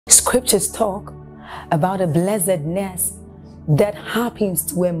Scriptures talk about a blessedness that happens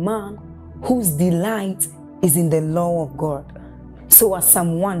to a man whose delight is in the law of God. So as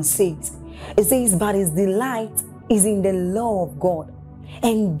Psalm 1 says, it says, but his delight is in the law of God,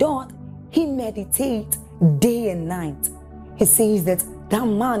 and doth he meditate day and night. He says that that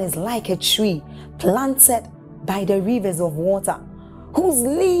man is like a tree planted by the rivers of water, whose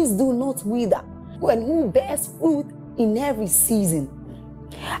leaves do not wither, and who bears fruit in every season.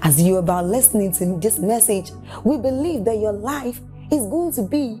 As you're about listening to this message, we believe that your life is going to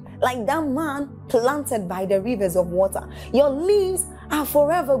be like that man planted by the rivers of water. Your leaves are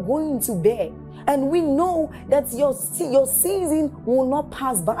forever going to bear. And we know that your season will not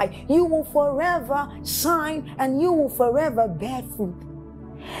pass by. You will forever shine and you will forever bear fruit.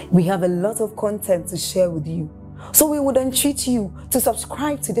 We have a lot of content to share with you. So we would entreat you to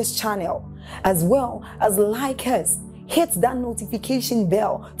subscribe to this channel, as well as like us. Hit that notification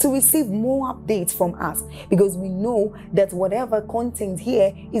bell to receive more updates from us, because we know that whatever content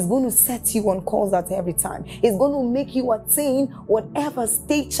here is going to set you on course at every time. It's going to make you attain whatever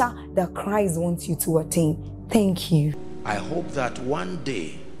stature that Christ wants you to attain. Thank you. I hope that one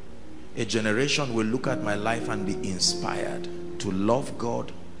day a generation will look at my life and be inspired to love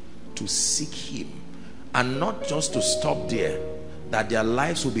God, to seek Him, and not just to stop there, that their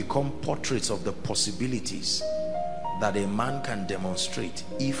lives will become portraits of the possibilities that a man can demonstrate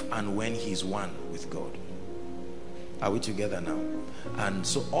if and when he's one with God. Are we together now? And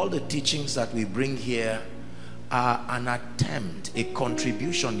so all the teachings that we bring here are an attempt, a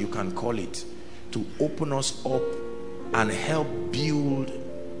contribution you can call it, to open us up and help build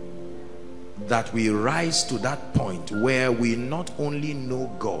that we rise to that point where we not only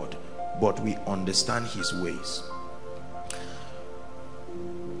know God, but we understand His ways.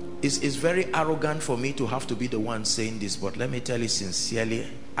 It's very arrogant for me to have to be the one saying this, but let me tell you sincerely,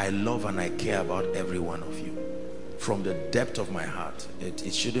 I love and I care about every one of you from the depth of my heart.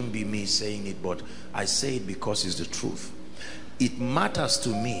 It shouldn't be me saying it, but I say it because it's the truth. It matters to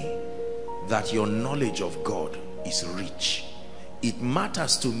me that your knowledge of God is rich. It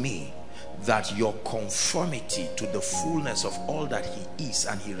matters to me that your conformity to the fullness of all that He is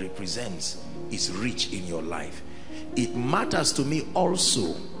and He represents is rich in your life. It matters to me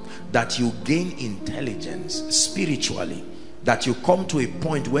also that you gain intelligence spiritually, that you come to a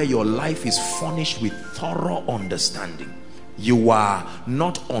point where your life is furnished with thorough understanding. You are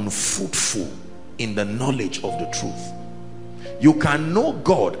not unfruitful in the knowledge of the truth. You can know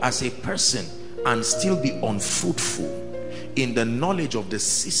God as a person and still be unfruitful in the knowledge of the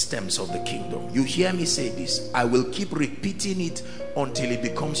systems of the kingdom. You hear me say this, I will keep repeating it until it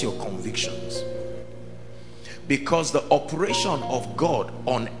becomes your convictions. Because the operation of God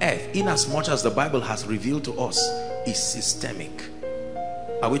on earth, in as much as the Bible has revealed to us, is systemic.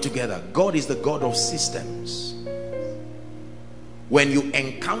 Are we together? God is the God of systems. When you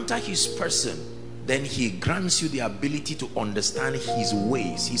encounter His person, then He grants you the ability to understand His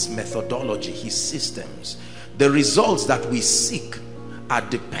ways, His methodology, His systems. The results that we seek are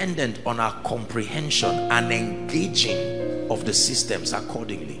dependent on our comprehension and engaging of the systems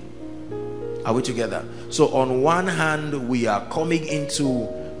accordingly. Are we together? So on one hand, we are coming into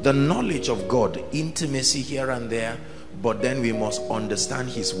the knowledge of God, intimacy here and there, but then we must understand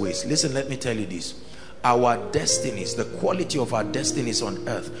His ways. Listen, let me tell you this. Our destinies, the quality of our destinies on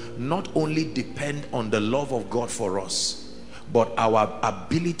earth, not only depend on the love of God for us, but our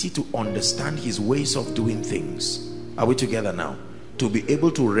ability to understand His ways of doing things. Are we together now? To be able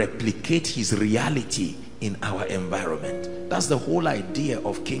to replicate His reality in our environment. That's the whole idea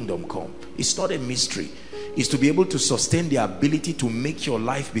of kingdom come. It's not a mystery. It's to be able to sustain the ability to make your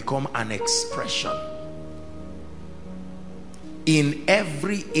life become an expression in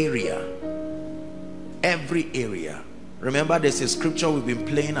every area. Every area. Remember, there's a scripture we've been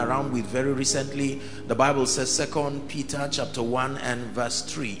playing around with very recently. The Bible says, 2 Peter chapter 1 and verse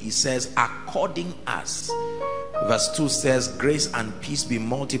 3. It says, according as. Verse 2 says, grace and peace be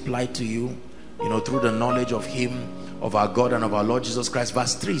multiplied to you, through the knowledge of Him, of our God and of our Lord Jesus Christ.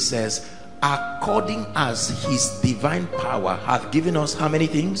 Verse 3 says, according as His divine power hath given us how many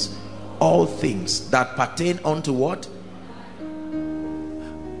things? All things that pertain unto what?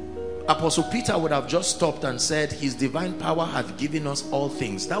 Apostle Peter would have just stopped and said, His divine power hath given us all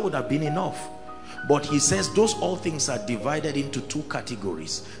things. That would have been enough. But he says those all things are divided into two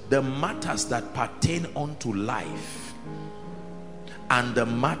categories: the matters that pertain unto life and the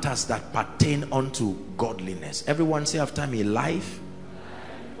matters that pertain unto godliness. Everyone say after me, life,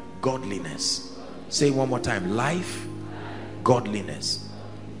 godliness. Say one more time, life, godliness.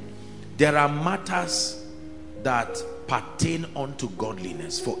 There are matters that pertain unto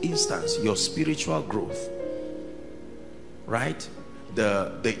godliness. For instance, your spiritual growth, right?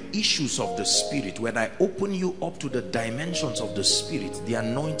 The issues of the spirit. When I open you up to the dimensions of the spirit, the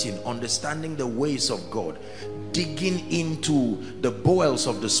anointing, understanding the ways of God, digging into the bowels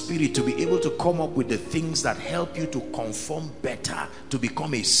of the spirit to be able to come up with the things that help you to conform better, to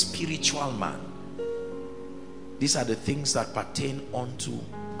become a spiritual man. These are the things that pertain unto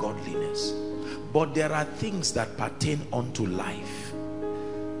godliness. But there are things that pertain unto life.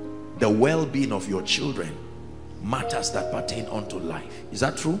 The well-being of your children, matters that pertain unto life. Is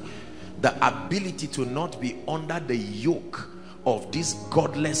that true? The ability to not be under the yoke of this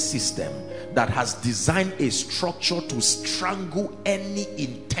godless system that has designed a structure to strangle any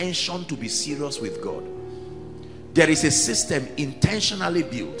intention to be serious with God. There is a system intentionally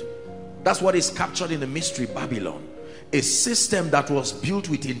built. That's what is captured in the mystery Babylon. A system that was built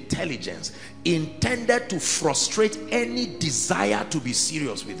with intelligence, intended to frustrate any desire to be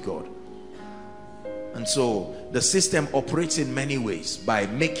serious with God. And so the system operates in many ways, by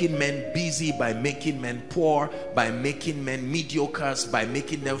making men busy, by making men poor, by making men mediocres, by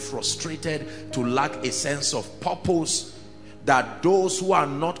making them frustrated, to lack a sense of purpose, that those who are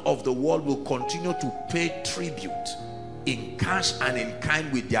not of the world will continue to pay tribute in cash and in kind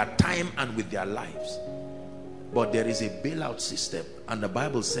with their time and with their lives. But there is a bailout system, and the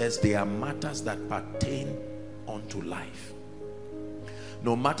Bible says they are matters that pertain unto life.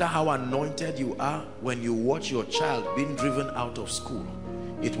 No matter how anointed you are, when you watch your child being driven out of school,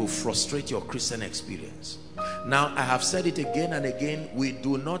 it will frustrate your Christian experience. Now, I have said it again and again, we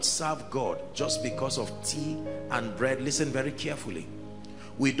do not serve God just because of tea and bread. Listen very carefully.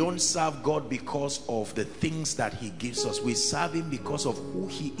 We don't serve God because of the things that he gives us. We serve him because of who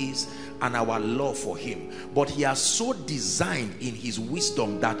he is and our love for him. But he has so designed in his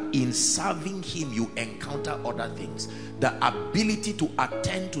wisdom that in serving him you encounter other things. The ability to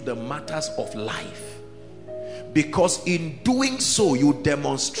attend to the matters of life. Because in doing so you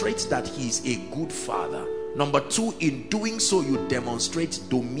demonstrate that he is a good father. Number two, in doing so you demonstrate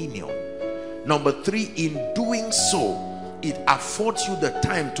dominion. Number three, in doing so it affords you the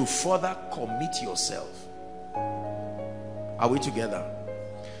time to further commit yourself. Are we together?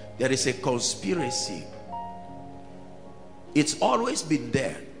 There is a conspiracy. It's always been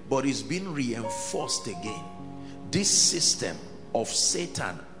there, but it's been reinforced again. This system of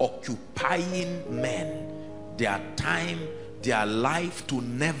Satan occupying men, their time, their life, to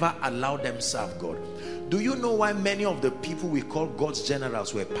never allow them serve God. Do you know why many of the people we call God's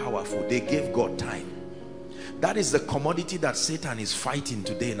generals were powerful? They gave God time. That is the commodity that Satan is fighting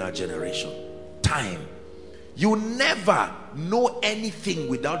today in our generation. Time. You never know anything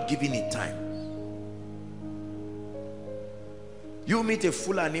without giving it time. You meet a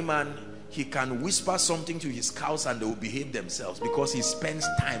Fulani man, he can whisper something to his cows and they will behave themselves because he spends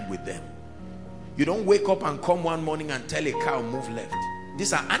time with them. You don't wake up and come one morning and tell a cow move left.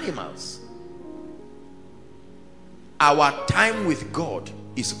 These are animals. Our time with God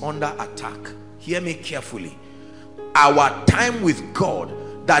is under attack. Hear me carefully. Our time with God,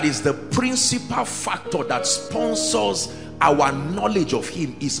 that is the principal factor that sponsors our knowledge of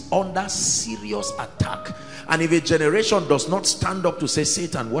him, is under serious attack. And if a generation does not stand up to say,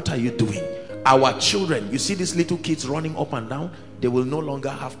 Satan, what are you doing? Our children, you see these little kids running up and down, they will no longer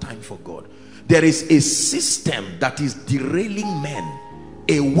have time for God. There is a system that is derailing men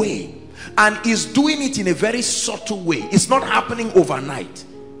away, and is doing it in a very subtle way. It's not happening overnight.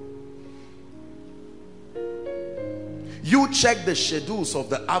 You check the schedules of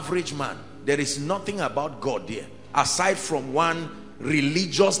the average man, there is nothing about God there aside from one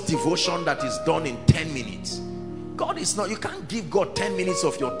religious devotion that is done in 10 minutes. God is not, you can't give God 10 minutes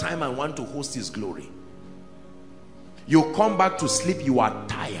of your time and want to host his glory. You come back to sleep, you are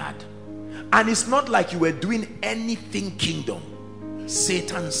tired, and it's not like you were doing anything kingdom.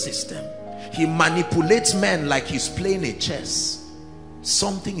 Satan's system, he manipulates men like he's playing a chess.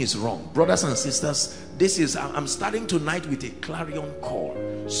 Something is wrong, brothers and sisters. This is, I'm starting tonight with a clarion call.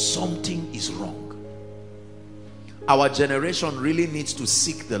 Something is wrong. Our generation really needs to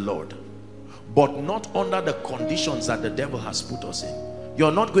seek the Lord, but not under the conditions that the devil has put us in.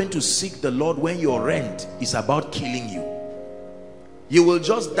 You're not going to seek the Lord when your rent is about killing you. You will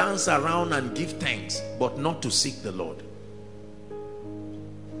just dance around and give thanks, but not to seek the Lord.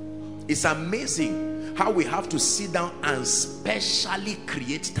 It's amazing how we have to sit down and specially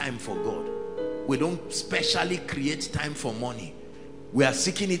create time for God. We don't specially create time for money. We are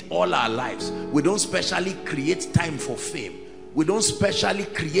seeking it all our lives. We don't specially create time for fame. We don't specially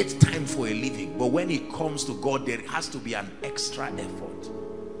create time for a living. But when it comes to God, there has to be an extra effort.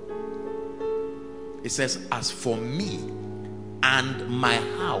 It says, as for me and my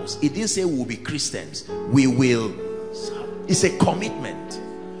house. It didn't say we'll be Christians. We will serve. It's a commitment.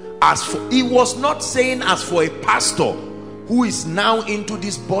 As for, it was not saying as for a pastor who is now into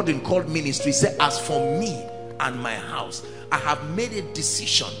this burden called ministry. Say, as for me and my house, I have made a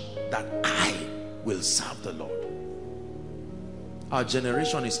decision that I will serve the Lord. Our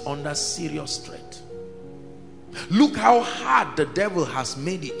generation is under serious threat. Look how hard the devil has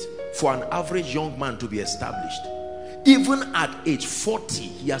made it for an average young man to be established. Even at age 40,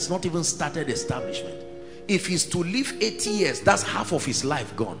 he has not even started establishment. If he's to live 80 years, that's half of his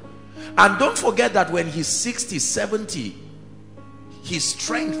life gone. And don't forget that when he's 60, 70, his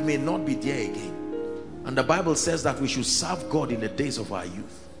strength may not be there again. And the Bible says that we should serve God in the days of our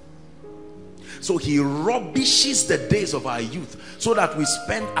youth. So he rubbishes the days of our youth so that we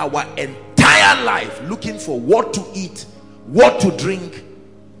spend our entire life looking for what to eat, what to drink,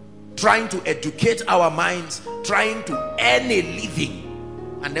 trying to educate our minds, trying to earn a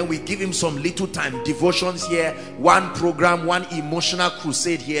living. And then we give him some little time, devotions here, one program, one emotional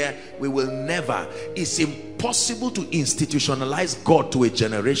crusade here. We will never. It's impossible to institutionalize God to a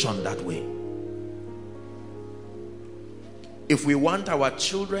generation that way. If we want our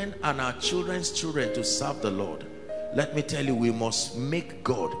children and our children's children to serve the Lord, let me tell you, we must make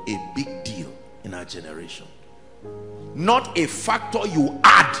God a big deal in our generation. Not a factor you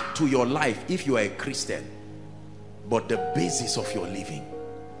add to your life if you are a Christian, but the basis of your living.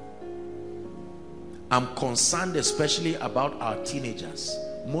 I'm concerned especially about our teenagers.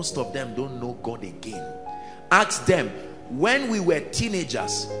 Most of them don't know God again. Ask them, when we were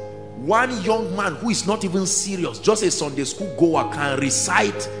teenagers, one young man who is not even serious, just a Sunday school goer, can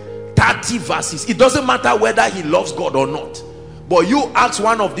recite 30 verses. It doesn't matter whether he loves God or not. But you ask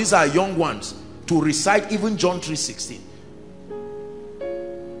one of these young ones to recite even John 3:16.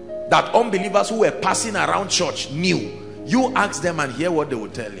 That unbelievers who were passing around church knew. You ask them and hear what they will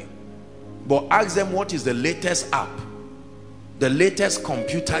tell you. But ask them what is the latest app, the latest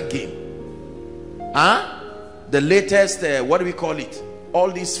computer game, the latest what do we call it, all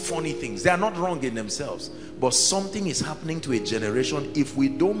these funny things. They are not wrong in themselves, but something is happening to a generation. If we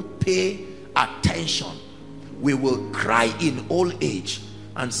don't pay attention, we will cry in old age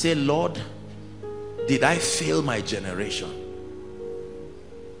and say, Lord, did I fail my generation?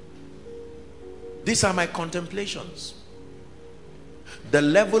 These are my contemplations. The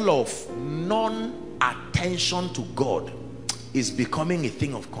level of non-attention to God is becoming a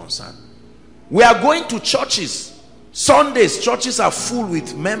thing of concern. We are going to churches. Sundays, churches are full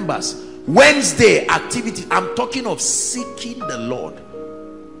with members. Wednesday, activity. I'm talking of seeking the Lord.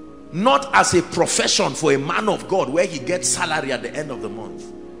 Not as a profession for a man of God where he gets salary at the end of the month.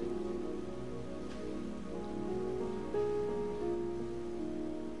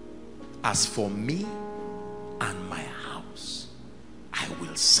 As for me and my house, I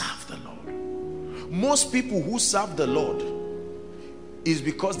will serve the Lord. Most people who serve the Lord is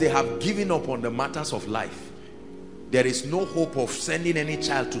because they have given up on the matters of life. There is no hope of sending any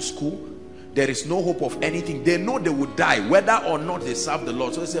child to school. There is no hope of anything. They know they would die whether or not they serve the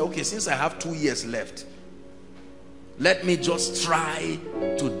Lord. So they say, okay, since I have 2 years left, let me just try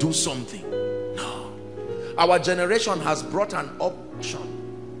to do something. No. Our generation has brought an option.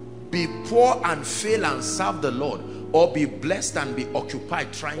 Be poor and fail and serve the Lord, or be blessed and be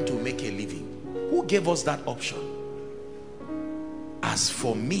occupied trying to make a living. Who gave us that option? As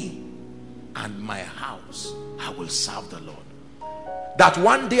for me and my house, I will serve the Lord. That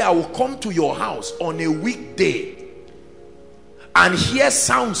one day I will come to your house on a weekday and hear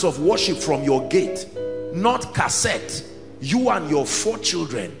sounds of worship from your gate, not cassette. You and your 4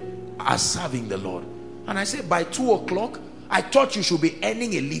 children are serving the Lord. And I say, by 2 o'clock, I thought you should be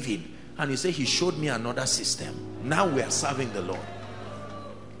earning a living. And you say, he showed me another system. Now we are serving the Lord.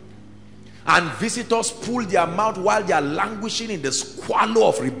 And visitors pull their mouth while they are languishing in the squalor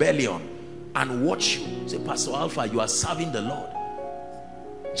of rebellion and watch you. Say, Pastor Alpha, you are serving the Lord.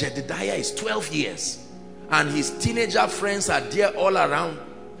 Jedediah is 12 years and his teenager friends are there all around,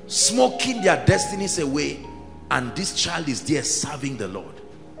 smoking their destinies away, and this child is there serving the Lord.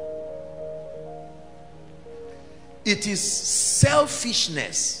 It is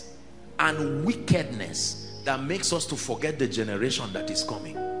selfishness and wickedness that makes us to forget the generation that is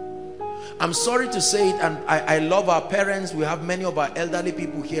coming. I'm sorry to say it, and I love our parents. We have many of our elderly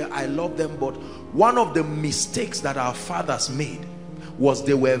people here. I love them, but one of the mistakes that our fathers made was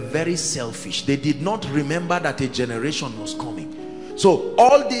they were very selfish. They did not remember that a generation was coming. So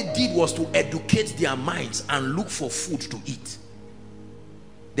all they did was to educate their minds and look for food to eat.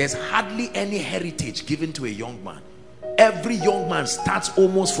 There's hardly any heritage given to a young man. every young man starts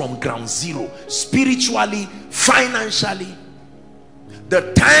almost from ground zero, spiritually, financially.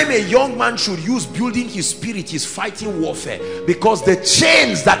 The time a young man should use building his spirit is fighting warfare, because the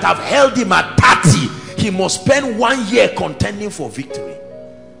chains that have held him at 30, he must spend 1 year contending for victory.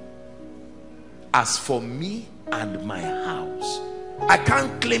 As for me and my house, I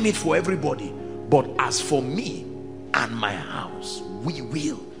can't claim it for everybody, but as for me and my house, we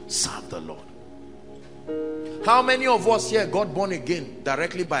will serve the Lord. How many of us here got born again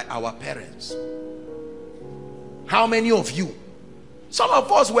directly by our parents? How many of you? Some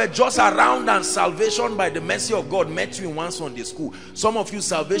of us were just around, and salvation by the mercy of God met you in one Sunday school. Some of you,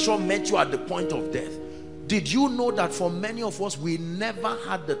 salvation met you at the point of death. Did you know that for many of us, we never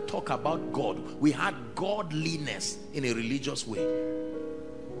had the talk about God? We had godliness in a religious way.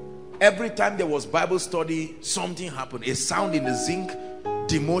 Every time there was Bible study, something happened. A sound in the zinc,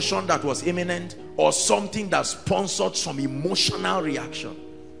 demotion that was imminent, or something that sponsored some emotional reaction.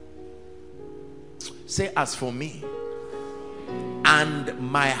 Say, as for me and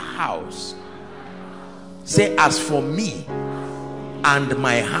my house. Say, as for me and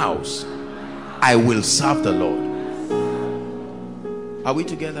my house, I will serve the Lord. Are we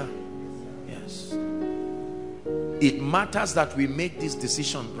together? Yes. It matters that we make this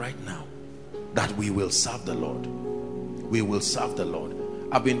decision right now, that we will serve the Lord. We will serve the Lord.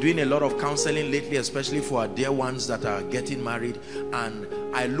 I've been doing a lot of counseling lately, especially for our dear ones that are getting married, and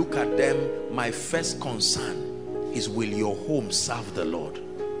I look at them. My first concern is, will your home serve the Lord?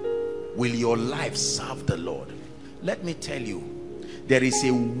 Will your life serve the Lord? Let me tell you, there is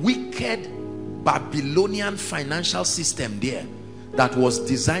a wicked Babylonian financial system there that was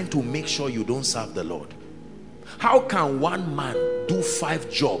designed to make sure you don't serve the Lord. How can one man do 5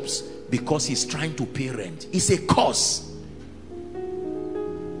 jobs because he's trying to pay rent? It's a curse.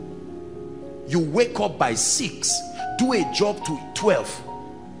 You wake up by 6, do a job to 12,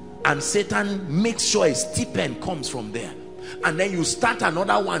 and Satan makes sure a stipend comes from there, and then you start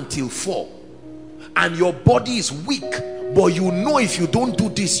another one till 4, and your body is weak, but you know if you don't do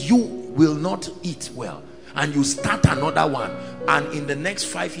this, you will not eat well, and you start another one, and in the next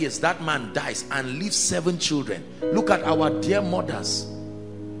 5 years that man dies and leaves 7 children. Look at our dear mothers.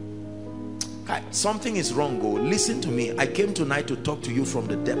 Something is wrong. Go listen to me. I came tonight to talk to you from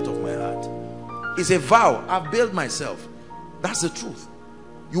the depth of my heart. It's a vow I've bailed myself. That's the truth.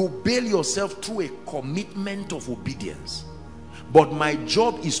 You bail yourself through a commitment of obedience. But my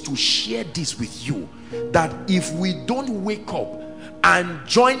job is to share this with you, that if we don't wake up and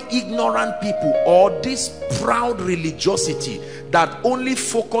join ignorant people, or this proud religiosity that only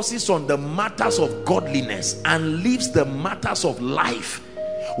focuses on the matters of godliness and leaves the matters of life,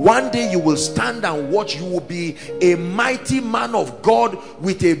 one day you will stand and watch. You will be a mighty man of God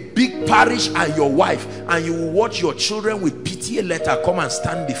with a big parish and your wife, and you will watch your children with PTA letter come and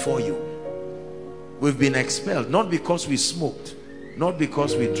stand before you. We've been expelled, not because we smoked, not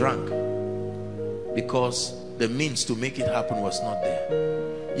because we drank, because the means to make it happen was not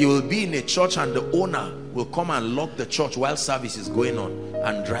there. You will be in a church and the owner will come and lock the church while service is going on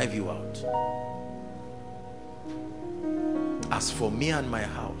and drive you out. As for me and my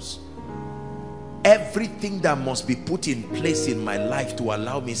house, everything that must be put in place in my life to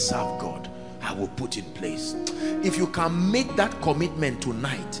allow me serve God, I will put in place. If you can make that commitment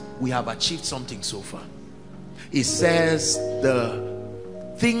tonight, we have achieved something so far. It says the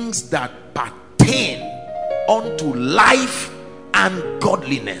things that pertain unto life and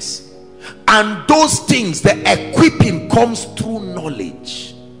godliness, and those things, the equipping comes through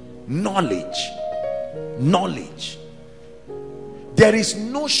knowledge. Knowledge. There is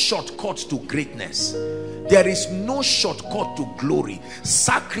no shortcut to greatness. There is no shortcut to glory.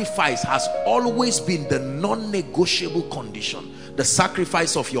 Sacrifice has always been the non-negotiable condition. The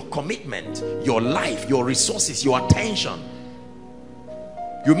sacrifice of your commitment, your life, your resources, your attention.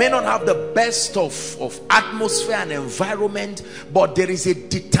 You may not have the best of atmosphere and environment, but there is a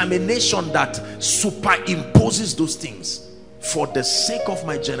determination that superimposes those things. For the sake of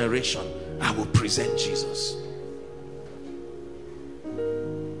my generation, I will present Jesus.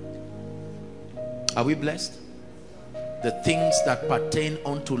 Are we blessed? The things that pertain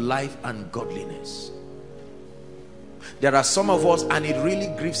unto life and godliness. There are some of us, and it really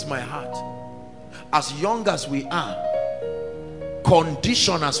grieves my heart, as young as we are,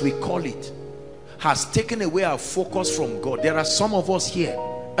 condition as we call it has taken away our focus from God. There are some of us here,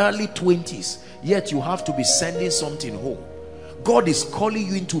 early 20s, yet you have to be sending something home. God is calling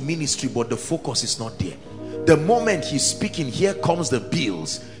you into ministry, but the focus is not there. The moment he's speaking, here comes the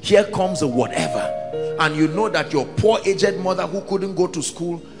bills, here comes the whatever. And you know that your poor aged mother who couldn't go to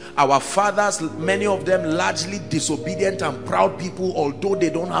school, our fathers, many of them largely disobedient and proud people, although they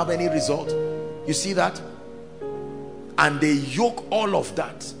don't have any result. You see that? And they yoke all of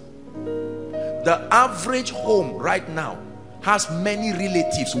that. The average home right now has many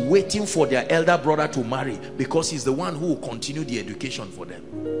relatives waiting for their elder brother to marry because he's the one who will continue the education for them.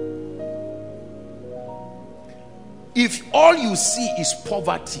 If all you see is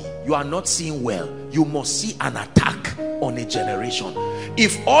poverty, you are not seeing well. You must see an attack on a generation.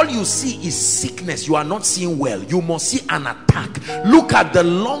 If all you see is sickness, you are not seeing well. You must see an attack. Look at the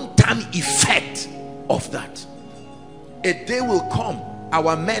long-term effect of that. A day will come,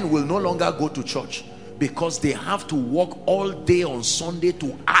 our men will no longer go to church because they have to work all day on Sunday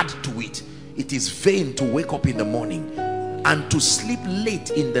to add to it. It is vain to wake up in the morning and to sleep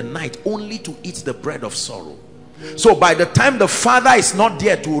late in the night only to eat the bread of sorrow. So by the time the father is not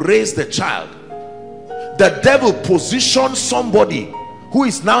there to raise the child, the devil positions somebody who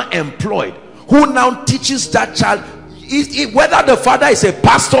is now employed, who now teaches that child. Whether the father is a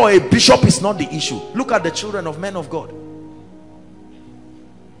pastor or a bishop is not the issue. Look at the children of men of God.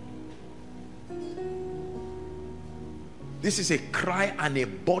 This is a cry and a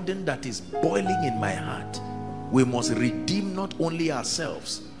burden that is boiling in my heart. We must redeem not only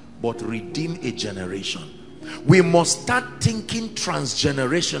ourselves, but redeem a generation. We must start thinking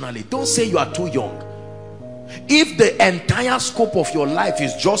transgenerationally. Don't say you are too young. If the entire scope of your life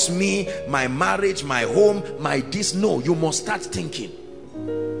is just me, my marriage, my home, my this, no, you must start thinking.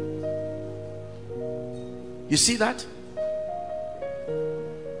 You see that?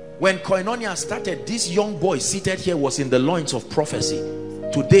 When Koinonia started, this young boy seated here was in the loins of prophecy.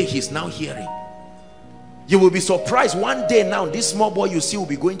 Today he's now hearing. You will be surprised one day now, this small boy you see will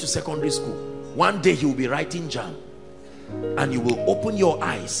be going to secondary school. One day he will be writing jam, and you will open your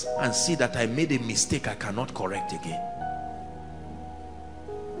eyes and see that I made a mistake I cannot correct again.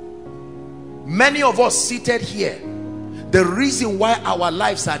 Many of us seated here, the reason why our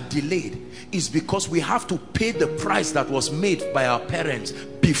lives are delayed is because we have to pay the price that was made by our parents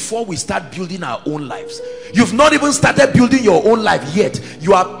before we start building our own lives. You've not even started building your own life yet.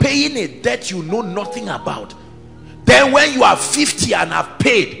 You are paying a debt you know nothing about. Then when you are 50 and have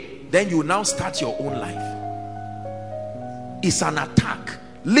paid, then you now start your own life. It's an attack.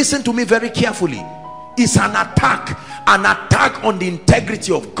 Listen to me very carefully. It's an attack on the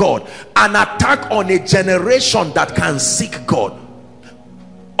integrity of God, an attack on a generation that can seek God.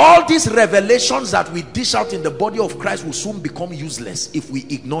 All these revelations that we dish out in the body of Christ will soon become useless if we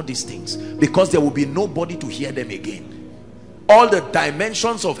ignore these things, because there will be nobody to hear them again. All the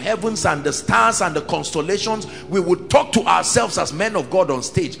dimensions of heavens and the stars and the constellations, we would talk to ourselves as men of God on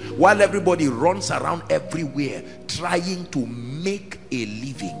stage while everybody runs around everywhere trying to make a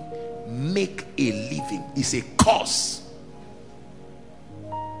living. Make a living is a curse.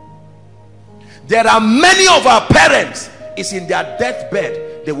 There are many of our parents, is in their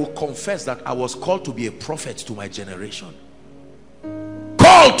deathbed, they will confess that I was called to be a prophet to my generation.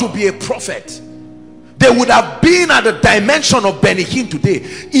 Called to be a prophet. They would have been at the dimension of Benny Hinn today.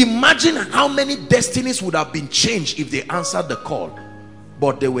 Imagine how many destinies would have been changed if they answered the call.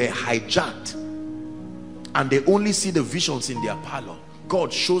 But they were hijacked, and they only see the visions in their parlor.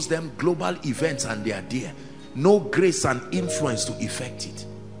 God shows them global events and they are there. No grace and influence to effect it.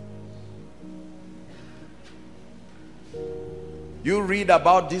 You read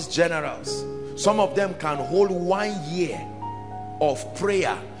about these generals. Some of them can hold 1 year of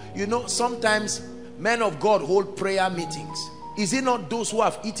prayer. You know, sometimes men of God hold prayer meetings. Is it not those who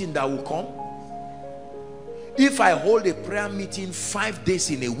have eaten that will come? If I hold a prayer meeting 5 days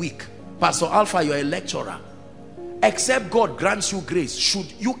in a week, Pastor Alpha, you're a lecturer. Except God grants you grace,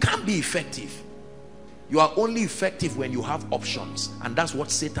 you can't be effective. You are only effective when you have options, and that's what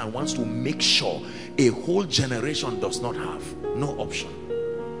Satan wants to make sure a whole generation does not have. No option.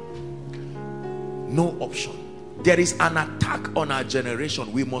 No option. There is an attack on our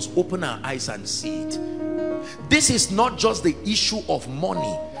generation. We must open our eyes and see it. This is not just the issue of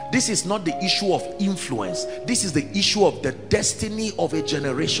money. This is not the issue of influence. This is the issue of the destiny of a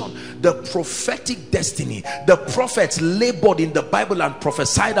generation. The prophetic destiny. The prophets labored in the Bible and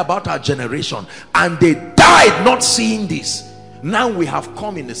prophesied about our generation, and they died not seeing this. Now we have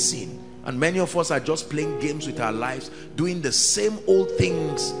come in the scene, and many of us are just playing games with our lives, doing the same old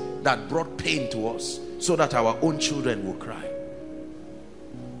things that brought pain to us, so that our own children will cry.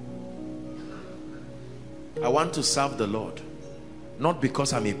 I want to serve the Lord, not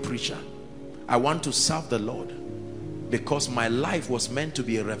because I'm a preacher. I want to serve the Lord because my life was meant to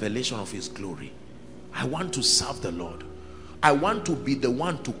be a revelation of His glory. I want to serve the Lord. I want to be the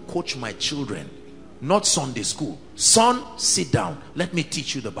one to coach my children, not Sunday school. Son, sit down. Let me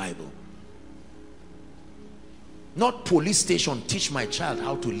teach you the Bible. Not police station, teach my child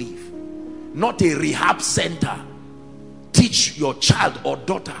how to live. Not a rehab center, teach your child or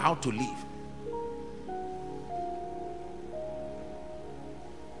daughter how to live.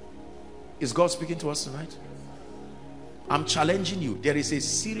 Is God speaking to us tonight? I'm challenging you. There is a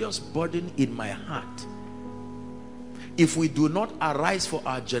serious burden in my heart. If we do not arise for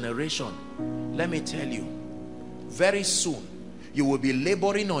our generation, let me tell you, very soon you will be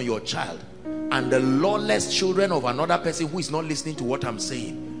laboring on your child, and the lawless children of another person who is not listening to what I'm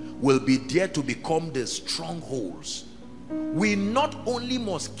saying will be there to become the strongholds. We not only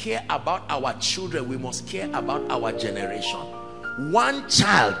must care about our children, we must care about our generation. One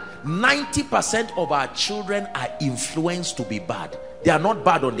child, 90% of our children are influenced to be bad. They are not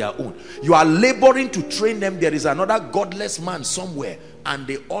bad on their own. You are laboring to train them. There is another godless man somewhere, and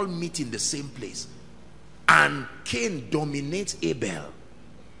they all meet in the same place. And Cain dominates Abel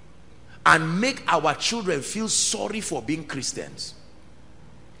and make our children feel sorry for being Christians.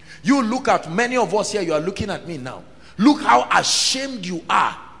 You look at many of us here, you are looking at me now. Look how ashamed you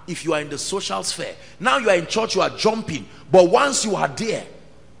are if you are in the social sphere. Now you are in church, you are jumping. But once you are there,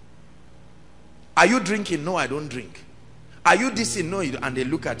 are you drinking? No, I don't drink. Are you this? No, and they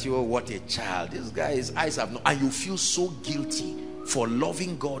look at you, oh, what a child. This guy, his eyes have no, and you feel so guilty for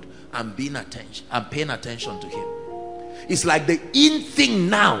loving God and paying attention to him. It's like the in thing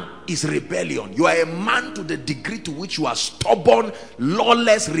now is rebellion. You are a man to the degree to which you are stubborn,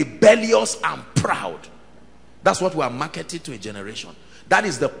 lawless, rebellious, and proud. That's what we are marketed to a generation. That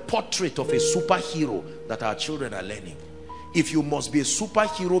is the portrait of a superhero that our children are learning. If you must be a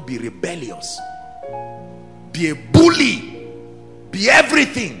superhero, be rebellious, be a bully, be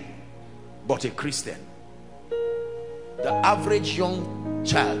everything but a Christian. The average young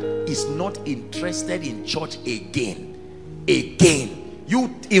child is not interested in church again.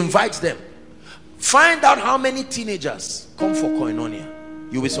 You invite them. Find out how many teenagers come for koinonia.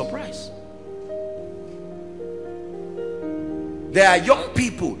 You'll be surprised. There are young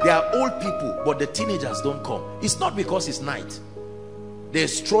people, there are old people, but the teenagers don't come. It's not because it's night. They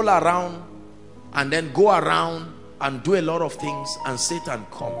stroll around and then go around and do a lot of things, and Satan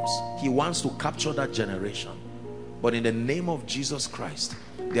comes. He wants to capture that generation. But in the name of Jesus Christ,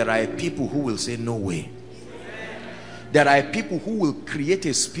 there are people who will say no way. There are people who will create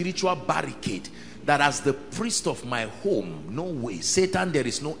a spiritual barricade that as the priest of my home, no way. Satan, there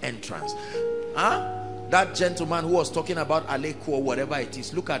is no entrance. That gentleman who was talking about Aleku or whatever it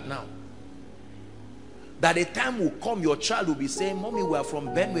is, look at now. That a time will come, your child will be saying, Mommy, we are from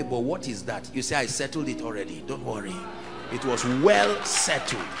Benue, but what is that? You say, I settled it already. Don't worry. It was well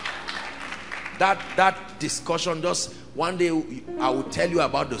settled. That discussion, just one day I will tell you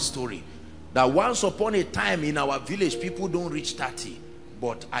about the story. That once upon a time in our village, people don't reach 30.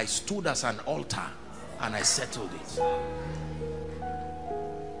 But I stood as an altar and I settled it.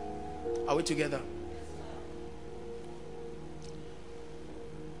 Are we together?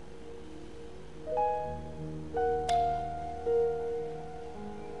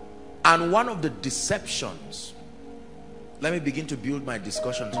 And one of the deceptions, let me begin to build my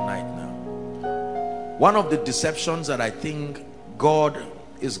discussion tonight now. One of the deceptions that I think God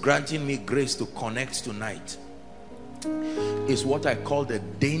is granting me grace to connect tonight is what I call the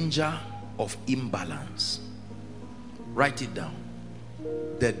danger of imbalance. Write it down.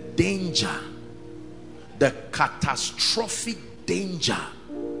 The danger, the catastrophic danger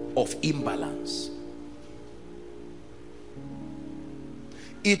of imbalance.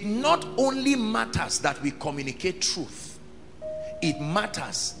 It not only matters that we communicate truth, it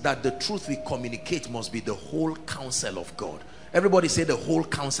matters that the truth we communicate must be the whole counsel of God. Everybody say the whole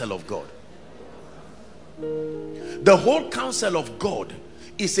counsel of God. The whole counsel of God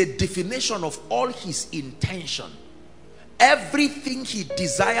is a definition of all his intention. Everything he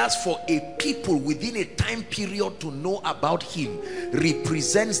desires for a people within a time period to know about him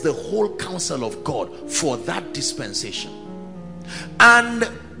represents the whole counsel of God for that dispensation. And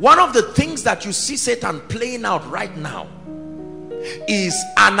one of the things that you see Satan playing out right now is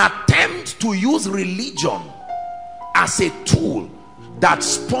an attempt to use religion as a tool that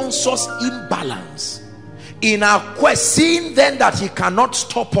sponsors imbalance. In our quest, seeing then that he cannot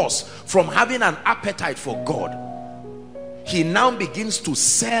stop us from having an appetite for God, he now begins to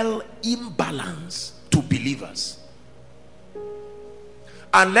sell imbalance to believers.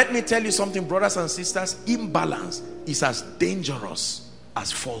 And let me tell you something, brothers and sisters, imbalance is as dangerous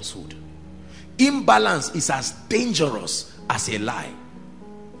as falsehood. Imbalance is as dangerous as a lie.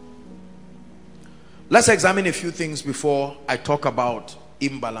 Let's examine a few things before I talk about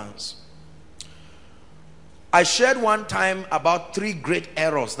imbalance. I shared one time about 3 great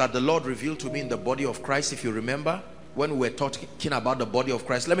errors that the Lord revealed to me in the body of Christ, if you remember, when we were talking about the body of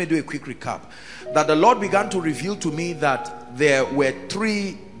Christ. Let me do a quick recap. That the Lord began to reveal to me that there were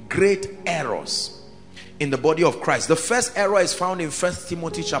 3 great errors in the body of Christ. The first error is found in 1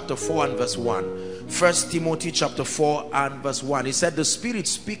 Timothy chapter 4 and verse 1. 1 Timothy chapter 4 and verse 1. He said, the Spirit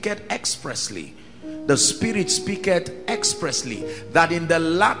speaketh expressly. The Spirit speaketh expressly that in the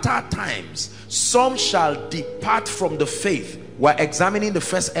latter times some shall depart from the faith. We're examining the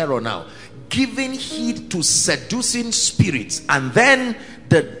first error now. Giving heed to seducing spirits, and then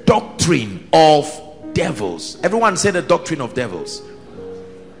the doctrine of devils. Everyone say the doctrine of devils.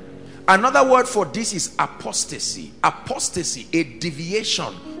 Another word for this is apostasy. Apostasy, a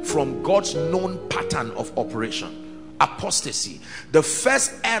deviation from God's known pattern of operation. Apostasy. The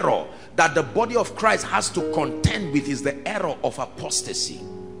first error that the body of Christ has to contend with is the error of apostasy.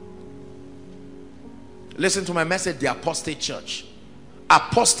 Listen to my message, the apostate church.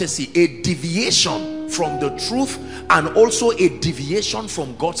 Apostasy, a deviation from the truth, and also a deviation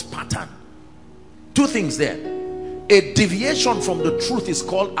from God's pattern. 2 things there. A deviation from the truth is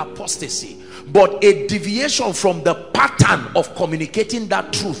called apostasy, but a deviation from the pattern of communicating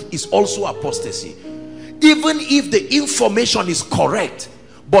that truth is also apostasy. Even if the information is correct,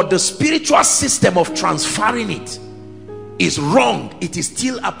 but the spiritual system of transferring it is wrong, it is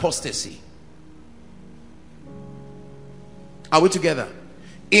still apostasy. Are we together?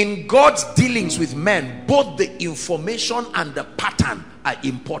 In God's dealings with men, both the information and the pattern are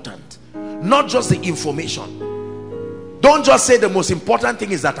important, not just the information. Don't just say the most important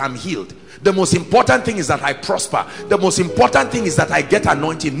thing is that I'm healed. The most important thing is that I prosper. The most important thing is that I get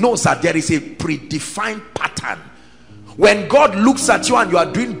anointing. No, sir, there is a predefined pattern. When God looks at you and you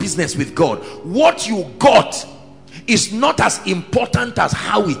are doing business with God, what you got is not as important as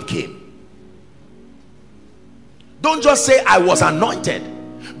how it came. Don't just say I was anointed.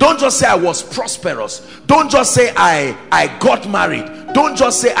 Don't just say I was prosperous. Don't just say I got married. Don't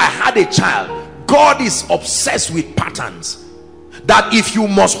just say I had a child. God is obsessed with patterns. That if you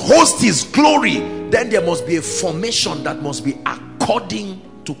must host his glory, then there must be a formation that must be according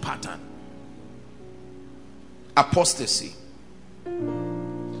to pattern. Apostasy.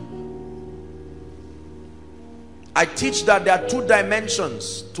 I teach that there are 2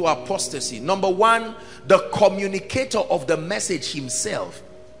 dimensions to apostasy. Number 1, the communicator of the message himself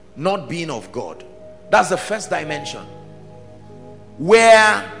not being of God. That's the first dimension,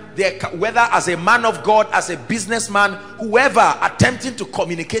 where whether as a man of God, as a businessman, whoever attempting to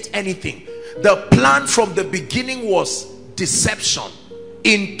communicate anything, the plan from the beginning was deception.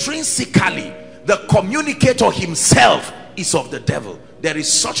 Intrinsically, the communicator himself is of the devil. There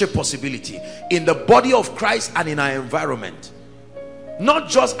is such a possibility in the body of Christ and in our environment. Not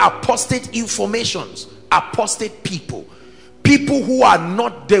just apostate informations, apostate people. People who are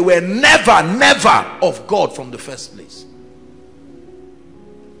not, they were never of God from the first place.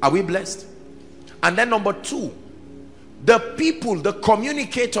 Are we blessed? And then number 2, the people, the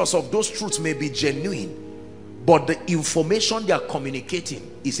communicators of those truths may be genuine, but the information they are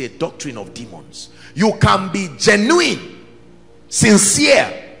communicating is a doctrine of demons. You can be genuine,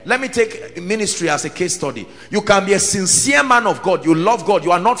 sincere. Let me take ministry as a case study. You can be a sincere man of God. You love God.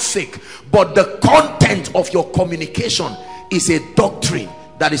 You are not fake. But the content of your communication is a doctrine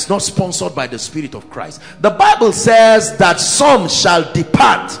that is not sponsored by the Spirit of Christ. The Bible says that some shall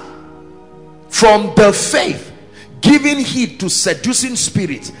depart from the faith, giving heed to seducing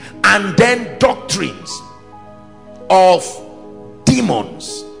spirits, and then doctrines of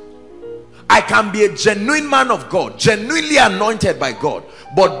demons. I can be a genuine man of God, genuinely anointed by God,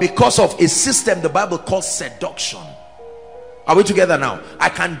 but because of a system the Bible calls seduction. Are we together now? I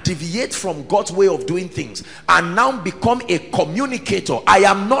can deviate from God's way of doing things and now become a communicator. I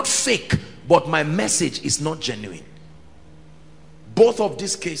am not fake, but my message is not genuine. Both of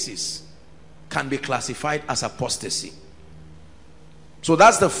these cases can be classified as apostasy. So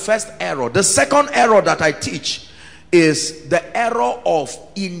that's the first error. The second error that I teach is the error of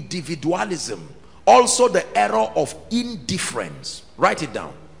individualism. Also the error of indifference. Write it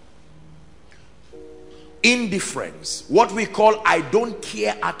down. Indifference, what we call I don't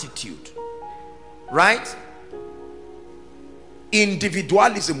care attitude, right?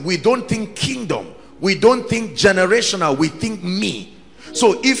 Individualism, we don't think kingdom, we don't think generational, we think me.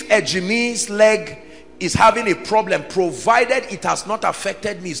 So if Ejimi's leg is having a problem, provided it has not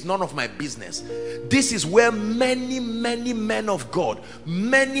affected me, it's none of my business. This is where many men of God,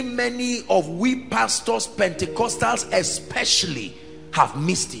 many of we pastors, Pentecostals especially, have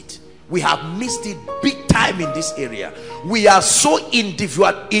missed it. We have missed it big time in this area. We are so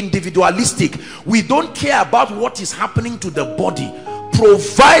individualistic. We don't care about what is happening to the body.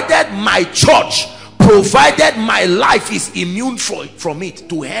 Provided my church, provided my life is immune from it,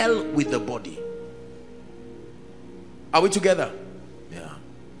 to hell with the body. Are we together? Yeah.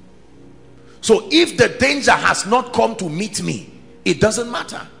 So if the danger has not come to meet me, it doesn't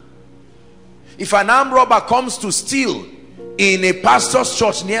matter. If an armed robber comes to steal in a pastor's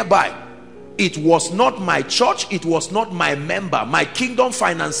church nearby, it was not my church, it was not my member, my kingdom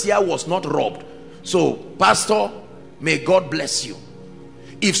financier was not robbed. So pastor, may God bless you.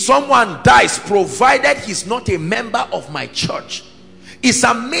 If someone dies, provided he's not a member of my church, it's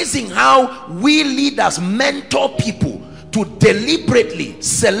amazing how we leaders mentor people to deliberately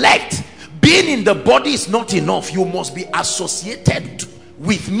select. Being in the body is not enough. You must be associated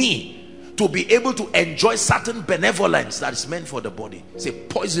with me to be able to enjoy certain benevolence that is meant for the body. It's a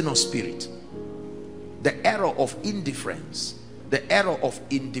poisonous spirit. The error of indifference, the error of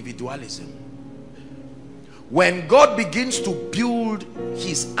individualism. When God begins to build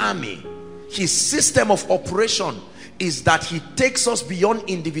his army, his system of operation is that he takes us beyond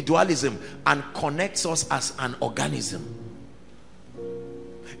individualism and connects us as an organism.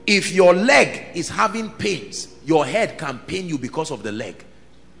 If your leg is having pains, your head can pain you because of the leg.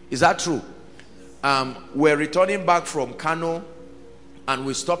 Is that true? We're returning back from Kano, and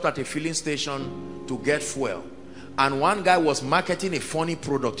we stopped at a filling station to get fuel, and one guy was marketing a funny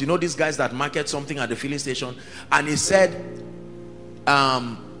product. You know these guys that market something at the filling station, and he said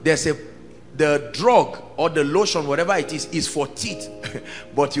the drug or the lotion, whatever it is for teeth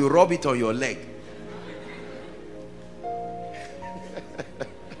but you rub it on your leg.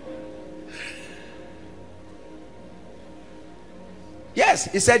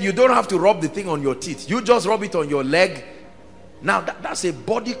 Yes, he said you don't have to rub the thing on your teeth, you just rub it on your leg. Now that's a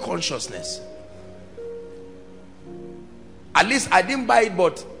body consciousness. At least I didn't buy it,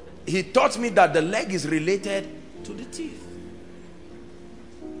 but he taught me that the leg is related to the teeth,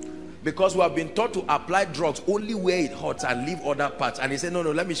 because we have been taught to apply drugs only where it hurts and leave other parts. And he said, no,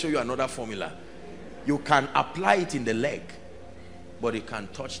 let me show you another formula. You can apply it in the leg, but it can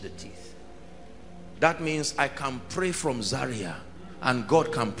touch the teeth. That means I can pray from Zaria and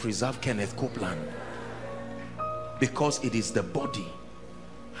God can preserve Kenneth Copeland, because it is the body.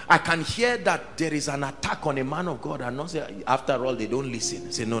 I can hear that there is an attack on a man of God and not say, after all, they don't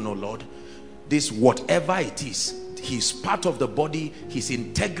listen. Say, no, Lord, this whatever it is, he's part of the body, his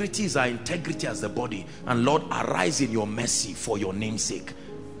integrity is our integrity as the body, and Lord, arise in your mercy for your name's sake.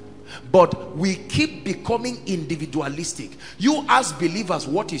 But we keep becoming individualistic. You as believers,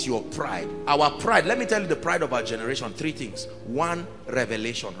 what is your pride? Our pride, let me tell you the pride of our generation. 3 things. 1,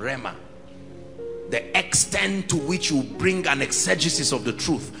 revelation, Rhema. The extent to which you bring an exegesis of the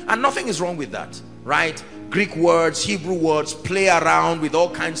truth. And nothing is wrong with that, right? Greek words, Hebrew words, play around with all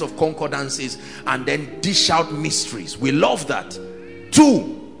kinds of concordances and then dish out mysteries. We love that.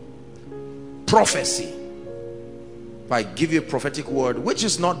 2, prophecy. If I give you a prophetic word, which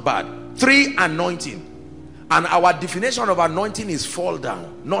is not bad. 3, anointing. And our definition of anointing is fall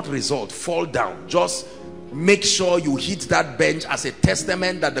down, not result. Fall down. Just make sure you hit that bench as a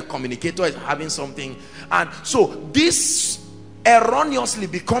testament that the communicator is having something. And so this erroneously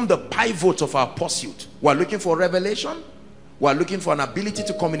become the pivot of our pursuit. We're looking for revelation, we're looking for an ability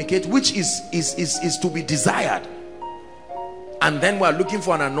to communicate, which is to be desired. And then we're looking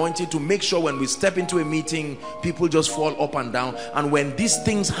for an anointing to make sure when we step into a meeting, people just fall up and down. And when these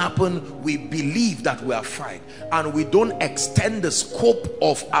things happen, we believe that we are fine. And we don't extend the scope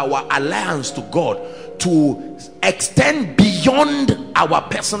of our alliance to God to extend beyond our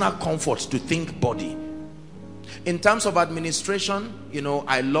personal comforts to think body. In terms of administration, you know,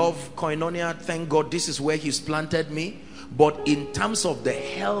 I love Koinonia. Thank God this is where he's planted me. But in terms of the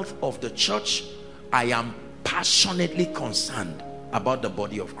health of the church, I am passionately concerned about the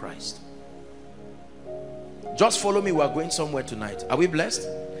body of Christ. Just follow me, we are going somewhere tonight. Are we blessed?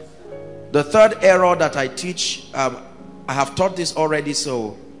 The third error that I teach, I have taught this already,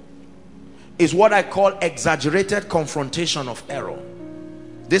 so is what I call exaggerated confrontation of error.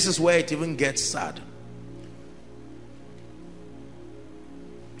 This is where it even gets sad.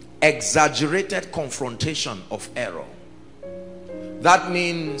 Exaggerated confrontation of error. That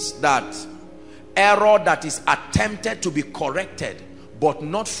means that error that is attempted to be corrected, but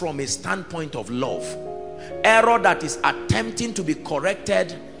not from a standpoint of love. Error that is attempting to be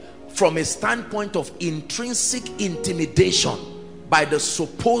corrected from a standpoint of intrinsic intimidation by the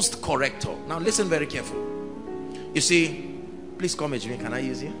supposed corrector. Now listen very carefully. You see, please come, Ejimi, can I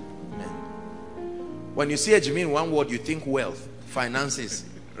use you? Amen. When you see Ejimi in one word, you think wealth, finances,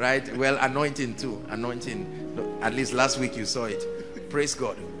 right? Well, anointing too. Anointing. At least last week you saw it. Praise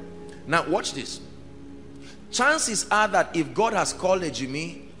God. Now watch this. Chances are that if God has called a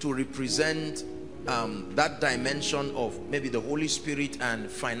Jimmy to represent that dimension of maybe the Holy Spirit and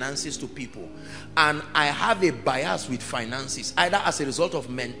finances to people, and I have a bias with finances, either as a result of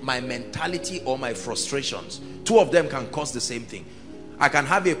my mentality or my frustrations, two of them can cause the same thing. I can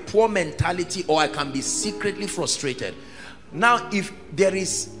have a poor mentality, or I can be secretly frustrated. Now, if there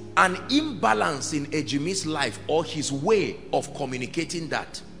is an imbalance in Ejimi's life or his way of communicating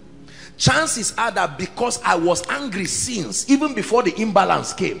that, chances are that because I was angry since, even before the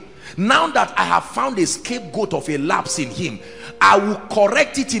imbalance came, now that I have found a scapegoat of a lapse in him, I will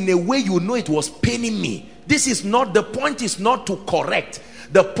correct it in a way you know it was paining me. This is not, the point is not to correct.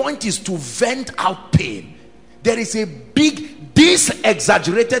 The point is to vent out pain. There is a big, this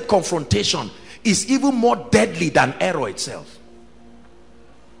exaggerated confrontation is even more deadly than error itself.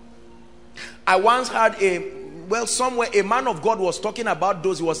 I once heard somewhere a man of God was talking about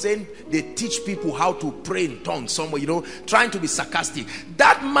those, he was saying they teach people how to pray in tongues somewhere, you know, trying to be sarcastic.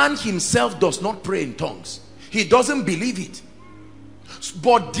 That man himself does not pray in tongues. He doesn't believe it.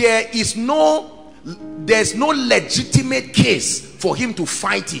 But there's no legitimate case for him to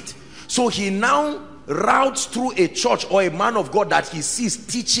fight it. So he now routes through a church or a man of God that he sees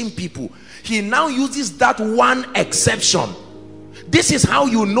teaching people. He now uses that one exception. This is how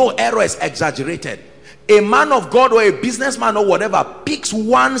you know error is exaggerated. A man of God or a businessman or whatever picks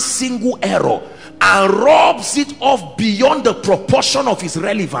one single error and robs it off beyond the proportion of its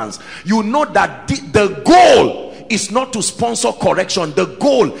relevance. You know that the goal is not to sponsor correction. The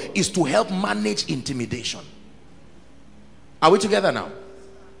goal is to help manage intimidation. Are we together now?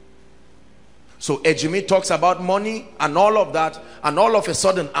 So Ejimi talks about money and all of that, and all of a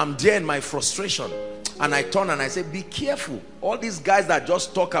sudden I'm there in my frustration, and I turn and I say, be careful. All these guys that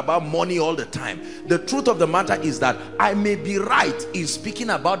just talk about money all the time, the truth of the matter is that I may be right in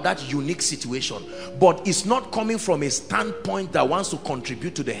speaking about that unique situation, but it's not coming from a standpoint that wants to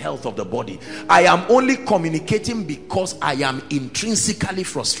contribute to the health of the body. I am only communicating because I am intrinsically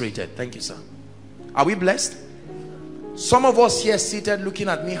frustrated. Thank you, sir. Are we blessed? Some of us here seated looking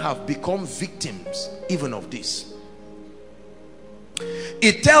at me have become victims even of this.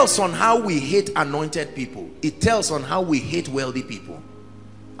 It tells on how we hate anointed people. It tells on how we hate wealthy people.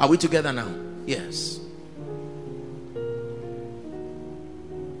 Are we together now? Yes.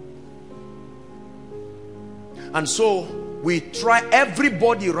 And so we try,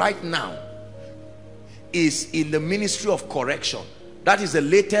 everybody right now is in the ministry of correction. That is the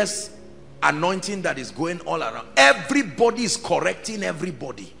latest anointing that is going all around. Everybody is correcting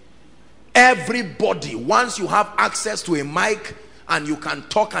everybody. Everybody. Once you have access to a mic and you can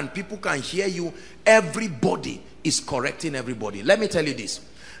talk and people can hear you, everybody is correcting everybody. Let me tell you this.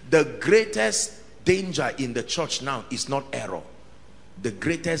 The greatest danger in the church now is not error. The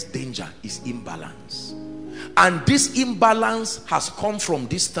greatest danger is imbalance. And this imbalance has come from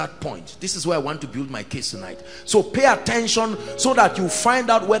this third point. This is where I want to build my case tonight. So pay attention so that you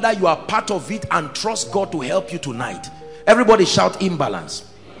find out whether you are part of it and trust God to help you tonight. Everybody shout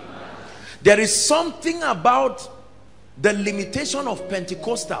imbalance. There is something about the limitation of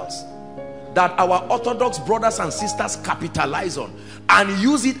Pentecostals that our Orthodox brothers and sisters capitalize on and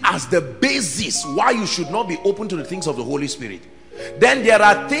use it as the basis why you should not be open to the things of the Holy Spirit. Then there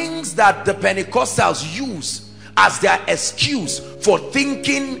are things that the Pentecostals use as their excuse for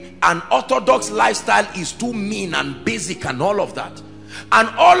thinking an Orthodox lifestyle is too mean and basic and all of that. And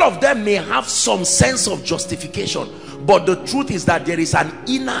all of them may have some sense of justification, but the truth is that there is an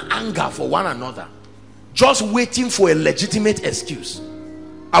inner anger for one another, just waiting for a legitimate excuse.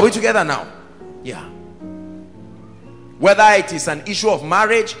 Are we together now? Yeah. Whether it is an issue of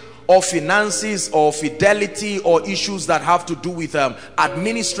marriage or finances or fidelity or issues that have to do with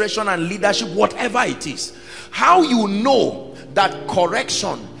administration and leadership, whatever it is, how you know that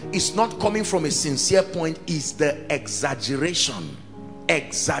correction is not coming from a sincere point is the exaggeration.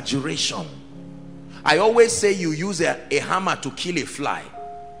 Exaggeration. I always say you use a hammer to kill a fly.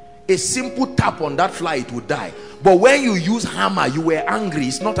 A simple tap on that fly, it would die. But when you use hammer, you were angry.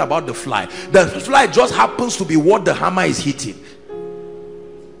 It's not about the fly. The fly just happens to be what the hammer is hitting.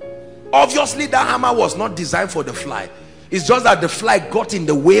 Obviously that hammer was not designed for the fly. It's just that the fly got in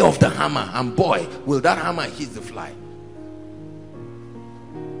the way of the hammer, and boy, will that hammer hit the fly.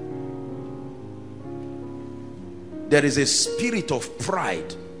 There is a spirit of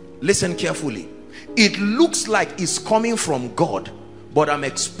pride. Listen carefully. It looks like it's coming from God, but I'm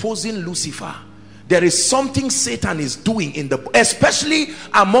exposing Lucifer. There is something Satan is doing in the, especially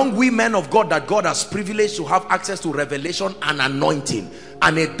among women of God, that God has privileged to have access to revelation and anointing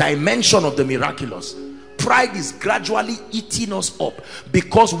and a dimension of the miraculous. Pride is gradually eating us up,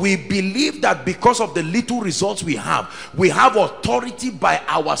 because we believe that because of the little results we have authority by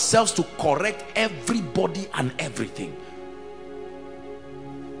ourselves to correct everybody and everything.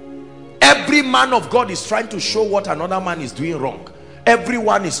 Every man of God is trying to show what another man is doing wrong.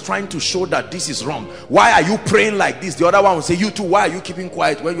 Everyone is trying to show that this is wrong. Why are you praying like this? The other one will say, you too, why are you keeping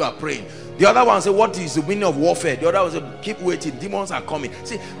quiet when you are praying? The other one will say, what is the meaning of warfare? The other one will say, keep waiting, demons are coming.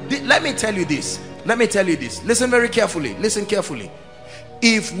 See, let me tell you this. Let me tell you this. Listen very carefully. Listen carefully.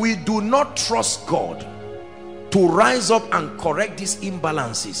 If we do not trust God to rise up and correct these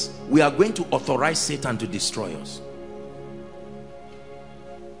imbalances, we are going to authorize Satan to destroy us.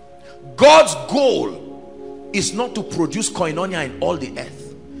 God's goal is not to produce koinonia in all the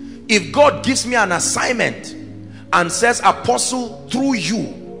earth. If God gives me an assignment and says, apostle, through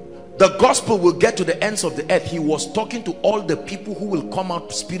you the gospel will get to the ends of the earth, he was talking to all the people who will come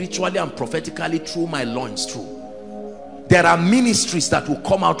out spiritually and prophetically through my loins through. There are ministries that will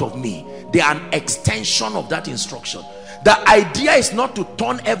come out of me. They are an extension of that instruction. The idea is not to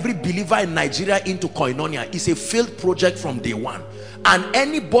turn every believer in Nigeria into koinonia. It's a failed project from day one. And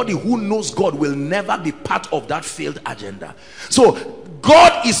anybody who knows God will never be part of that failed agenda. So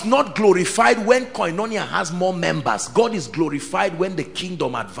God is not glorified when koinonia has more members. God is glorified when the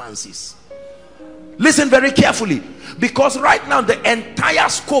kingdom advances. Listen very carefully, because right now the entire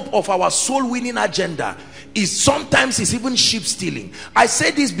scope of our soul winning agenda is sometimes is even sheep stealing. I say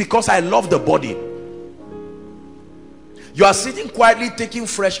this because I love the body. You are sitting quietly taking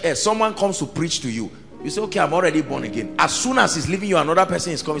fresh air. Someone comes to preach to you. You say, okay, I'm already born again. As soon as he's leaving you, another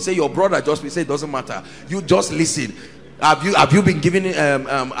person is coming. Say, your brother just, we say, it doesn't matter. You just listen. Have you been given,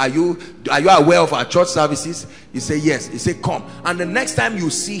 are you aware of our church services? You say, yes. You say, come. And the next time you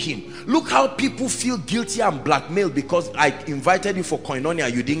see him, look how people feel guilty and blackmailed because I invited you for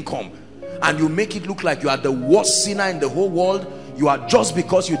koinonia, you didn't come. And you make it look like you are the worst sinner in the whole world. You are just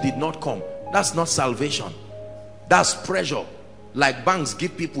because you did not come. That's not salvation. That's pressure. Like banks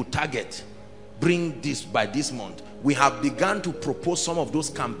give people target. Bring this by this month. We have begun to propose some of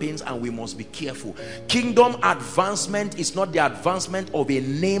those campaigns, and we must be careful. Kingdom advancement is not the advancement of a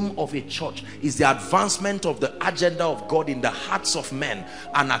name of a church. It's the advancement of the agenda of God in the hearts of men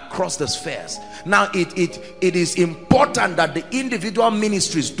and across the spheres. Now it is important that the individual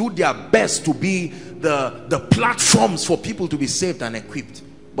ministries do their best to be the platforms for people to be saved and equipped,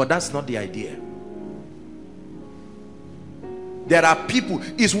 but that's not the idea. There are people,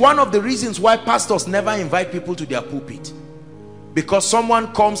 it's one of the reasons why pastors never invite people to their pulpit, because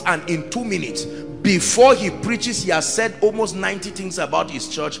someone comes and in 2 minutes before he preaches, he has said almost 90 things about his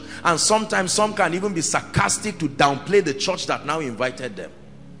church, and sometimes some can even be sarcastic to downplay the church that now invited them.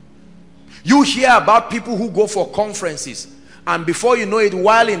 You hear about people who go for conferences, and before you know it,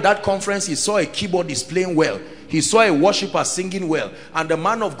 while in that conference he saw a keyboardist playing well, he saw a worshiper singing well, and the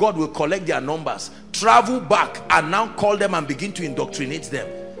man of God will collect their numbers, travel back and now call them and begin to indoctrinate them.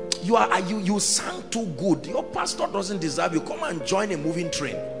 You sang too good, your pastor doesn't deserve you, come and join a moving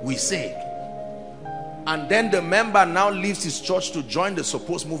train, we say. And then the member now leaves his church to join the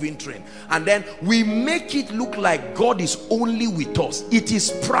supposed moving train, and then we make it look like God is only with us. It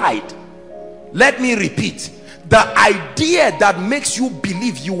is pride. Let me repeat, the idea that makes you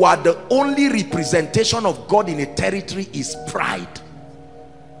believe you are the only representation of God in a territory is pride.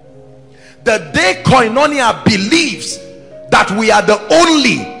 The day koinonia believes that we are the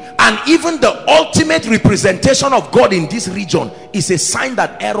only and even the ultimate representation of God in this region, is a sign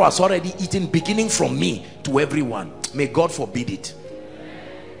that error has already eaten, beginning from me to everyone. May God forbid it.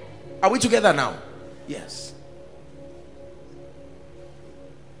 Are we together now? Yes.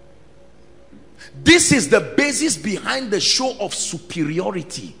 This is the basis behind the show of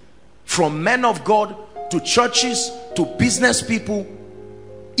superiority from men of God to churches to business people.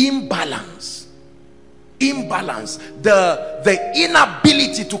 Imbalance. The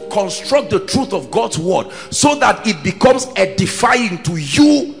inability to construct the truth of God's word so that it becomes edifying to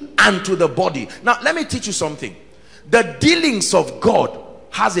you and to the body. Now let me teach you something. The dealings of God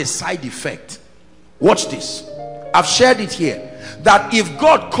has a side effect. Watch this. I've shared it here, that if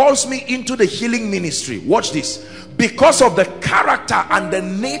God calls me into the healing ministry, watch this, because of the character and the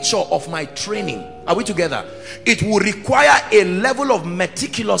nature of my training, are we together, it will require a level of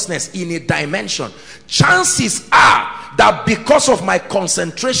meticulousness in a dimension. Chances are that because of my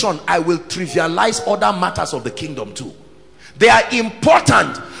concentration, I will trivialize other matters of the kingdom too. They are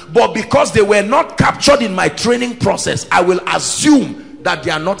important, but because they were not captured in my training process, I will assume that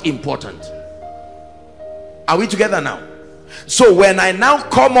they are not important. Are we together now? So when I now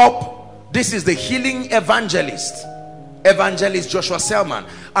come up, this is the healing evangelist Joshua Selman,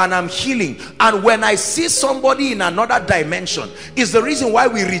 and I'm healing. And when I see somebody in another dimension, is the reason why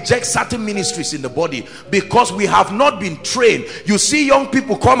we reject certain ministries in the body, because we have not been trained. You see young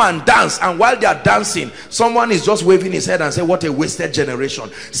people come and dance, and while they are dancing, someone is just waving his head and say, what a wasted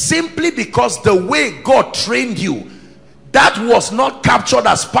generation. Simply because the way God trained you, that was not captured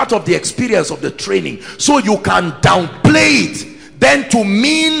as part of the experience of the training. So you can downplay it then to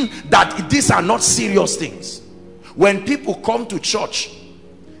mean that these are not serious things. When people come to church,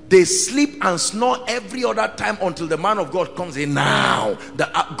 they sleep and snore every other time until the man of God comes in. Now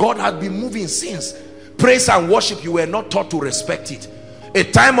God had been moving since. Praise and worship, you were not taught to respect it. A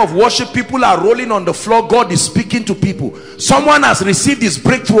time of worship, people are rolling on the floor, God is speaking to people. Someone has received his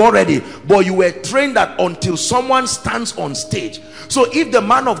breakthrough already, but you were trained that until someone stands on stage. So if the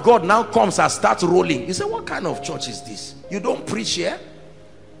man of God now comes and starts rolling, you say, what kind of church is this? You don't preach here?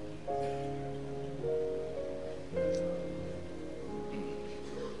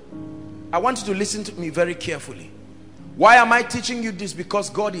 I want you to listen to me very carefully. Why am I teaching you this? Because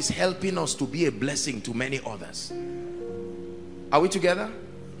God is helping us to be a blessing to many others. Are we together?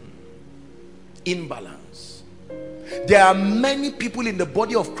 Imbalance. There are many people in the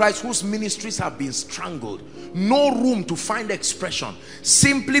body of Christ whose ministries have been strangled. No room to find expression,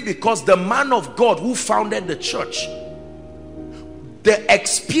 simply because the man of God who founded the church, the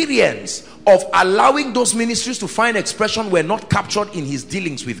experience of allowing those ministries to find expression were not captured in his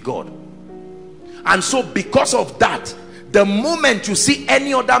dealings with God. And so because of that, the moment you see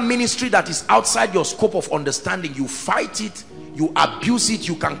any other ministry that is outside your scope of understanding, you fight it, you abuse it,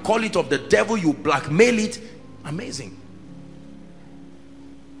 you can call it of the devil, you blackmail it. Amazing.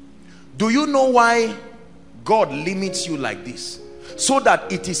 Do you know why God limits you like this? So that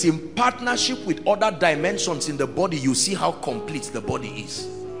it is in partnership with other dimensions in the body, you see how complete the body is.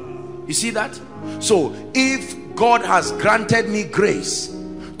 You see that? So if God has granted me grace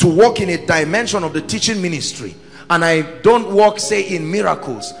to walk in a dimension of the teaching ministry, and I don't walk, say, in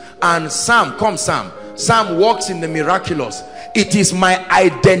miracles, and Sam walks in the miraculous, it is my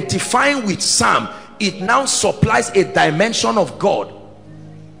identifying with Sam, it now supplies a dimension of God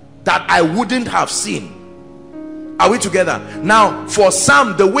that I wouldn't have seen. Are we together? Now for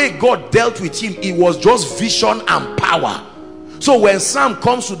Sam, the way God dealt with him, it was just vision and power. So when Sam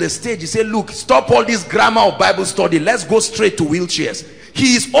comes to the stage, he said, look, stop all this grammar of Bible study, let's go straight to wheelchairs.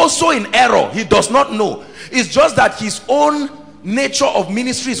 He is also in error. He does not know. It's just that his own nature of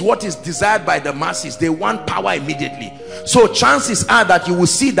ministry is what is desired by the masses. They want power immediately. So chances are that you will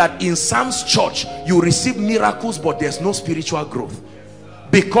see that in Sam's church you receive miracles, but there's no spiritual growth,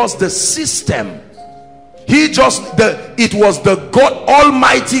 because the system, it was the God,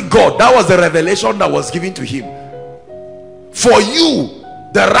 Almighty God, that was the revelation that was given to him. For you,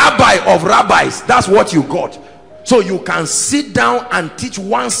 the rabbi of rabbis, that's what you got. So you can sit down and teach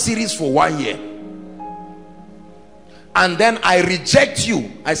one series for 1 year, and then I reject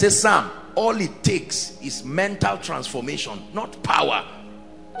you. I say, Sam, all it takes is mental transformation, not power.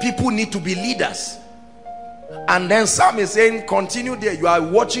 People need to be leaders. And then Sam is saying, continue there. You are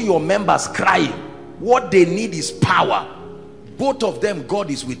watching your members crying. What they need is power. Both of them, God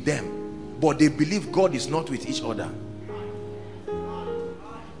is with them, but they believe God is not with each other.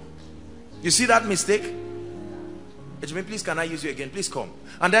 You see that mistake? Please, can I use you again? Please come.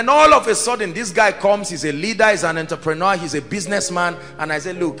 And then all of a sudden this guy comes, he's a leader, he's an entrepreneur, he's a businessman, and I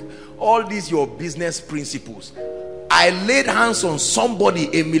say, look, all these your business principles, I laid hands on somebody,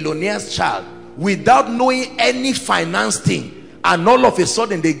 a millionaire's child, without knowing any finance thing, and all of a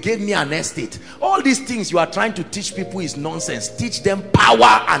sudden they gave me an estate. All these things you are trying to teach people is nonsense. Teach them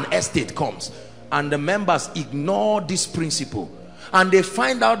power, and estate comes. And the members ignore this principle, and they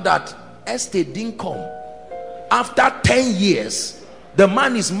find out that estate didn't come. After 10 years, the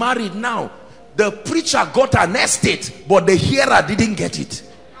man is married now. The preacher got an estate, but the hearer didn't get it.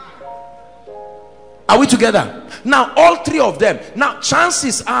 Are we together? Now all three of them, now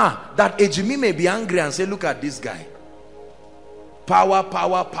chances are that Ejimi may be angry and say, look at this guy, power,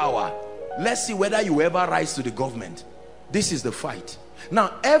 power, power. Let's see whether you ever rise to the government. This is the fight.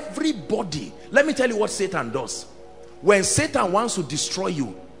 Now everybody, let me tell you what Satan does. When Satan wants to destroy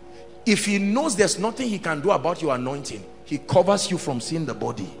you, if he knows there's nothing he can do about your anointing, he covers you from seeing the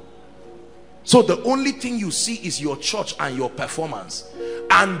body. So the only thing you see is your church and your performance,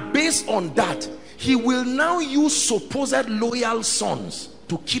 and based on that he will now use supposed loyal sons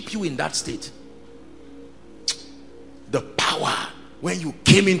to keep you in that state. The power when you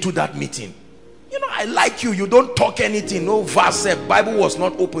came into that meeting, you know, I like you, you don't talk anything, no verse, Bible was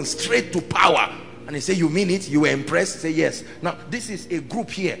not open, straight to power. And he say, you mean it? You were impressed? Say, yes. Now, this is a group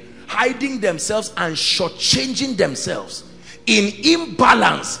here, hiding themselves and shortchanging themselves in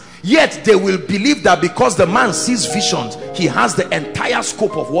imbalance. Yet they will believe that because the man sees visions, he has the entire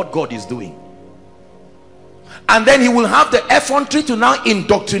scope of what God is doing. And then he will have the effrontery to now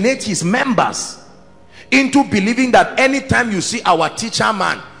indoctrinate his members into believing that anytime you see our teacher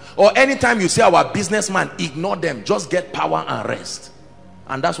man or anytime you see our businessman, ignore them, just get power and rest.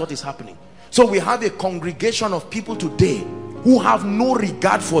 And that's what is happening. So we have a congregation of people today who have no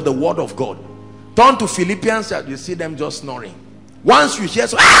regard for the word of God. Turn to Philippians, you see them just snoring. Once you hear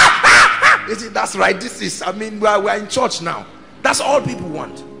so, you see, that's right, this is, I mean, we're in church now. That's all people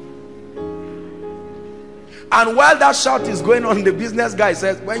want. And while that shout is going on, the business guy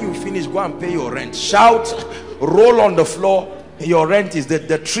says, when you finish, go and pay your rent. Shout, roll on the floor, your rent is there.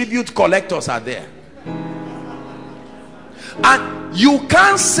 The tribute collectors are there. And you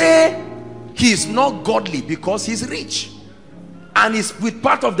can't say he's not godly because he's rich. And it's with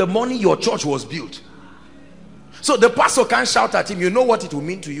part of the money your church was built. So the pastor can't shout at him. You know what it will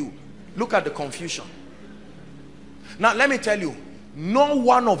mean to you. Look at the confusion. Now let me tell you, no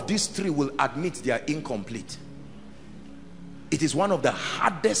one of these three will admit they are incomplete. It is one of the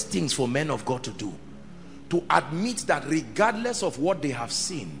hardest things for men of God to do, to admit that regardless of what they have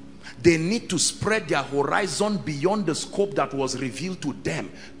seen, they need to spread their horizon beyond the scope that was revealed to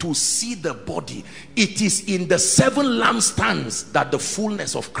them to see the body. It is in the 7 lampstands that the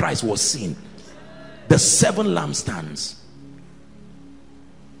fullness of Christ was seen. The 7 lampstands.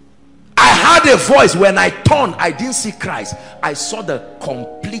 I heard a voice. When I turned, I didn't see Christ. I saw the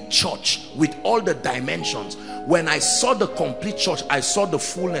complete church with all the dimensions. When I saw the complete church, I saw the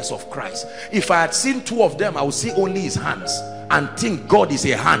fullness of Christ. If I had seen 2 of them, I would see only his hands and think God is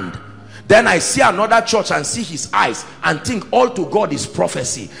a hand. Then I see another church and see his eyes and think all to God is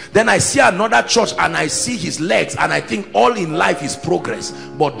prophecy. Then I see another church and I see his legs and I think all in life is progress.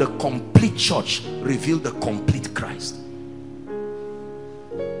 But the complete church revealed the complete Christ.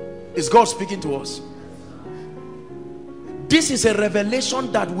 Is God speaking to us? This is a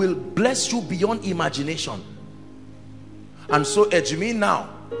revelation that will bless you beyond imagination. And so Ejimi now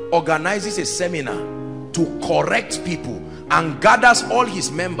organizes a seminar to correct people and gathers all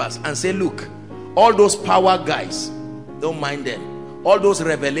his members and say, look, all those power guys, don't mind them. All those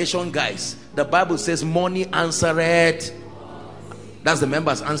revelation guys, the Bible says money answereth. That's the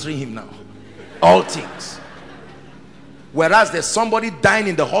members answering him now. All things. Whereas there's somebody dying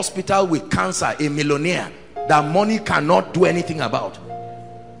in the hospital with cancer, a millionaire, that money cannot do anything about.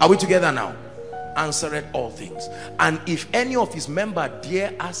 Are we together now? Answereth all things. And if any of his members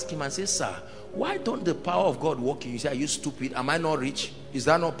dare ask him and say, sir, why don't the power of God work in you? You say, are you stupid? Am I not rich? Is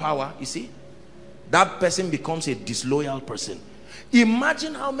that not power? You see, that person becomes a disloyal person.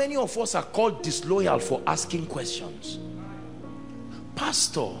 Imagine how many of us are called disloyal for asking questions.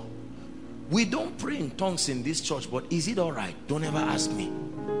 Pastor, we don't pray in tongues in this church, but is it all right? Don't ever ask me.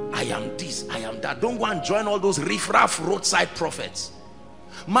 I am this, I am that. Don't go and join all those riffraff roadside prophets.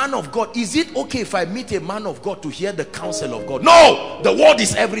 Man of God, is it okay if I meet a man of God to hear the counsel of God? No, the word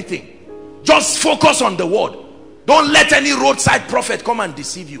is everything. Just focus on the word. Don't let any roadside prophet come and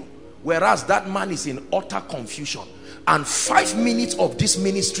deceive you. Whereas that man is in utter confusion, and 5 minutes of this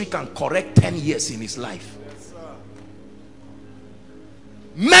ministry can correct 10 years in his life.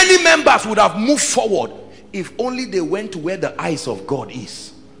 Many members would have moved forward if only they went to where the eyes of God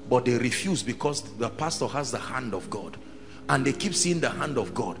is, but they refuse because the pastor has the hand of God, and they keep seeing the hand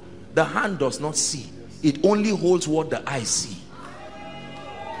of God. The hand does not see, it only holds what the eyes see.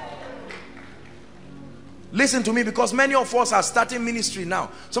 Listen to me, because many of us are starting ministry now.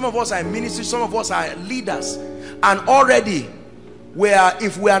 Some of us are in ministry, some of us are leaders, and already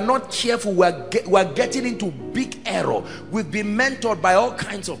if we are not careful, we're getting into big error. We've been mentored by all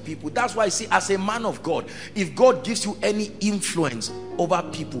kinds of people. That's why I see, as a man of God, if God gives you any influence over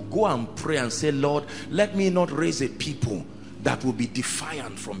people, go and pray and say, Lord, let me not raise a people that will be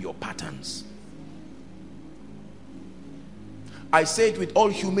defiant from your patterns. I say it with all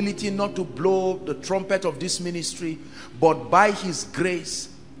humility, not to blow the trumpet of this ministry, but by his grace,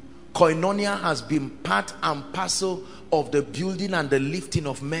 Koinonia has been part and parcel of the building and the lifting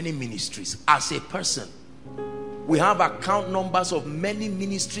of many ministries. As a person, we have account numbers of many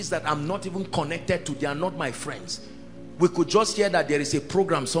ministries that I'm not even connected to. They are not my friends. We could just hear that there is a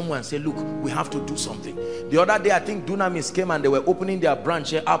program somewhere and say, look, we have to do something. The other day, I think Dunamis came and they were opening their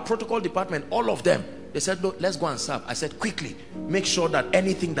branch here. Our protocol department, all of them, they said, look, let's go and serve. I said, quickly, make sure that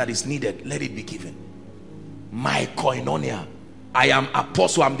anything that is needed, let it be given. My Koinonia. I am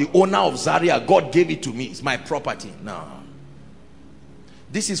apostle. I'm the owner of Zaria. God gave it to me. It's my property. No.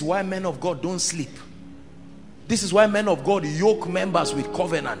 This is why men of God don't sleep. This is why men of God yoke members with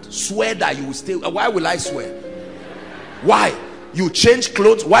covenant. Swear that you will stay. Why will I swear? Why? You change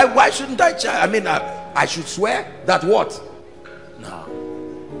clothes. Why shouldn't I? I mean, I should swear that what? No.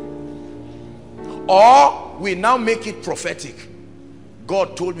 Or we now make it prophetic.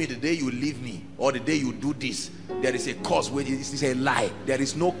 God told me the day you leave me, or the day you do this, there is a curse. This is a lie. There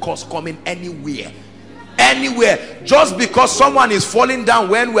is no curse coming anywhere. Anywhere. Just because someone is falling down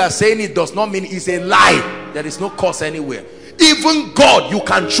when we are saying it does not mean it's a lie. There is no curse anywhere. Even God, you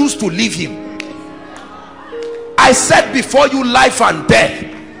can choose to leave him. I said before you life and death.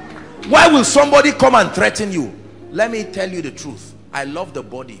 Why will somebody come and threaten you? Let me tell you the truth. I love the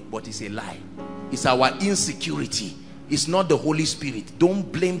body, but it's a lie. It's our insecurity. It's not the Holy Spirit.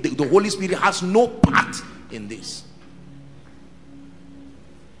 Don't blame the Holy Spirit. Has no part in this.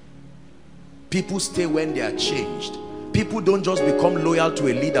 People stay when they are changed. People don't just become loyal to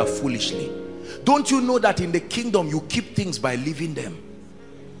a leader foolishly. Don't you know that in the kingdom you keep things by leaving them?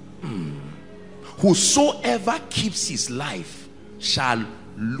 Whosoever keeps his life shall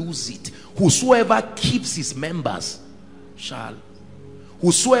lose it. Whosoever keeps his members shall.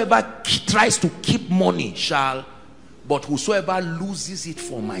 Whosoever tries to keep money shall. But whosoever loses it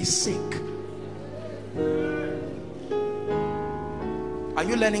for my sake. Are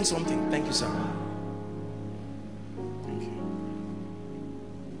you learning something? Thank you, sir. Thank you.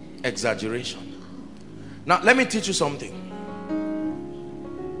 Exaggeration. Now, let me teach you something.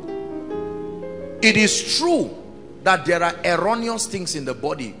 It is true that there are erroneous things in the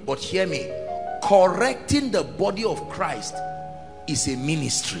body, but hear me. Correcting the body of Christ is a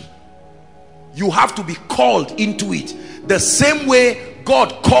ministry. You have to be called into it. The same way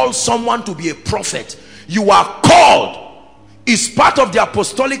God calls someone to be a prophet, you are called. Is part of the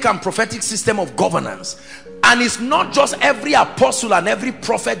apostolic and prophetic system of governance. And it's not just every apostle and every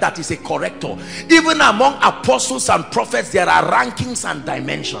prophet that is a corrector. Even among apostles and prophets, there are rankings and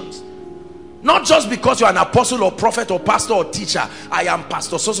dimensions. Not just because you're an apostle or prophet or pastor or teacher. I am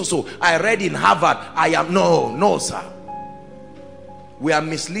pastor so. I read in Harvard. I am. No, sir. We are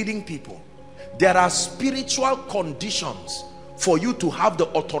misleading people. There are spiritual conditions for you to have the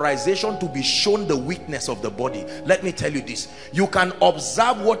authorization to be shown the weakness of the body. Let me tell you this. You can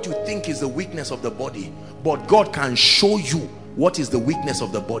observe what you think is the weakness of the body, but God can show you what is the weakness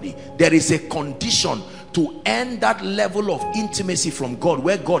of the body. There is a condition to end that level of intimacy from God,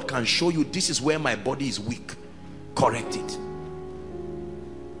 where God can show you, this is where my body is weak. Correct it.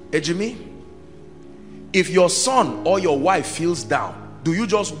 Ejimi, if your son or your wife feels down, do you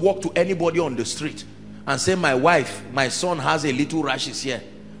just walk to anybody on the street and say, my son has a little rashes here,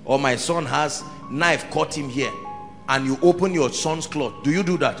 or my son has knife caught him here, and you open your son's cloth? Do you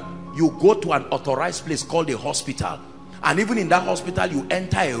do that? You go to an authorized place called a hospital, and even in that hospital you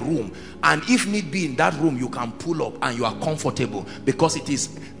enter a room, and if need be in that room you can pull up and you are comfortable, because it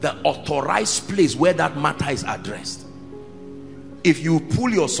is the authorized place where that matter is addressed. If you pull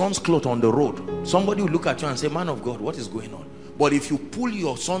your son's cloth on the road, somebody will look at you and say, man of God, what is going on? But if you pull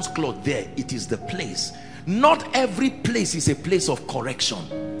your son's cloth there, it is the place. Not every place is a place of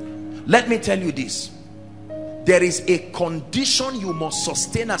correction. Let me tell you this. There is a condition you must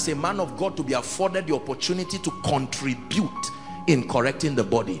sustain as a man of God to be afforded the opportunity to contribute in correcting the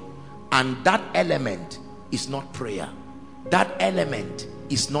body. And that element is not prayer. That element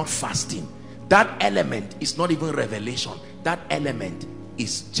is not fasting. That element is not even revelation. That element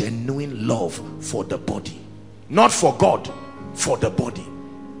is genuine love for the body. Not for God, for the body.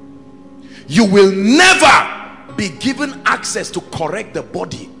 You will never be given access to correct the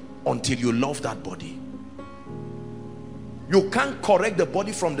body until you love that body. You can't correct the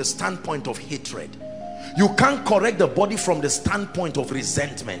body from the standpoint of hatred. You can't correct the body from the standpoint of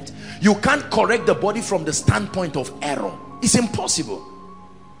resentment. You can't correct the body from the standpoint of error. It's impossible.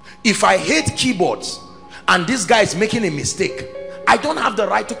 If I hate keyboards and this guy is making a mistake, I don't have the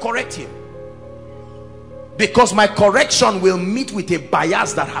right to correct him, because my correction will meet with a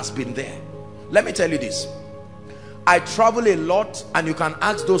bias that has been there. Let me tell you this. I travel a lot, and you can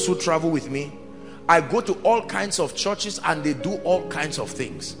ask those who travel with me. I go to all kinds of churches and they do all kinds of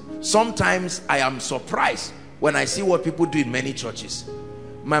things. Sometimes I am surprised when I see what people do in many churches.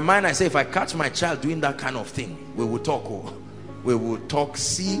 In my mind, I say, if I catch my child doing that kind of thing, we will talk. We will talk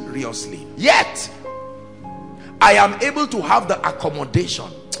seriously. Yet I am able to have the accommodation.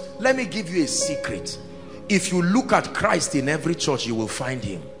 Let me give you a secret. If you look at Christ in every church, you will find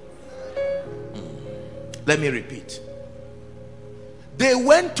him. Let me repeat. They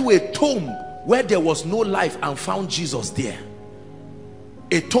went to a tomb where there was no life and found Jesus there.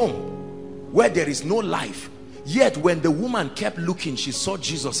 A tomb where there is no life. Yet when the woman kept looking, she saw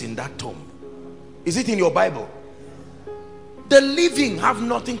Jesus in that tomb. Is it in your Bible? The living have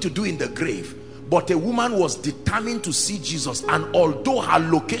nothing to do in the grave, but a woman was determined to see Jesus, and although her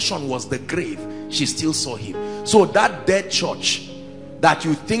location was the grave, she still saw him. So that dead church that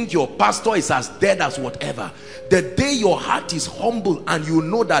you think your pastor is as dead as whatever, the day your heart is humble and you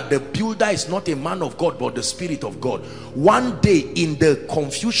know that the builder is not a man of God but the Spirit of God, one day in the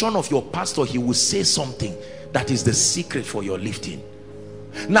confusion of your pastor, he will say something that is the secret for your lifting.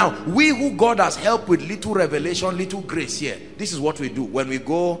 Now, we who God has helped with little revelation, little grace here, this is what we do. When we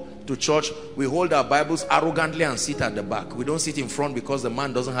go to church, we hold our Bibles arrogantly and sit at the back. We don't sit in front because the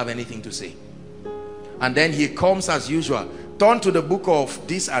man doesn't have anything to say. And then he comes as usual, turn to the book of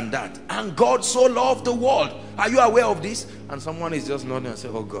this and that. And God so loved the world. Are you aware of this? And someone is just nodding and say,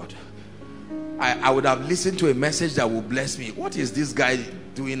 oh God, I would have listened to a message that will bless me. What is this guy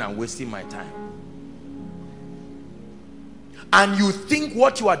doing and wasting my time? And you think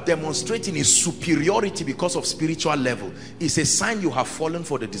what you are demonstrating is superiority because of spiritual level. It's a sign you have fallen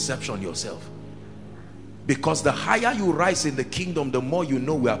for the deception yourself. Because the higher you rise in the kingdom, the more you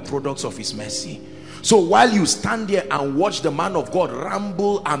know we are products of his mercy. So while you stand there and watch the man of God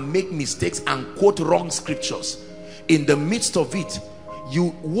ramble and make mistakes and quote wrong scriptures, in the midst of it,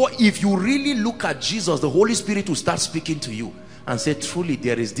 if you really look at Jesus, the Holy Spirit will start speaking to you and say, truly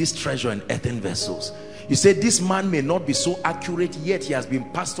there is this treasure in earthen vessels. You say this man may not be so accurate, yet he has been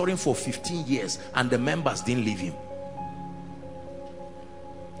pastoring for 15 years and the members didn't leave him.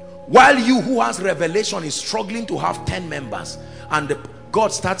 While you who has revelation is struggling to have 10 members, and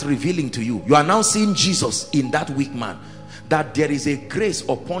God starts revealing to you, you are now seeing Jesus in that weak man, that there is a grace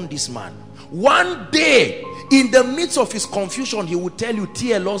upon this man. One day, in the midst of his confusion, he would tell you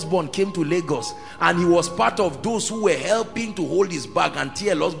T.L. Osborne came to Lagos and he was part of those who were helping to hold his bag, and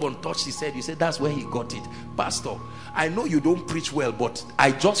T.L. Osborne touched his head. You said, that's where he got it. Pastor, I know you don't preach well, but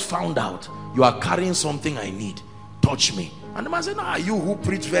I just found out you are carrying something I need. Touch me. And the man said, no, you who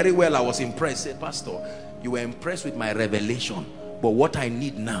preach very well, I was impressed. Say, Pastor, you were impressed with my revelation, but what I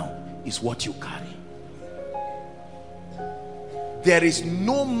need now is what you carry. There is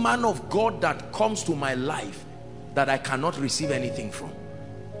no man of God that comes to my life that I cannot receive anything from.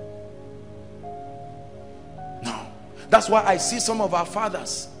 No. That's why I see some of our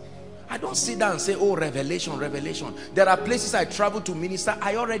fathers. I don't sit down and say, oh, revelation, revelation. There are places I travel to minister.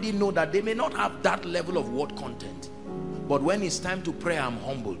 I already know that they may not have that level of word content. But when it's time to pray, I'm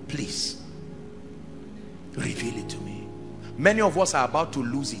humble. Please, reveal it to me. Many of us are about to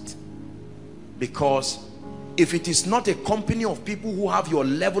lose it, because if it is not a company of people who have your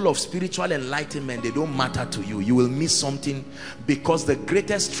level of spiritual enlightenment, they don't matter to you. You will miss something, because the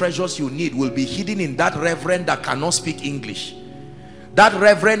greatest treasures you need will be hidden in that reverend that cannot speak English. That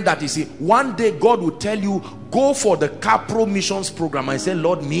reverend that is, one day God will tell you, go for the Capro missions program. I say,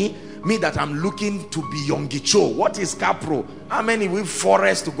 Lord, me that I'm looking to be Yongicho. What is Capro? How many with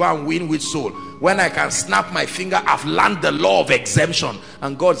forest to go and win with soul? When I can snap my finger, I've learned the law of exemption.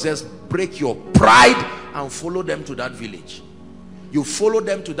 And God says, break your pride and follow them to that village. You follow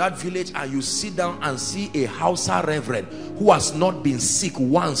them to that village and you sit down and see a Hausa reverend who has not been sick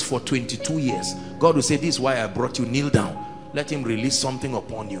once for 22 years. God will say, this is why I brought you. Kneel down. Let him release something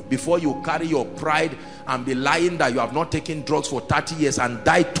upon you. Before you carry your pride and be lying that you have not taken drugs for 30 years and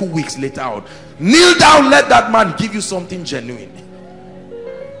die 2 weeks later out. Kneel down, let that man give you something genuine.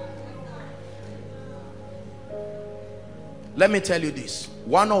 Let me tell you this.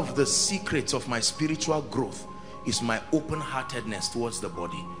 One of the secrets of my spiritual growth is my open-heartedness towards the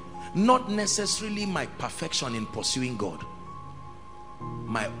body. Not necessarily my perfection in pursuing God.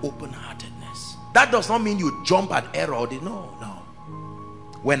 My open-heartedness. That does not mean you jump at error. No.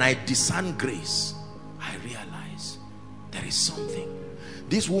 When I discern grace, I realize there is something.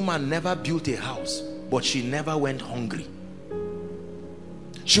 This woman never built a house, but she never went hungry.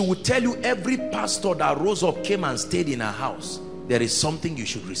 She would tell you every pastor that rose up came and stayed in her house. There is something you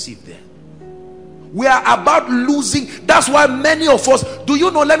should receive there. We are about losing. That's why many of us, do you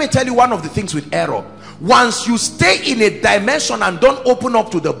know, let me tell you one of the things with error. Once you stay in a dimension and don't open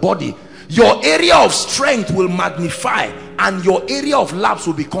up to the body, your area of strength will magnify and your area of lapse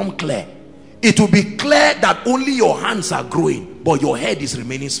will become clear. It will be clear that only your hands are growing, but your head is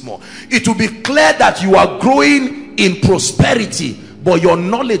remaining small. It will be clear that you are growing in prosperity, but your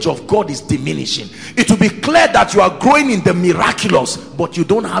knowledge of God is diminishing. It will be clear that you are growing in the miraculous, but you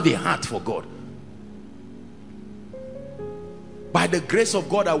don't have a heart for God. By the grace of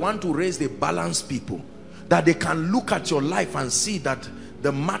God, I want to raise the balanced people, that they can look at your life and see that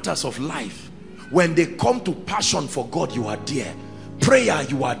the matters of life, when they come to passion for God, you are there. prayer,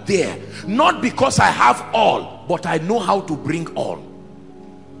 you are there. Not because I have all, but I know how to bring all.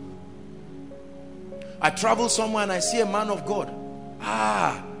 I travel somewhere and I see a man of God.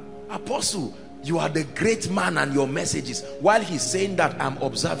 Ah, Apostle, you are the great man, and your messages. While he's saying that, I'm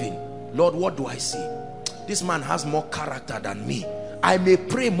observing. Lord, what do I see? This man has more character than me. I may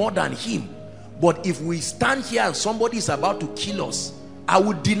pray more than him, but if we stand here and somebody is about to kill us, I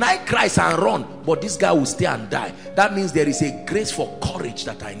would deny Christ and run, but this guy will stay and die. That means there is a grace for courage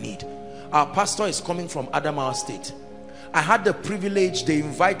that I need. Our pastor is coming from Adamawa State. I had the privilege, they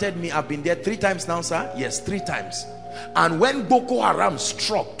invited me. I've been there 3 times now, sir. Yes, 3 times. And when Boko Haram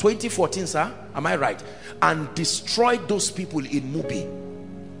struck 2014, sir, am I right, and destroyed those people in Mubi,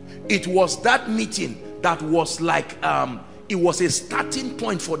 it was that meeting that was like it was a starting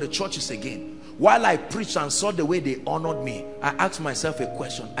point for the churches again. While I preached and saw the way they honored me, I asked myself a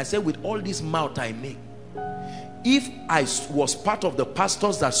question. I said, with all this mouth I make, if I was part of the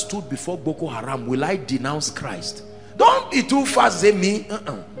pastors that stood before Boko Haram, will I denounce Christ? Don't be too fast, say me.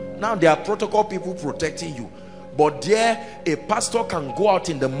 Now there are protocol people protecting you, but there a pastor can go out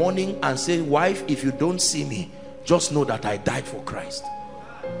in the morning and say, wife, if you don't see me, just know that I died for Christ.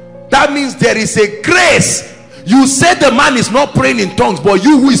 That means there is a grace. You say the man is not praying in tongues, but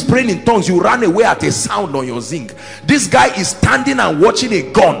you who is praying in tongues, you run away at a sound on your zinc. This guy is standing and watching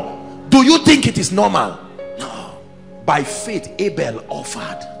a gun. Do you think it is normal? No. By faith, Abel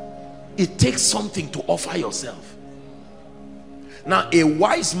offered. It takes something to offer yourself. Now a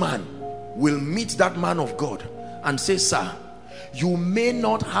wise man will meet that man of God and say, sir, you may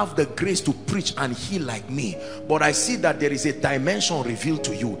not have the grace to preach and heal like me, but I see that there is a dimension revealed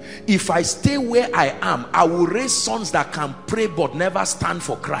to you. If I stay where I am, I will raise sons that can pray but never stand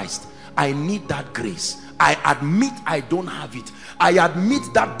for Christ. I need that grace. I admit I don't have it. I admit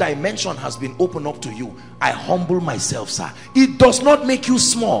that dimension has been opened up to you. I humble myself, sir. It does not make you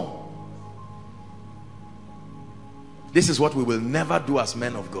small. This is what we will never do as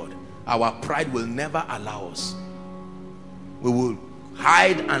men of God. Our pride will never allow us. We will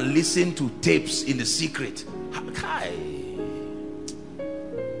hide and listen to tapes in the secret.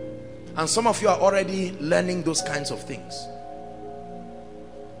 And some of you are already learning those kinds of things.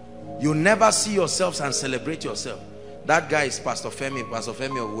 You never see yourselves and celebrate yourself. That guy is Pastor Femi. Pastor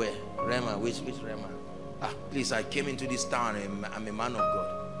Femi of where? Rema. Which Rema? Please, I came into this town. I'm a man of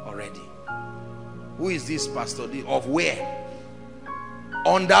God already. Who is this pastor? Of where?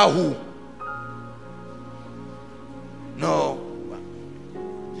 Under who? No.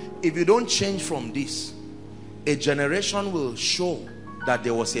 If you don't change from this, a generation will show that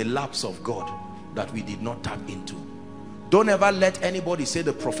there was a lapse of God that we did not tap into. Don't ever let anybody say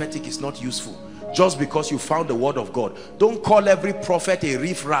the prophetic is not useful just because you found the word of God. Don't call every prophet a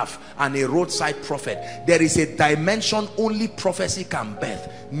riff-raff and a roadside prophet. There is a dimension only prophecy can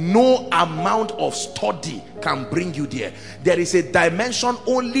birth. No amount of study can bring you there. There is a dimension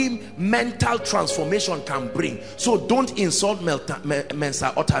only mental transformation can bring. So don't insult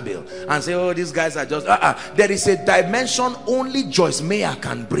Mensa Otabil and say, oh, these guys are just There is a dimension only Joyce Meyer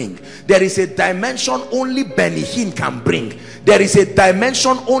can bring. There is a dimension only Benny Hinn can bring. There is a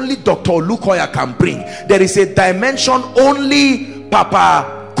dimension only Dr. Olukoya can bring. There is a dimension only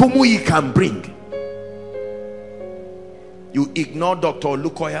Papa Kumuyi can bring. You ignore Dr.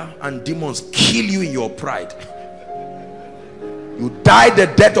 Olukoya and demons kill you in your pride. You die the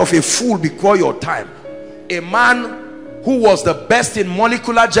death of a fool before your time. A man who was the best in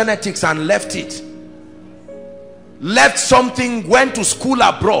molecular genetics and left it. Left something, went to school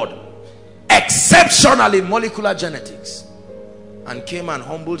abroad, exceptional in molecular genetics, and came and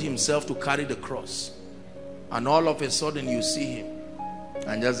humbled himself to carry the cross. And all of a sudden you see him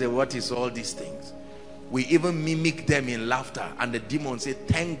and just say, what is all these things? We even mimic them in laughter, and the demons say,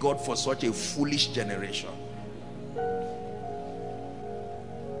 thank God for such a foolish generation.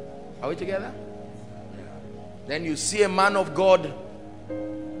 Are we together? Yeah. Then you see a man of God,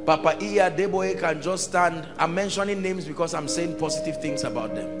 Papa Iya Deboe, can just stand. I'm mentioning names because I'm saying positive things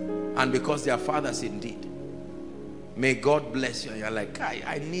about them, and because they are fathers indeed. May God bless you. You're like,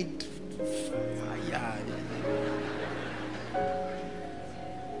 I need fire.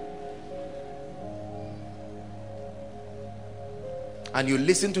 And you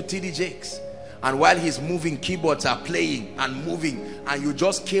listen to TD Jakes, and while he's moving, keyboards are playing and moving, and you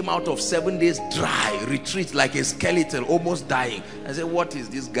just came out of 7 days dry retreat like a skeleton, almost dying. I say, what is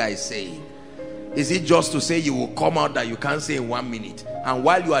this guy saying? Is it just to say you will come out that you can't say in 1 minute? And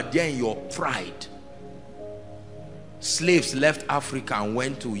while you are there in your pride, slaves left Africa and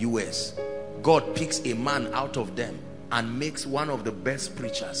went to US. God picks a man out of them and makes one of the best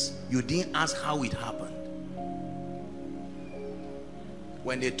preachers. You didn't ask how it happened.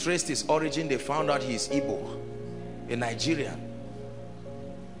 When they traced his origin, they found out he's Igbo, a Nigerian.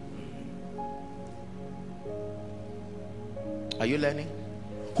 Are you learning?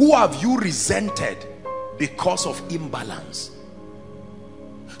 Who have you resented because of imbalance?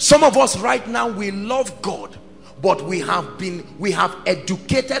 Some of us right now, we love God, but we have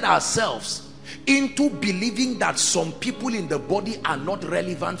educated ourselves into believing that some people in the body are not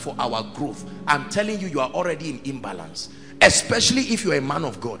relevant for our growth. I'm telling you, you are already in imbalance, especially if you're a man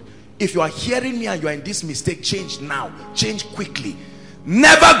of God. If you are hearing me and you are in this mistake, change now, change quickly.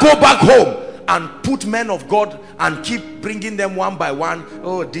 Never go back home and put men of God and keep bringing them one by one.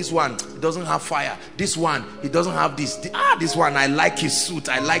 Oh, this one doesn't have fire. This one, he doesn't have this. This one, I like his suit.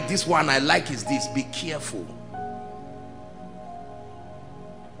 I like this one. I like his this. Be careful.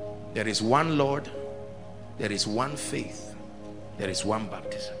 There is one Lord. There is one faith. There is one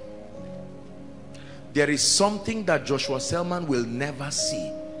baptism. There is something that Joshua Selman will never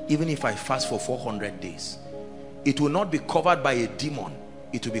see, even if I fast for 400 days. It will not be covered by a demon.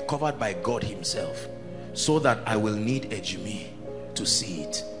 It will be covered by God himself, so that I will need Ejimi to see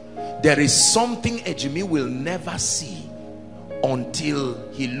it. There is something Ejimi will never see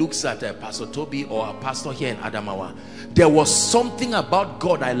until he looks at Pastor Toby or a pastor here in Adamawa. There was something about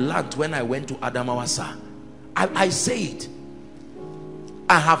God I learned when I went to Adamawa, sir. I say it.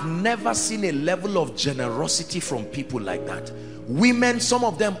 I have never seen a level of generosity from people like that. Women, some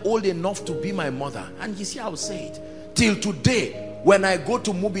of them old enough to be my mother. And you see, I will say it. Till today, when I go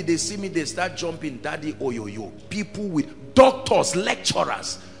to Mubi, they see me, they start jumping, daddy, oyoyo. People with doctors,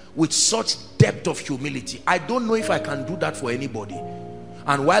 lecturers, with such depth of humility. I don't know if I can do that for anybody.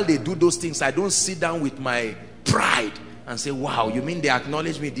 And while they do those things, I don't sit down with my pride and say, wow, you mean they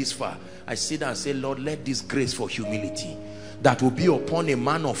acknowledge me this far? I sit down and say, Lord, let this grace for humility that will be upon a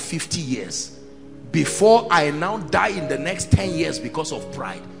man of 50 years before I now die in the next 10 years because of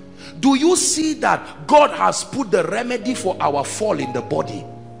pride. Do you see that God has put the remedy for our fall in the body,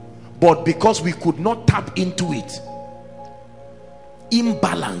 but because we could not tap into it,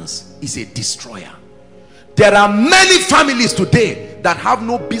 imbalance is a destroyer. There are many families today that have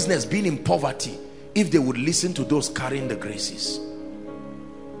no business being in poverty if they would listen to those carrying the graces.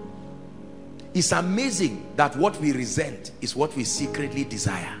 It's amazing that what we resent is what we secretly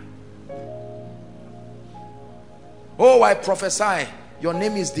desire. Oh, I prophesy, your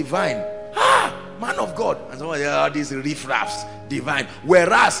name is divine. Man of God. And so these riffraffs, divine.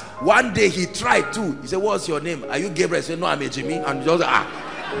 Whereas one day he tried to. He said, what's your name? Are you Gabriel? He said, no, I'm a Jimmy. And just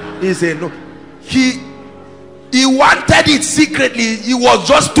he said, no. He wanted it secretly. He was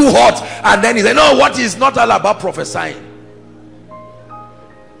just too hot. And then he said, no, what is not all about prophesying.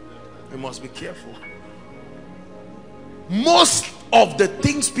 We must be careful. Most of the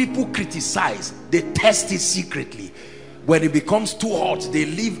things people criticize, they test it secretly. When it becomes too hot, they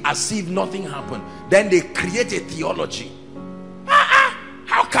live as if nothing happened. Then they create a theology.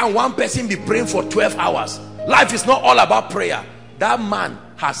 How can one person be praying for 12 hours? Life is not all about prayer. That man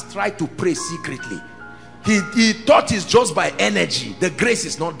has tried to pray secretly. He thought it's just by energy. The grace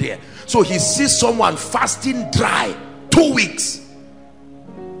is not there. So he sees someone fasting dry 2 weeks.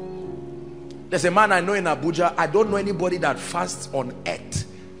 There's a man I know in Abuja. I don't know anybody that fasts on earth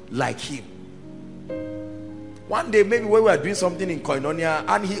like him. One day, maybe when we are doing something in Koinonia,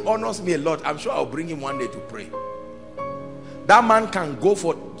 and he honors me a lot, I'm sure I'll bring him one day to pray. That man can go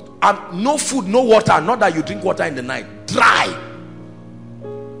for no food, no water. Not that you drink water in the night. Dry.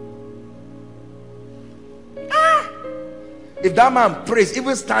 If that man prays,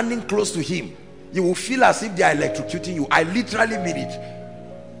 even standing close to him, you will feel as if they are electrocuting you. I literally mean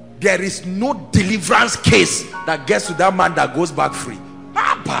it. There is no deliverance case that gets to that man that goes back free.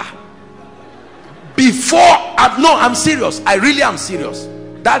 Papa. I'm serious. I really am serious.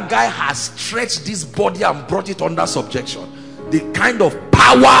 That guy has stretched this body and brought it under subjection. The kind of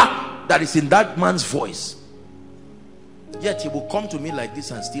power that is in that man's voice. Yet he will come to me like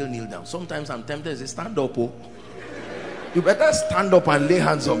this and still kneel down. Sometimes I'm tempted to say, stand up, oh. You better stand up and lay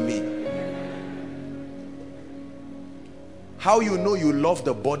hands on me. How you know you love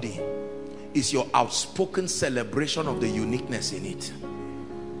the body is your outspoken celebration of the uniqueness in it.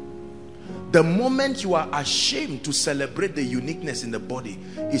 The moment you are ashamed to celebrate the uniqueness in the body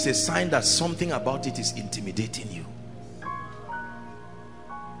is a sign that something about it is intimidating you.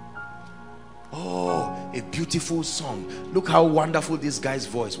 Oh, a beautiful song. Look how wonderful this guy's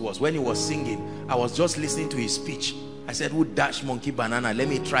voice was. When he was singing, I was just listening to his speech. I said, who dashed monkey banana? Let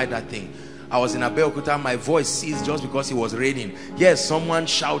me try that thing. I was in Abeokuta, my voice ceased just because it was raining. Yes, someone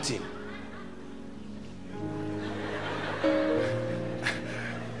shouting.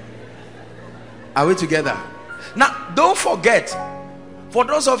 Are we together? Now, don't forget, For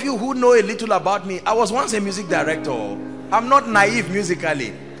those of you who know a little about me, I was once a music director. I'm not naive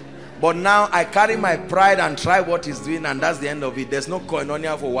musically, but now I carry my pride and try what he's doing, and that's the end of it. There's no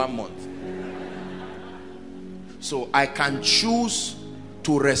koinonia for 1 month. So I can choose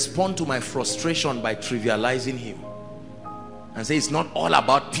to respond to my frustration by trivializing him and say it's not all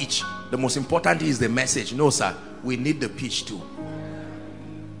about pitch. The most important is the message. No, sir, we need the pitch too.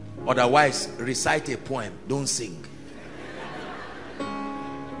 Otherwise, recite a poem, don't sing.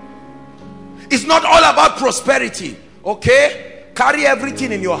 It's not all about prosperity, okay? Carry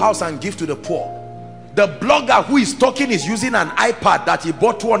everything in your house and give to the poor. The blogger who is talking is using an iPad that he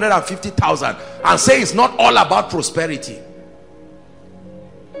bought 250,000 and say it's not all about prosperity.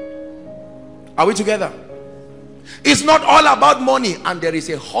 Are we together? It's not all about money, and there is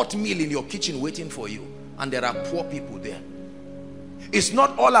a hot meal in your kitchen waiting for you, and there are poor people there. It's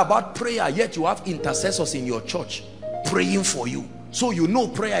not all about prayer, yet you have intercessors in your church praying for you, so you know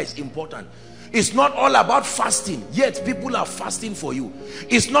prayer is important. It's not all about fasting, yet people are fasting for you.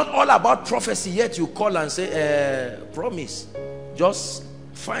 It's not all about prophecy, yet you call and say, promise. Just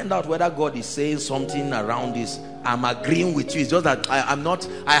find out whether God is saying something around this. I'm agreeing with you. It's just that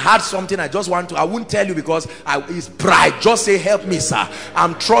I had something I just want to, I won't tell you because it's pride. Just say, help me, sir.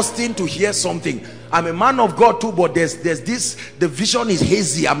 I'm trusting to hear something. I'm a man of God too, but there's this, the vision is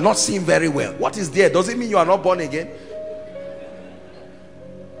hazy. I'm not seeing very well. What is there? Does it mean you are not born again?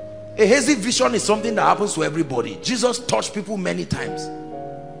 A hazy vision is something that happens to everybody. Jesus touched people many times.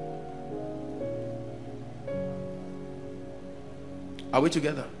 Are we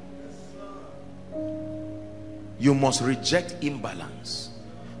together? You must reject imbalance.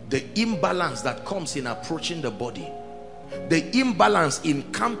 The imbalance that comes in approaching the body. The imbalance in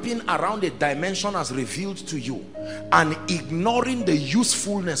camping around a dimension as revealed to you and ignoring the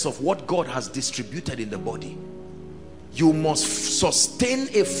usefulness of what God has distributed in the body. You must sustain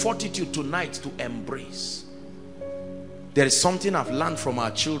a fortitude tonight to embrace. There is something I've learned from our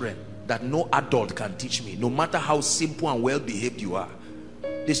children that no adult can teach me. No matter how simple and well behaved you are,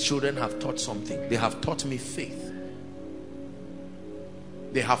 these children have taught something. They have taught me faith.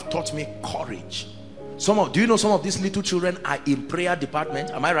 They have taught me courage. Do you know some of these little children are in prayer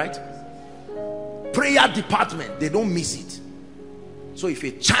department? Am I right? Prayer department, they don't miss it. So if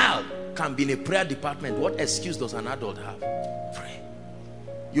a child can be in a prayer department, what excuse does an adult have? Pray.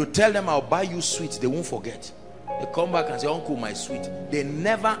 You tell them, I'll buy you sweets, they won't forget. They come back and say, uncle, my sweet. They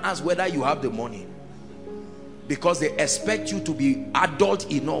never ask whether you have the money, because they expect you to be adult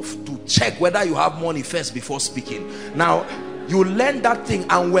enough to check whether you have money first before speaking. Now you learn that thing,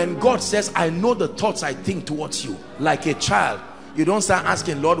 and when God says, I know the thoughts I think towards you, like a child, you don't start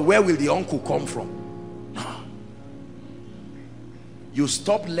asking, Lord, where will the uncle come from? No. You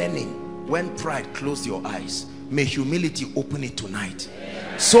stop learning when pride closed your eyes. May humility open it tonight,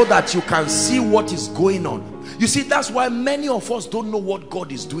 so that you can see what is going on. You see, that's why many of us don't know what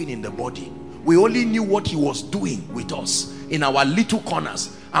God is doing in the body. We only knew what he was doing with us in our little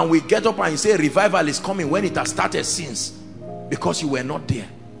corners, and we get up and say revival is coming when it has started since, because you were not there.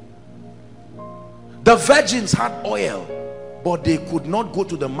 The virgins had oil, but they could not go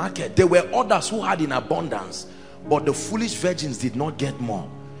to the market. There were others who had in abundance, but the foolish virgins did not get more.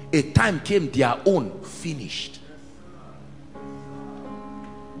 A time came, their own finished.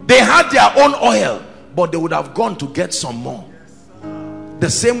 They had their own oil, but they would have gone to get some more. The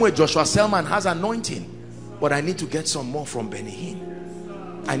same way Joshua Selman has anointing, but I need to get some more from Benny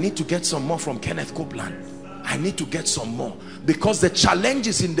Hinn. I need to get some more from Kenneth Copeland. I need to get some more, because the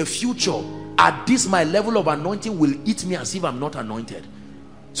challenges in the future at this my level of anointing will eat me as if I'm not anointed.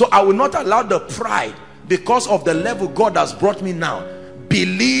 So I will not allow the pride, because of the level God has brought me now,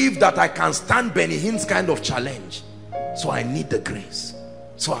 believe that I can stand Benny Hinn's kind of challenge. So I need the grace.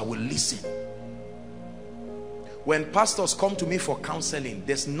 So I will listen. When pastors come to me for counseling,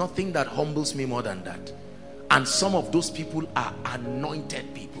 there's nothing that humbles me more than that. And some of those people are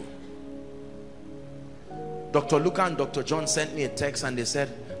anointed people. Dr. Luca and Dr. John sent me a text and they said,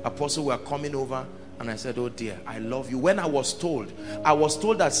 Apostle, we are coming over. And I said, oh dear, I love you. When I was told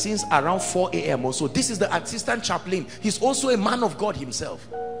that since around 4 a.m. also, this is the assistant chaplain. He's also a man of God himself.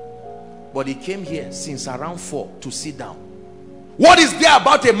 But he came here since around 4 to sit down. What is there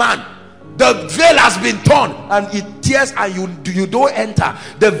about a man? The veil has been torn and it tears and you don't enter.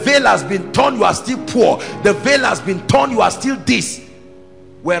 The veil has been torn, you are still poor. The veil has been torn, you are still this.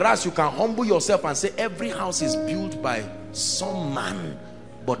 Whereas you can humble yourself and say every house is built by some man,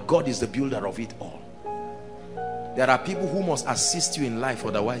 but God is the builder of it all. There are people who must assist you in life,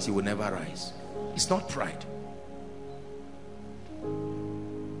 otherwise you will never rise. It's not pride.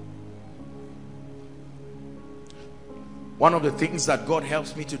 One of the things that God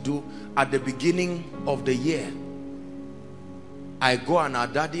helps me to do at the beginning of the year, I go and our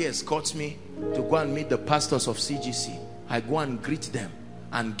daddy escorts me to go and meet the pastors of CGC. I go and greet them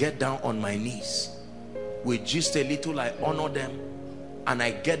and get down on my knees. With just a little, I honor them, and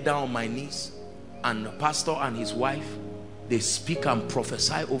I get down on my knees, and the pastor and his wife, they speak and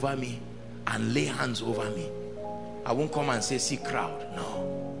prophesy over me and lay hands over me. I won't come and say, see crowd.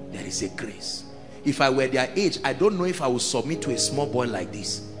 No, there is a grace. If I were their age, I don't know if I would submit to a small boy like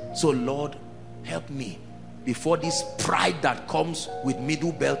this. So Lord, help me before this pride that comes with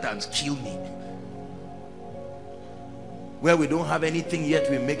middle belt and kill me. Where we don't have anything yet,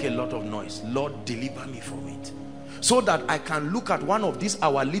 we make a lot of noise. Lord, deliver me from it, so that I can look at one of these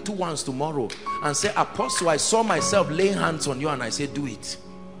our little ones tomorrow and say, Apostle, I saw myself laying hands on you, and I said, do it.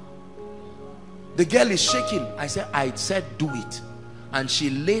 The girl is shaking. I said do it. And she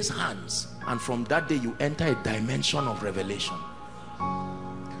lays hands, and from that day you enter a dimension of revelation.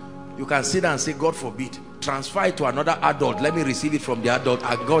 You can sit and say, God forbid, transfer it to another adult, let me receive it from the adult,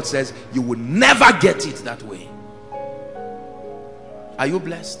 and God says you will never get it that way. Are you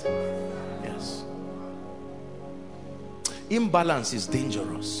blessed? Yes. Imbalance is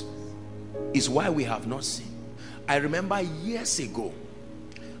dangerous. It's why we have not seen. I remember years ago,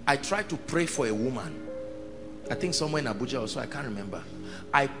 I tried to pray for a woman. I think somewhere in Abuja also, I can't remember.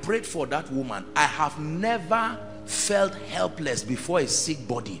 I prayed for that woman. I have never felt helpless before a sick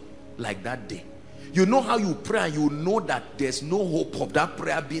body like that day. You know how you pray and you know that there's no hope of that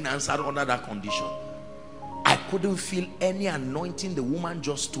prayer being answered under that condition. I couldn't feel any anointing. The woman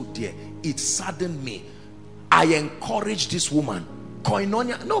just stood there. It saddened me. I encouraged this woman.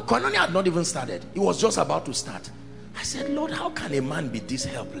 Koinonia had not even started. It was just about to start. I said, Lord, how can a man be this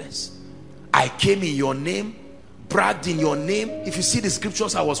helpless? I came in your name, bragged in your name. If you see the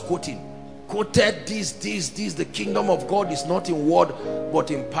scriptures I was quoted this, the kingdom of God is not in word but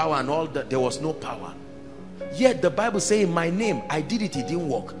in power, and all that. There was no power. Yet the Bible says, in my name, I did it, it didn't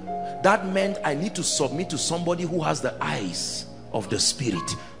work. That meant I need to submit to somebody who has the eyes of the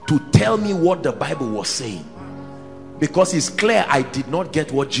Spirit to tell me what the Bible was saying, because it's clear I did not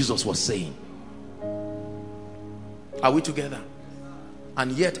get what Jesus was saying. Are we together?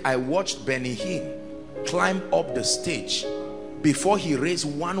 And yet I watched Benny Hinn climb up the stage. Before he raised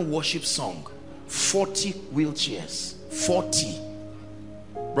one worship song, 40 wheelchairs. 40.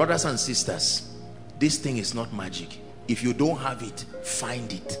 Brothers and sisters, this thing is not magic. If you don't have it,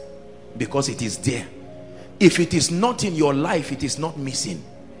 find it, because it is there. If it is not in your life, it is not missing.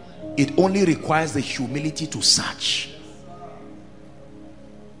 It only requires the humility to search.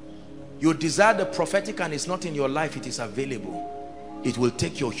 You desire the prophetic and it's not in your life, it is available. It will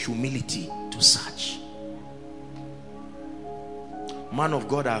take your humility to search. Man of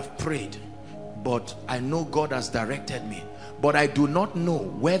God, I have prayed, but I know God has directed me, but I do not know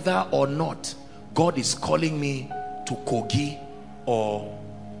whether or not God is calling me to Kogi or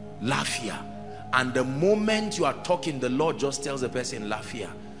Lafia. And the moment you are talking, the Lord just tells the person Lafia,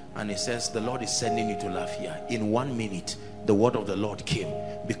 and he says the Lord is sending you to Lafia. In 1 minute the word of the Lord came,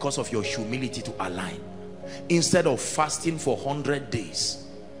 because of your humility to align. Instead of fasting for 100 days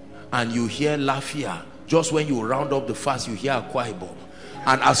and you hear Lafia, just when you round up the fast you hear Akwa Ibom,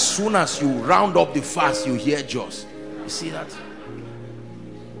 and as soon as you round up the fast you hear Jos. You see that?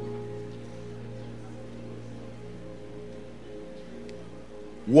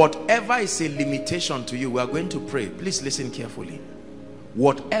 Whatever is a limitation to you, we are going to pray. Please listen carefully.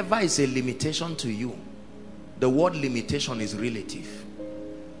 Whatever is a limitation to you, the word limitation is relative.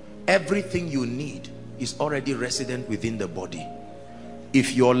 Everything you need is already resident within the body.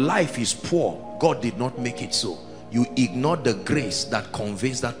 If your life is poor, God did not make it so. You ignore the grace that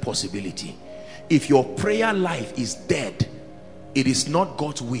conveys that possibility. If your prayer life is dead, it is not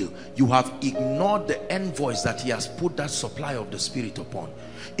God's will. You have ignored the envoys that he has put that supply of the Spirit upon.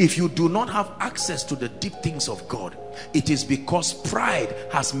 If you do not have access to the deep things of God, it is because pride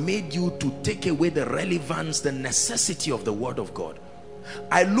has made you to take away the relevance, the necessity of the word of God.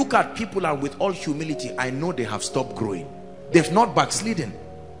 I look at people, and with all humility, I know they have stopped growing. They've not backslidden,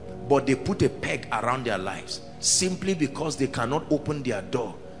 but they put a peg around their lives simply because they cannot open their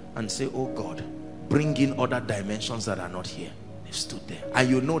door and say, oh God, bring in other dimensions that are not here. They've stood there, and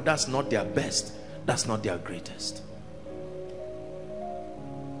you know that's not their best, that's not their greatest.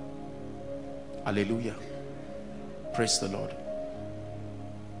 Hallelujah. Praise the Lord.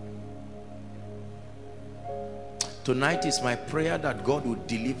 Tonight is my prayer that God will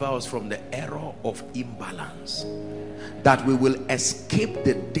deliver us from the error of imbalance, that we will escape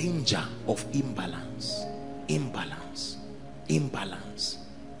the danger of imbalance. Imbalance, imbalance,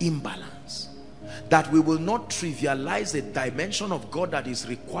 imbalance. that we will not trivialize the dimension of God that is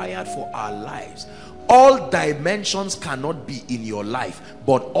required for our lives. All dimensions cannot be in your life,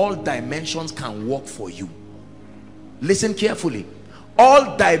 but all dimensions can work for you. Listen carefully.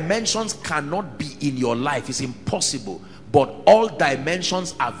 All dimensions cannot be in your life. It's impossible. But all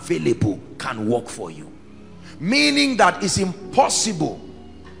dimensions available can work for you. Meaning that it's impossible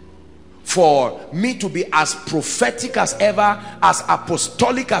for me to be as prophetic as ever, as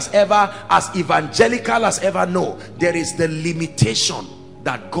apostolic as ever, as evangelical as ever. No, there is the limitation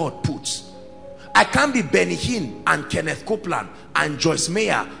that God puts. I can't be Benny Hinn and Kenneth Copeland and Joyce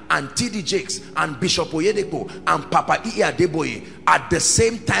Meyer and T.D. Jakes and Bishop Oyedepo and Papa I.E. Adeboye at the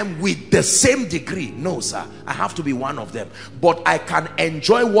same time with the same degree. No, sir. I have to be one of them. But I can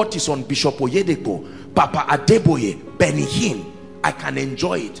enjoy what is on Bishop Oyedepo, Papa Adeboye, Benny Hinn. I can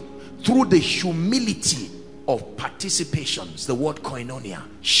enjoy it through the humility of participations, the word koinonia,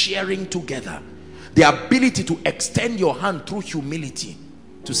 sharing together, the ability to extend your hand through humility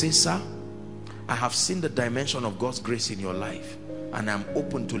to say, sir, I have seen the dimension of God's grace in your life, and I'm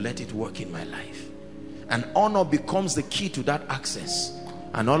open to let it work in my life. And honor becomes the key to that access.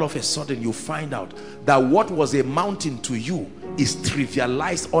 And all of a sudden you find out that what was a mountain to you is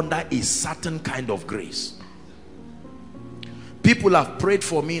trivialized under a certain kind of grace. People have prayed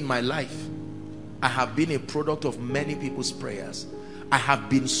for me in my life. I have been a product of many people's prayers. I have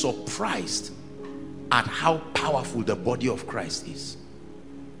been surprised at how powerful the body of Christ is.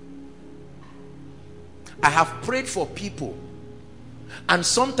 I have prayed for people, and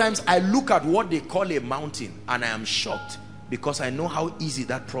sometimes I look at what they call a mountain and I am shocked, because I know how easy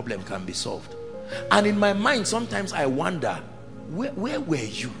that problem can be solved. And in my mind sometimes I wonder, where were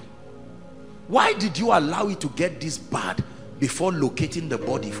you? Why did you allow it to get this bad before locating the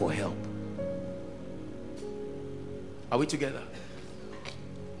body for help? Are we together?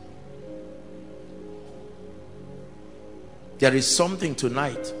 There is something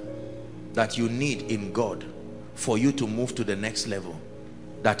tonight that you need in God for you to move to the next level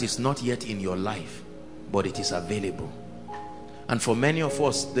that is not yet in your life, but it is available. And for many of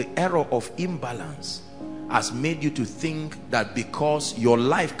us, the error of imbalance has made you to think that because your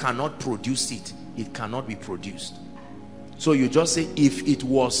life cannot produce it, it cannot be produced. So you just say, if it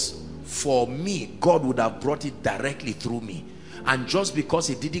was for me, God would have brought it directly through me. And just because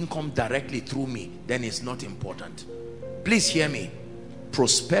it didn't come directly through me, then it's not important. Please hear me.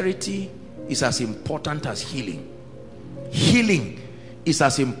 Prosperity is as important as healing. Healing is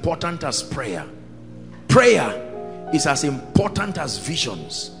as important as prayer. Prayer is as important as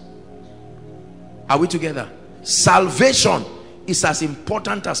visions. Are we together? Salvation is as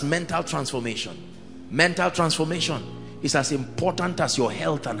important as mental transformation. Mental transformation is as important as your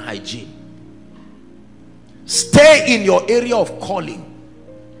health and hygiene. Stay in your area of calling,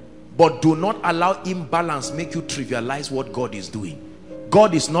 but do not allow imbalance make you trivialize what God is doing.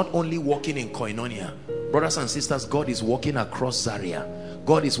 God is not only walking in koinonia. Brothers and sisters, God is walking across Zaria.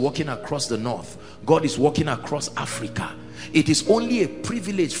 God is walking across the north. God is walking across Africa. It is only a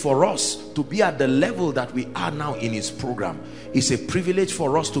privilege for us to be at the level that we are now in his program. It's a privilege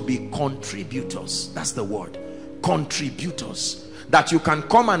for us to be contributors. That's the word. Contributors. That you can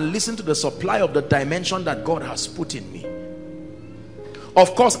come and listen to the supply of the dimension that God has put in me.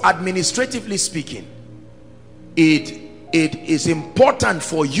 Of course, administratively speaking, it is important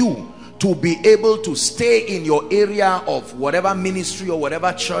for you to be able to stay in your area of whatever ministry or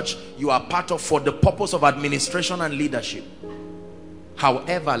whatever church you are part of for the purpose of administration and leadership.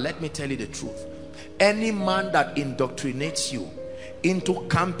 However, let me tell you the truth. Any man that indoctrinates you into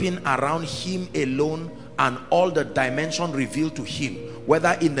camping around him alone and all the dimension revealed to him,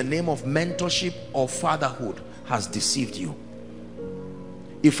 whether in the name of mentorship or fatherhood, has deceived you.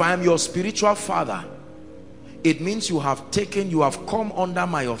 If I am your spiritual father, it means you have come under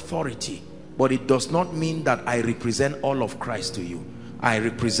my authority, but it does not mean that I represent all of Christ to you. I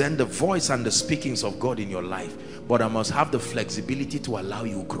represent the voice and the speakings of God in your life, but I must have the flexibility to allow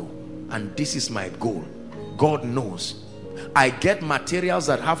you grow. And this is my goal. God knows. I get materials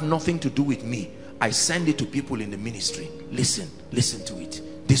that have nothing to do with me. I send it to people in the ministry. Listen to it.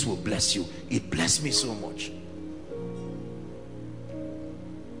 This will bless you. It blessed me so much.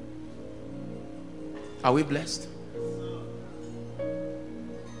 Are we blessed?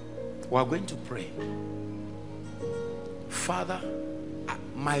 We are going to pray. Father,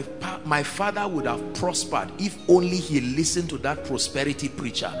 my father would have prospered if only he listened to that prosperity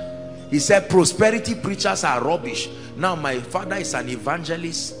preacher. He said prosperity preachers are rubbish. Now my father is an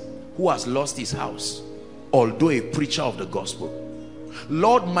evangelist who has lost his house, although a preacher of the gospel.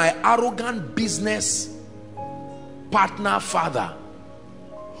 Lord, my arrogant business partner father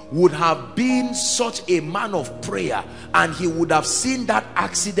would have been such a man of prayer, and he would have seen that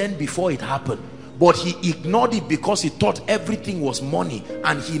accident before it happened, but he ignored it because he thought everything was money,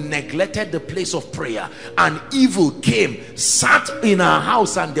 and he neglected the place of prayer, and evil came, sat in our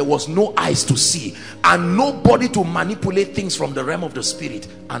house, and there was no eyes to see and nobody to manipulate things from the realm of the spirit,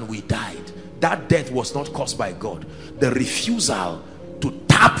 and we died. That death was not caused by God. The refusal to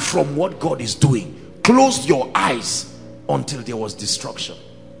tap from what God is doing closed your eyes until there was destruction.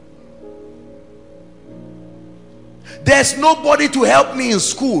 There's nobody to help me in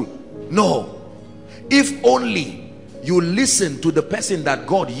school. No. If only you listen to the person that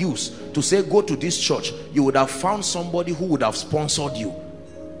God used to say go to this church, you would have found somebody who would have sponsored you.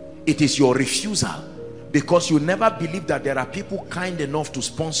 It is your refusal, because you never believe that there are people kind enough to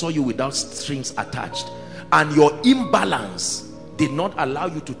sponsor you without strings attached, and your imbalance did not allow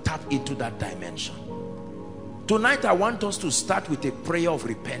you to tap into that dimension. Tonight I want us to start with a prayer of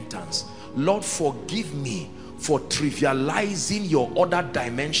repentance. Lord, forgive me for trivializing your other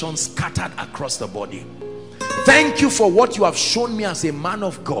dimensions scattered across the body. Thank you for what you have shown me as a man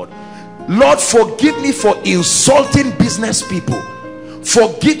of God. Lord, forgive me for insulting business people.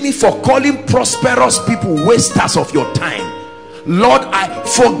 Forgive me for calling prosperous people wasters of your time. Lord,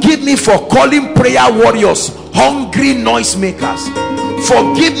 forgive me for calling prayer warriors hungry noisemakers.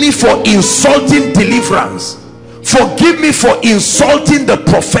 Forgive me for insulting deliverance. Forgive me for insulting the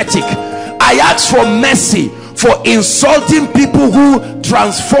prophetic. I ask for mercy for insulting people who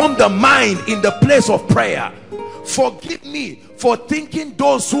transform the mind in the place of prayer. Forgive me for thinking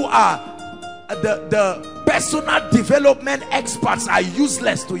those who are the personal development experts are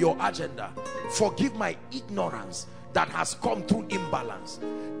useless to your agenda. Forgive my ignorance that has come through imbalance.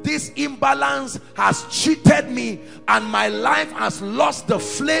 This imbalance has cheated me, and my life has lost the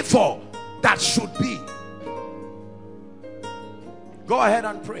flavor that should be. Go ahead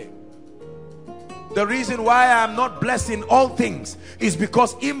and pray. The reason why I am not blessed in all things is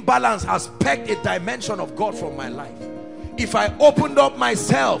because imbalance has pegged a dimension of God from my life. If I opened up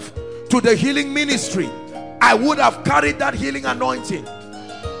myself to the healing ministry, I would have carried that healing anointing.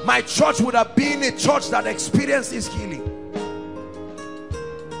 My church would have been a church that experiences healing.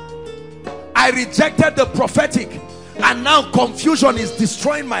 I rejected the prophetic, and now confusion is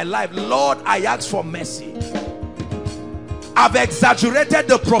destroying my life. Lord, I ask for mercy. I've exaggerated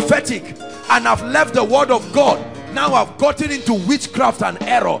the prophetic and I've left the word of God. Now I've gotten into witchcraft and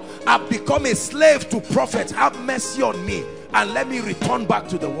error. I've become a slave to prophets. Have mercy on me and let me return back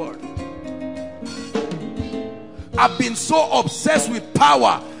to the word. I've been so obsessed with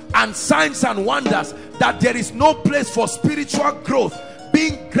power and signs and wonders that there is no place for spiritual growth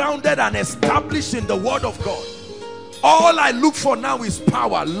being grounded and established in the word of God. All I look for now is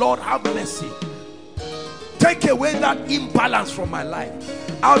power. Lord, have mercy. Take away that imbalance from my life.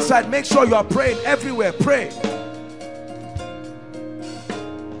 Outside, make sure you are praying. Everywhere, pray.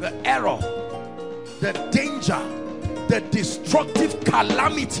 The error, the danger, the destructive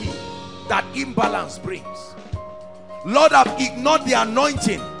calamity that imbalance brings. Lord, I've ignored the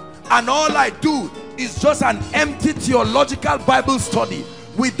anointing, and all I do is just an empty theological Bible study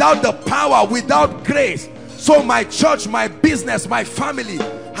without the power, without grace. So my church, my business, my family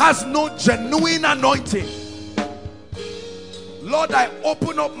has no genuine anointing. Lord, I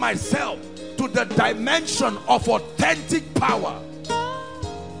open up myself to the dimension of authentic power.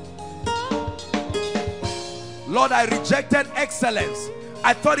 Lord, I rejected excellence.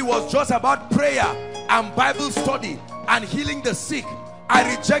 I thought it was just about prayer and Bible study and healing the sick.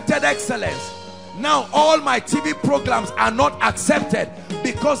 I rejected excellence. Now all my TV programs are not accepted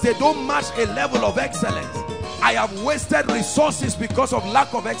because they don't match a level of excellence. I have wasted resources because of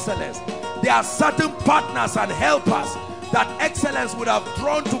lack of excellence. There are certain partners and helpers that excellence would have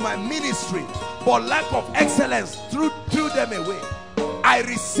drawn to my ministry, but lack of excellence threw them away. I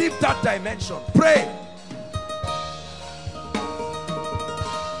received that dimension. Pray.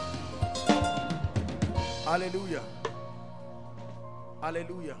 Hallelujah.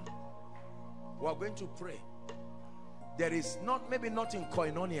 Hallelujah. We are going to pray. There is not, maybe not in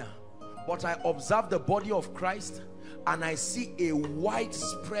koinonia, but I observe the body of Christ and I see a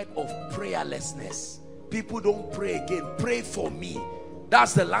widespread of prayerlessness. People don't pray again. Pray for me.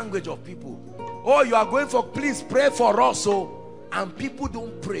 That's the language of people. Oh, you are going for, please pray for us. And people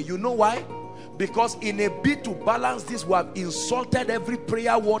don't pray. You know why? Because in a bid to balance this, we have insulted every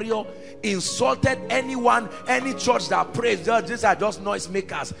prayer warrior, insulted anyone, any church that prays. These are just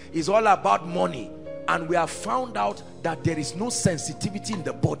noisemakers. It's all about money. And we have found out that there is no sensitivity in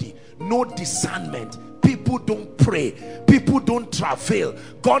the body, no discernment. People don't pray, people don't travail.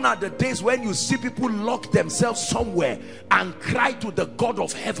 Gone are the days when you see people lock themselves somewhere and cry to the God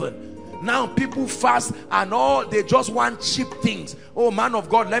of heaven. Now people fast and all, they just want cheap things. Oh, man of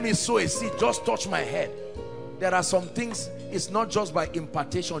God, let me sow a seed, just touch my head. There are some things, it's not just by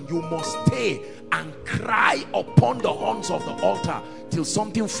impartation. You must stay and cry upon the horns of the altar till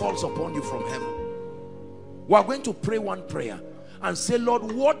something falls upon you from heaven. We are going to pray one prayer and say,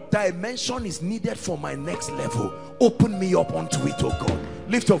 Lord, what dimension is needed for my next level? Open me up unto it, oh God.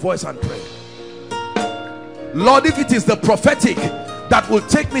 Lift your voice and pray. Lord, if it is the prophetic that will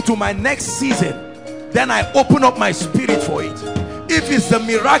take me to my next season, then I open up my spirit for it. If it's the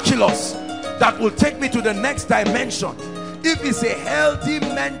miraculous that will take me to the next dimension, if it's a healthy,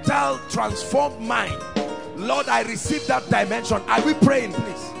 mental, transformed mind, Lord, I receive that dimension. Are we praying,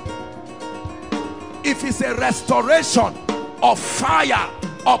 please? If it's a restoration of fire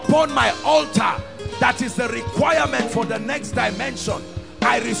upon my altar, that is the requirement for the next dimension,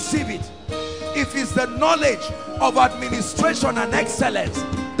 I receive it. If it's the knowledge of administration and excellence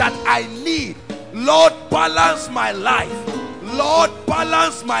that I need, Lord, balance my life. Lord,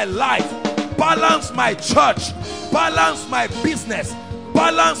 balance my life. Balance my church. Balance my business.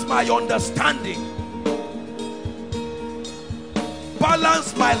 Balance my understanding.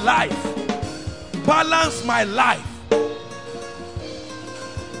 Balance my life. Balance my life.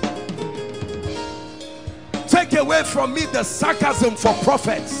 Take away from me the sarcasm for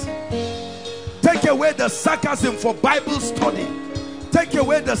prophets. Take away the sarcasm for Bible study. Take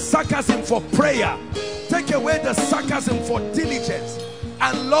away the sarcasm for prayer. Take away the sarcasm for diligence.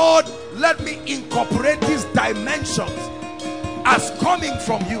 And Lord, let me incorporate these dimensions as coming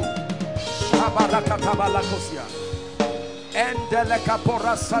from you.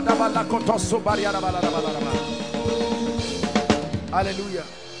 Hallelujah.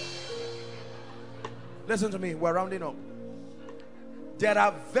 Listen to me, we're rounding up. There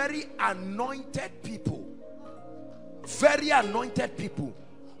are very anointed people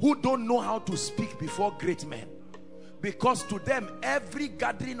who don't know how to speak before great men, because to them every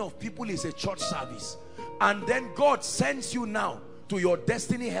gathering of people is a church service. And then God sends you now to your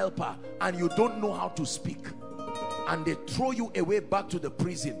destiny helper and you don't know how to speak, and they throw you away back to the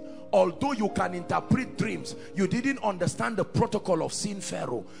prison. Although you can interpret dreams, you didn't understand the protocol of seeing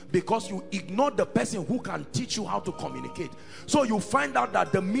Pharaoh because you ignored the person who can teach you how to communicate. So you find out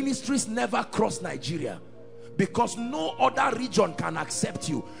that the ministries never cross Nigeria because no other region can accept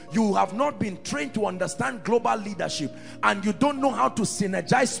you. You have not been trained to understand global leadership, and you don't know how to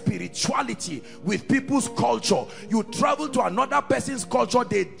synergize spirituality with people's culture. You travel to another person's culture,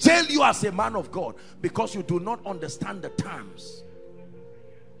 they jail you as a man of God because you do not understand the terms.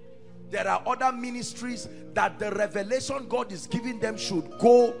 There are other ministries that the revelation God is giving them should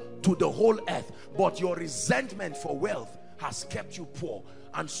go to the whole earth, but your resentment for wealth has kept you poor,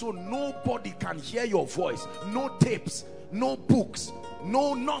 and so nobody can hear your voice. No tapes, no books,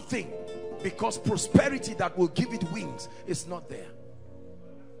 no nothing, because prosperity that will give it wings is not there.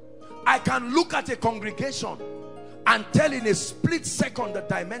 I can look at a congregation and tell in a split second the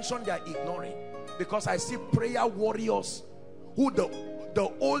dimension they are ignoring, because I see prayer warriors who the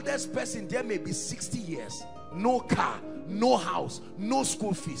oldest person there may be 60 years, no car, no house, no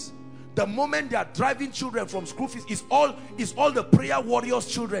school fees. The moment they are driving children from school fees, is all the prayer warriors'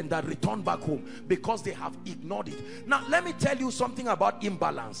 children that return back home because they have ignored it. Now let me tell you something about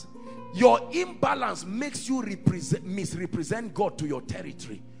imbalance. Your imbalance makes you misrepresent God to your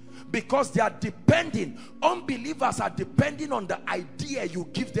territory, because they are depending, unbelievers are depending on the idea you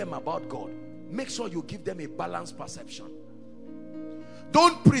give them about God. Make sure you give them a balanced perception.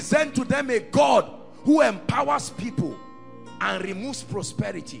 Don't present to them a God who empowers people and removes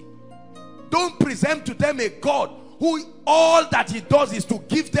prosperity. Don't present to them a God who all that he does is to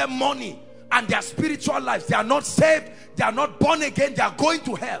give them money and their spiritual lives. They are not saved, they are not born again, they are going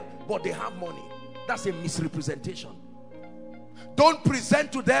to hell, but they have money. That's a misrepresentation. Don't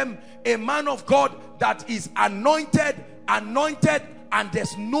present to them a man of God that is anointed, and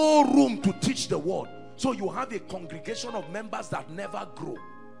there's no room to teach the word. So you have a congregation of members that never grow.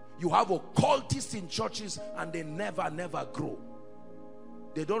 You have occultists in churches and they never grow.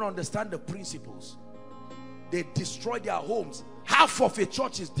 They don't understand the principles. They destroy their homes. Half of a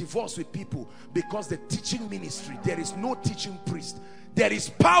church is divorced with people because the teaching ministry, there is no teaching priest. There is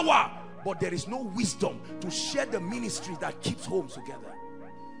power, but there is no wisdom to share the ministry that keeps homes together.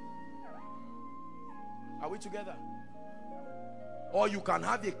 Are we together? Or you can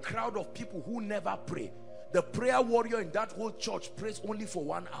have a crowd of people who never pray. The prayer warrior in that whole church prays only for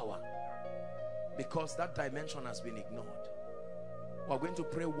 1 hour. because that dimension has been ignored. We're going to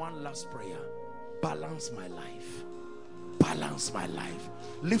pray one last prayer. Balance my life. Balance my life.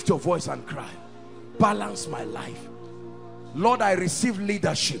 Lift your voice and cry. Balance my life. Lord, I receive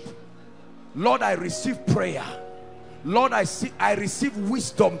leadership. Lord, I receive prayer. Lord, I receive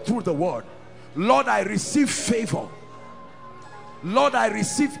wisdom through the word. Lord, I receive favor. Lord, I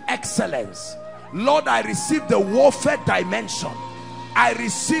receive excellence. Lord, I receive the warfare dimension. I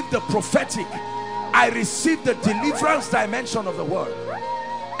receive the prophetic. I receive the deliverance dimension of the word.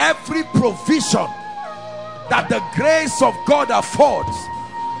 Every provision that the grace of God affords,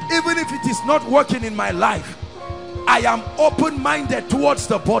 even if it is not working in my life, I am open-minded towards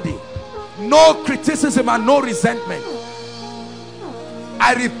the body. No criticism and no resentment.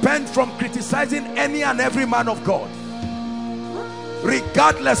 I repent from criticizing any and every man of God,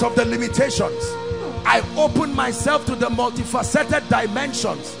 regardless of the limitations. I open myself to the multifaceted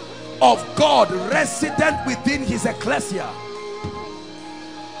dimensions of God resident within his ecclesia.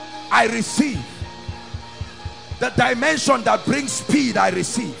 I receive the dimension that brings speed. I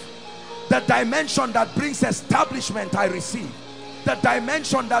receive the dimension that brings establishment. I receive the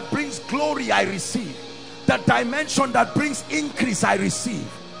dimension that brings glory. I receive the dimension that brings increase. I receive.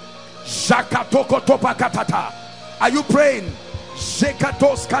 Are you praying?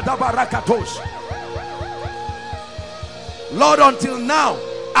 Lord, until now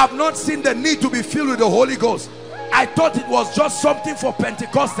I've not seen the need to be filled with the Holy Ghost. I thought it was just something for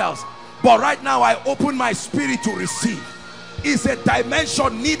Pentecostals, but right now I open my spirit to receive. It's a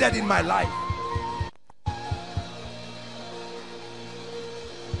dimension needed in my life.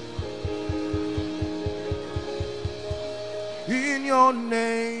 In your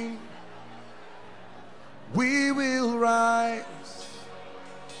name we will rise,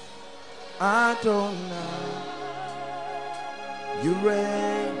 Adonai, you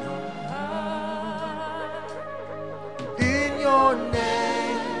reign. In your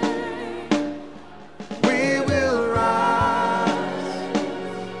name we will rise,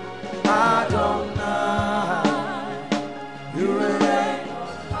 Adonai, you reign.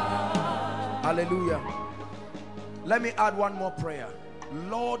 Hallelujah. Let me add one more prayer.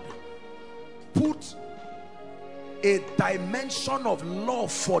 Lord, put a dimension of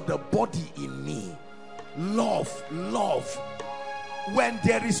love for the body in me. Love. When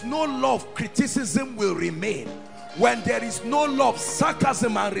there is no love, criticism will remain. When there is no love,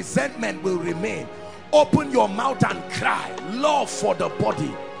 sarcasm and resentment will remain. Open your mouth and cry. Love for the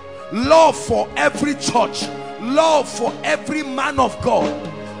body. Love for every church. Love for every man of God,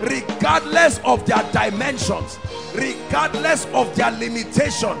 regardless of their dimensions, regardless of their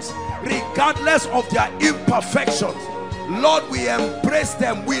limitations, regardless of their imperfections. Lord, we embrace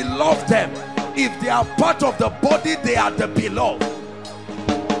them. We love them. If they are part of the body, they are the beloved.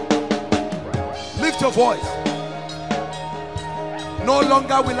 Lift your voice. No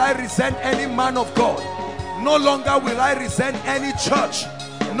longer will I resent any man of God. No longer will I resent any church.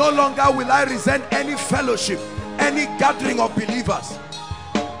 No longer will I resent any fellowship, any gathering of believers.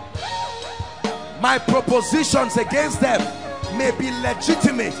 My propositions against them may be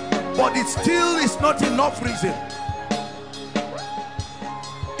legitimate, but it still is not enough reason.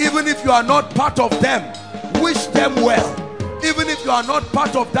 Even if you are not part of them, wish them well. Even if you are not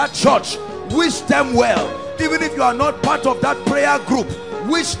part of that church, wish them well. Even if you are not part of that prayer group,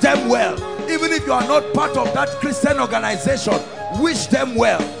 wish them well. Even if you are not part of that Christian organization, wish them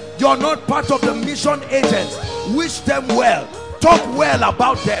well. You are not part of the mission agents, wish them well. Talk well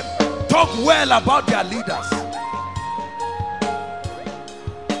about them. Talk well about their leaders.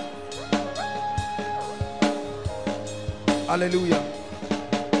 Hallelujah.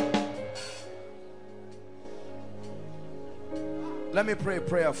 Let me pray a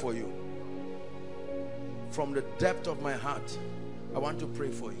prayer for you. From the depth of my heart, I want to pray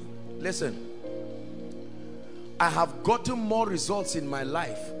for you. Listen, I have gotten more results in my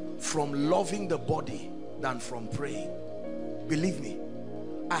life from loving the body than from praying. Believe me,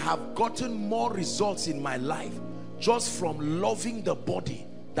 I have gotten more results in my life just from loving the body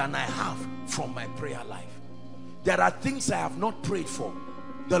than I have from my prayer life. There are things I have not prayed for.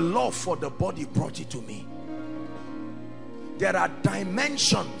 The love for the body brought it to me. There are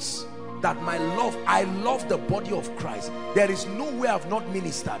dimensions that I love the body of Christ. There is no way I've not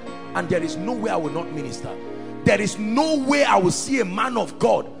ministered, and there is no way I will not minister. There is no way I will see a man of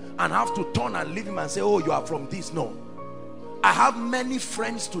God and have to turn and leave him and say, oh, you are from this. No. I have many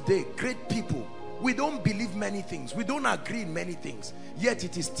friends today, great people. We don't believe many things. We don't agree in many things. Yet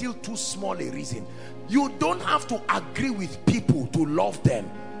it is still too small a reason. You don't have to agree with people to love them.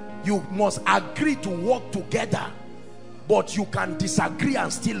 You must agree to work together. But you can disagree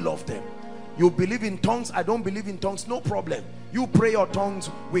and still love them. You believe in tongues, I don't believe in tongues, no problem. You pray your tongues,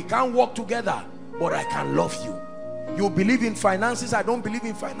 we can't work together, but I can love you. You believe in finances, I don't believe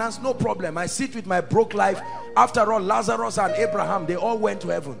in finance, no problem. I sit with my broke life. After all, Lazarus and Abraham, they all went to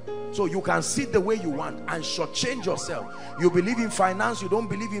heaven. So you can sit the way you want and shortchange yourself. You believe in finance, you don't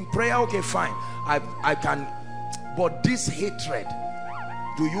believe in prayer, okay, fine. I can, but this hatred,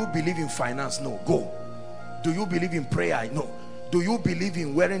 do you believe in finance? No, go. Do you believe in prayer? No. Do you believe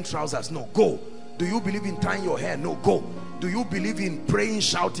in wearing trousers? No, go. Do you believe in tying your hair? No, go. Do you believe in praying,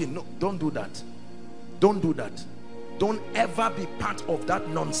 shouting? No, don't do that. Don't do that. Don't ever be part of that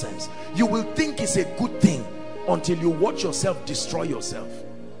nonsense. You will think it's a good thing until you watch yourself destroy yourself.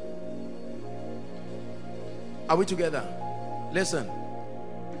 Are we together? Listen,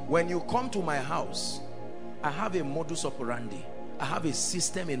 when you come to my house, I have a modus operandi. I have a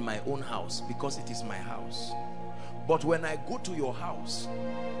system in my own house because it is my house. But when I go to your house,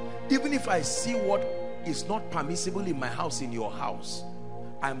 even if I see what is not permissible in my house in your house,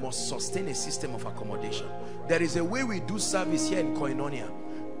 I must sustain a system of accommodation. There is a way we do service here in Koinonia.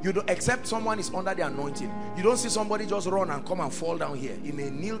 You don't, except someone is under the anointing, you don't see somebody just run and come and fall down here. He may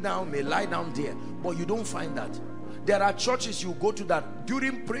kneel down, may lie down there, but you don't find that. There are churches you go to that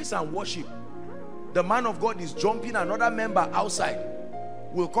during praise and worship, the man of God is jumping, another member outside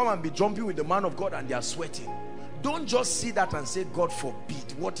will come and be jumping with the man of God and they are sweating. Don't just see that and say, God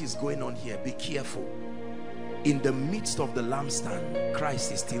forbid, what is going on here? Be careful. In the midst of the lampstand,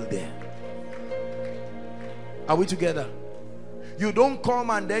 Christ is still there. Are we together? You don't come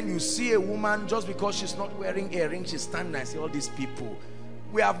and then you see a woman just because she's not wearing earrings, she's standing and say, all these people.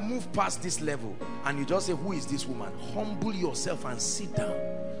 We have moved past this level, and you just say, who is this woman? Humble yourself and sit down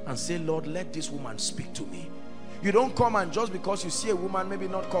and say, Lord, let this woman speak to me. You don't come and just because you see a woman maybe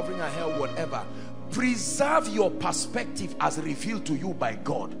not covering her hair, whatever, preserve your perspective as revealed to you by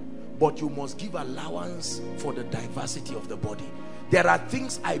God, but you must give allowance for the diversity of the body. There are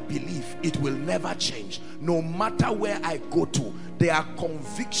things I believe it will never change no matter where I go to. There are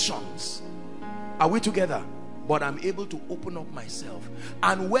convictions. Are we together? But I'm able to open up myself,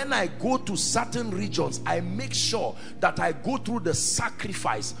 and when I go to certain regions, I make sure that I go through the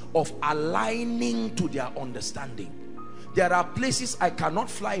sacrifice of aligning to their understanding. There are places I cannot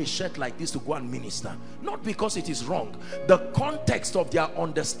fly a shirt like this to go and minister, not because it is wrong. The context of their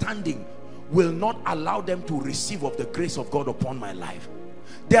understanding will not allow them to receive of the grace of God upon my life.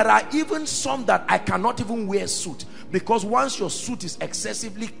 There are even some that I cannot even wear suit, because once your suit is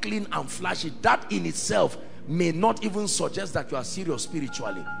excessively clean and flashy, that in itself may not even suggest that you are serious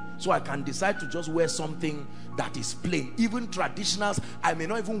spiritually. So I can decide to just wear something that is plain. Even traditionals, I may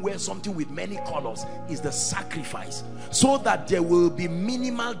not even wear something with many colors. Is the sacrifice, so that there will be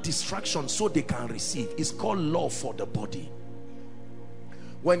minimal distraction so they can receive. It's called love for the body.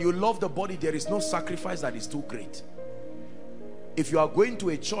 When you love the body, there is no sacrifice that is too great. If you are going to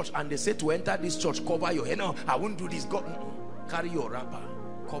a church and they say to enter this church, cover your head. No, I won't do this. God, carry your wrapper,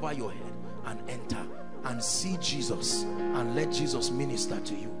 cover your head and enter and see Jesus, and let Jesus minister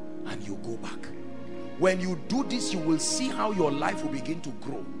to you, and you go back. When you do this, you will see how your life will begin to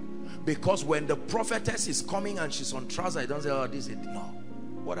grow. Because when the prophetess is coming and she's on trousers, I don't say, oh, this is no.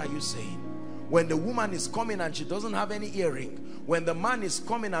 What are you saying? When the woman is coming and she doesn't have any earring, when the man is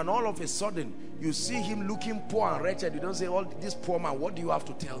coming and all of a sudden you see him looking poor and wretched, you don't say, oh, this poor man, what do you have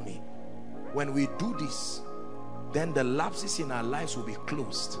to tell me? When we do this, then the lapses in our lives will be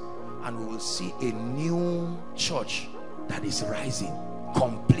closed, and we will see a new church that is rising,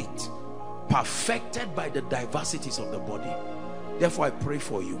 complete, perfected by the diversities of the body. Therefore, I pray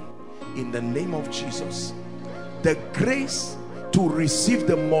for you in the name of Jesus, the grace to receive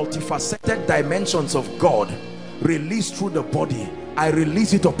the multifaceted dimensions of God released through the body. I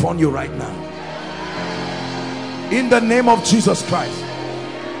release it upon you right now in the name of Jesus Christ.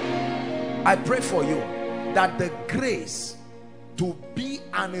 I pray for you that the grace to be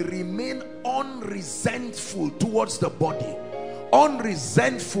and remain unresentful towards the body,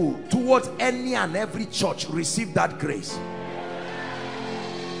 unresentful towards any and every church, receive that grace.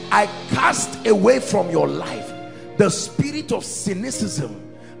 I cast away from your life the spirit of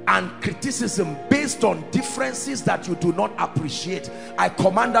cynicism and criticism based on differences that you do not appreciate. I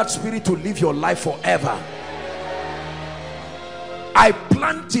command that spirit to live your life forever. I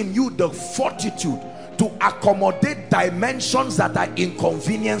plant in you the fortitude to accommodate dimensions that are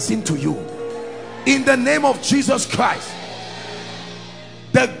inconveniencing to you in the name of Jesus Christ.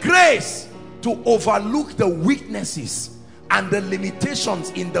 The grace to overlook the weaknesses and the limitations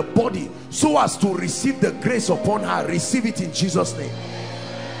in the body so as to receive the grace upon her. Receive it in Jesus' name.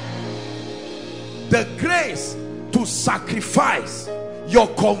 The grace to sacrifice your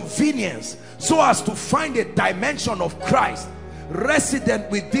convenience, so as to find a dimension of Christ resident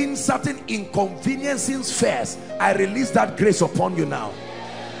within certain inconveniencing spheres. I release that grace upon you now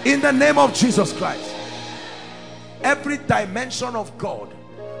in the name of Jesus Christ. Every dimension of God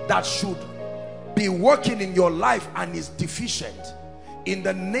that should be working in your life and is deficient, in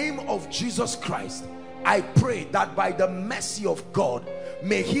the name of Jesus Christ, I pray that by the mercy of God,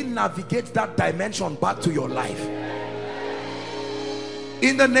 may he navigate that dimension back to your life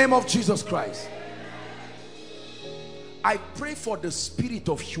in the name of Jesus Christ. I pray for the spirit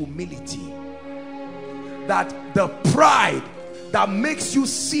of humility, that the pride that makes you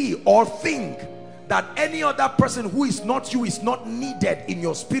see or think that any other person who is not you is not needed in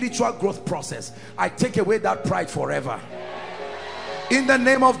your spiritual growth process, I take away that pride forever in the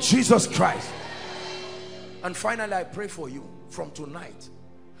name of Jesus Christ. And finally, I pray for you from tonight,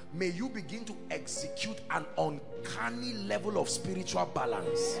 may you begin to execute an uncanny level of spiritual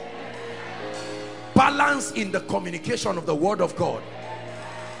balance. Balance in the communication of the word of God,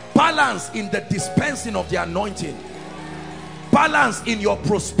 balance in the dispensing of the anointing, balance in your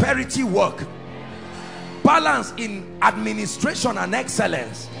prosperity work, balance in administration and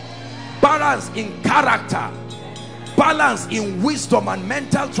excellence, balance in character, balance in wisdom and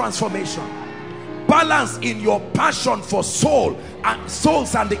mental transformation, balance in your passion for souls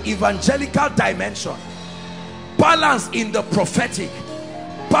and the evangelical dimension, balance in the prophetic,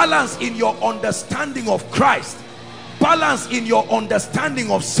 balance in your understanding of Christ, balance in your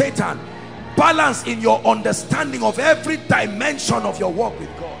understanding of Satan, balance in your understanding of every dimension of your walk with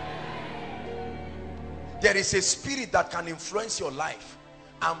God. There is a spirit that can influence your life,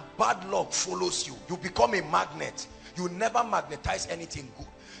 and bad luck follows you. You become a magnet. You never magnetize anything good.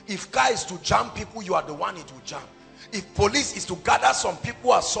 If car is to jam people, you are the one it will jam. If police is to gather some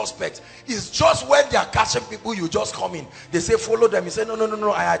people as suspects, it's just when they are catching people, you just come in. They say follow them. You say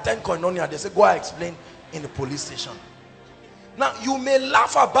no, I attend koinonia. They say go and explain in the police station. Now you may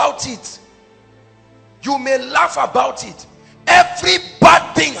laugh about it. You may laugh about it. Every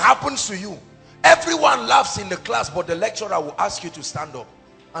bad thing happens to you. Everyone laughs in the class, but the lecturer will ask you to stand up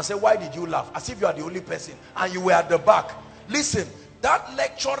and say, why did you laugh? As if you are the only person and you were at the back. Listen, that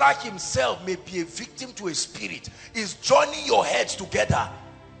lecturer himself may be a victim to a spirit. He's joining your heads together.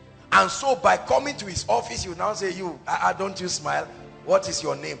 And so by coming to his office, you now say, don't you smile? What is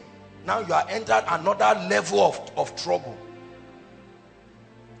your name? Now you are entered another level of trouble.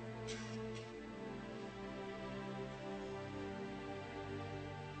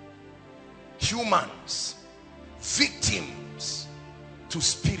 Humans, victims to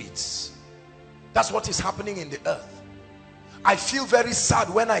spirits. That's what is happening in the earth. I feel very sad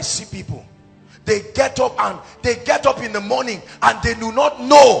when I see people. They get up in the morning and they do not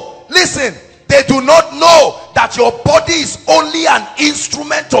know. Listen, they do not know that your body is only an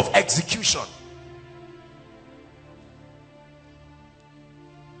instrument of execution.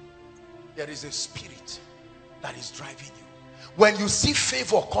 There is a spirit that is driving you. When you see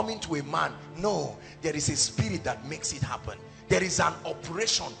favor coming to a man, no, there is a spirit that makes it happen. There is an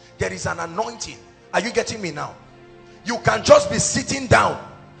operation. There is an anointing. Are you getting me now? You can just be sitting down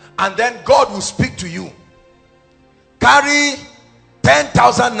and then God will speak to you. Carry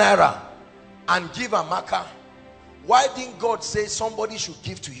 10,000 naira and give a marker. Why didn't God say somebody should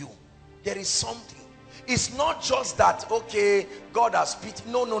give to you? There is something. It's not just that, okay, God has pity.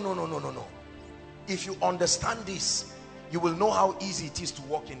 No. If you understand this, you will know how easy it is to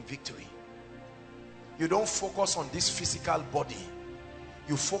walk in victory. You don't focus on this physical body.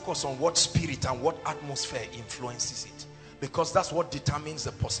 You focus on what spirit and what atmosphere influences it, because that's what determines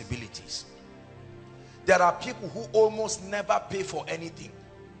the possibilities. There are people who almost never pay for anything.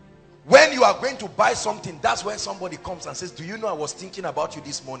 When you are going to buy something, that's when somebody comes and says, do you know I was thinking about you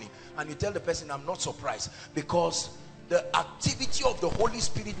this morning? And you tell the person, I'm not surprised, because the activity of the Holy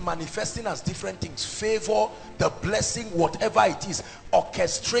Spirit manifesting as different things, favor, the blessing, whatever it is,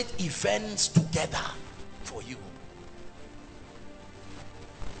 orchestrate events together for you.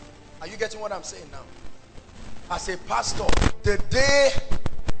 Are you getting what I'm saying now? As a pastor, the day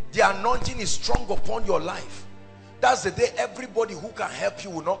the anointing is strong upon your life, that's the day everybody who can help you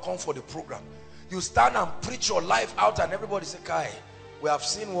will not come for the program. You stand and preach your life out and everybody say, Kai, we have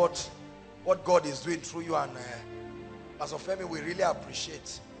seen what God is doing through you, and Pastor Femi, we really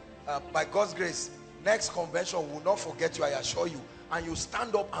appreciate. By God's grace, next convention we will not forget you, I assure you. And you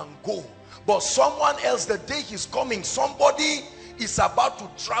stand up and go. But someone else, the day he's coming, somebody is about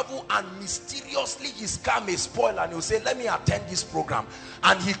to travel and mysteriously his car may spoil, and he'll say, let me attend this program.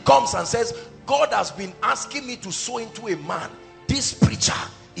 And he comes and says, God has been asking me to sow into a man. This preacher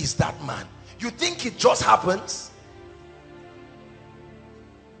is that man. You think it just happens?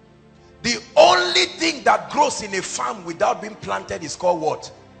 that grows in a farm without being planted is called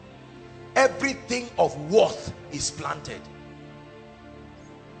what? Everything of worth is planted.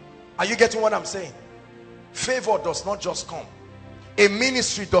 Are you getting what I'm saying? Favor does not just come. A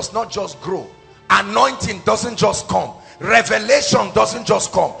ministry does not just grow. Anointing doesn't just come. Revelation doesn't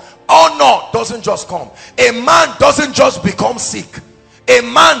just come. Honor doesn't just come. A man doesn't just become sick. A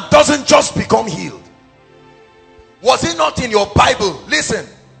man doesn't just become healed. Was it not in your Bible, listen,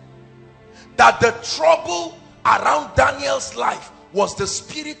 that the trouble around Daniel's life was the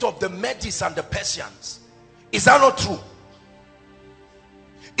spirit of the Medes and the Persians? Is that not true?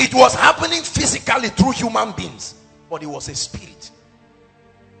 It was happening physically through human beings, but it was a spirit.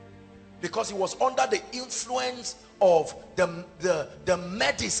 Because he was under the influence of the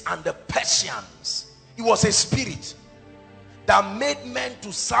Medes and the Persians. It was a spirit that made men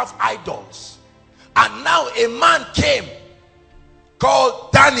to serve idols. And now a man came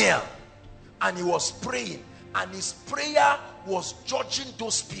called Daniel, and he was praying, and his prayer was judging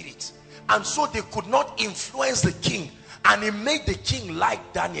those spirits, and so they could not influence the king, and he made the king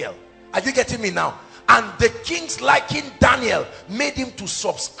like Daniel. Are you getting me now? And the king's liking Daniel made him to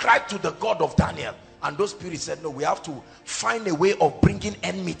subscribe to the God of Daniel. And those spirits said, no, we have to find a way of bringing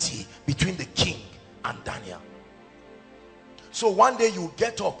enmity between the king and Daniel. So one day you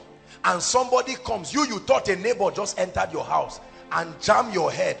get up and somebody comes, you thought a neighbor just entered your house and jammed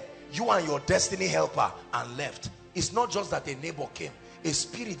your head, you and your destiny helper, and left. It's not just that a neighbor came. A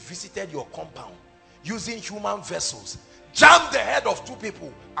spirit visited your compound using human vessels, jammed the head of two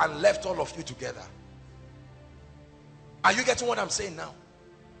people, and left all of you together. Are you getting what I'm saying now?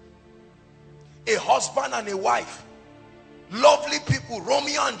 A husband and a wife, lovely people,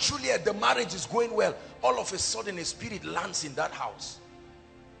 Romeo and Juliet, the marriage is going well. All of a sudden a spirit lands in that house.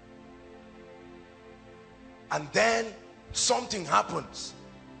 And then something happens.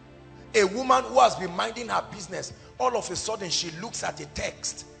 A woman who has been minding her business, all of a sudden she looks at a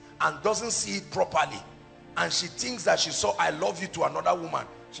text and doesn't see it properly. And she thinks that she saw "I love you" to another woman.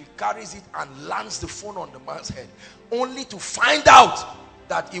 She carries it and lands the phone on the man's head, only to find out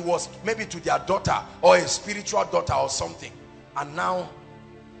that it was maybe to their daughter or a spiritual daughter or something. And now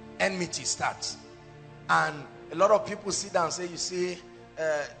enmity starts. And a lot of people sit down and say, you see,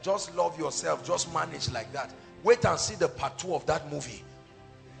 just love yourself, just manage like that. Wait and see the part 2 of that movie.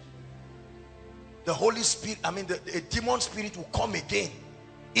 The Holy Spirit, a demon spirit will come again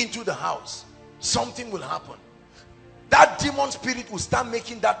into the house. Something will happen. That demon spirit will start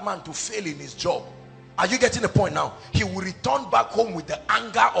making that man to fail in his job. Are you getting the point now? He will return back home with the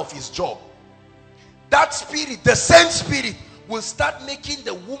anger of his job. That spirit, the same spirit, will start making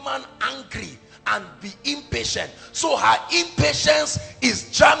the woman angry and be impatient. So her impatience is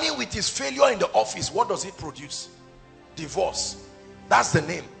jamming with his failure in the office. What does it produce? Divorce. That's the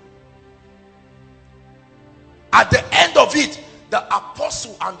name. At the end of it, the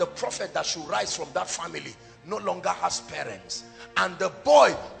apostle and the prophet that should rise from that family no longer has parents. And the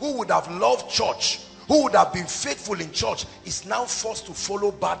boy who would have loved church, who would have been faithful in church, is now forced to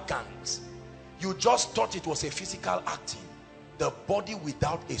follow bad gangs. You just thought it was a physical acting. The body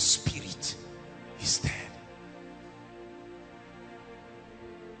without a spirit is dead.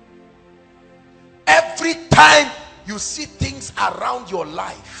 Every time you see things around your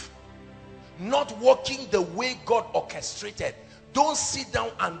life not working the way God orchestrated, don't sit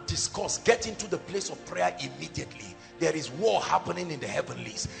down and discuss. Get into the place of prayer immediately. There is war happening in the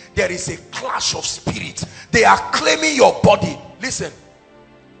heavenlies. There is a clash of spirits. They are claiming your body. Listen,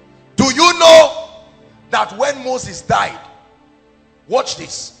 do you know that when Moses died, watch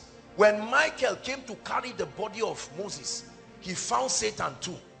this, when Michael came to carry the body of Moses, he found Satan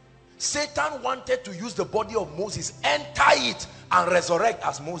too. Satan wanted to use the body of Moses, enter it, and resurrect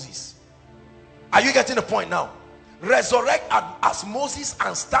as Moses. Are you getting the point now? Resurrect as Moses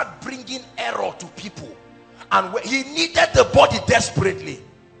and start bringing error to people. And he needed the body desperately.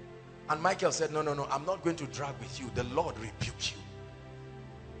 And Michael said, no, I'm not going to drag with you. The Lord rebuked you.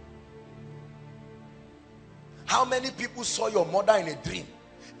 How many people saw your mother in a dream?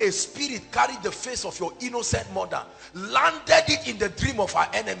 A spirit carried the face of your innocent mother, landed it in the dream of her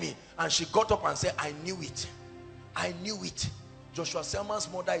enemy, and she got up and said, I knew it. I knew it. Joshua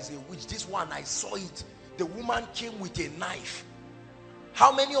Selman's mother is a witch. This one, I saw it. The woman came with a knife.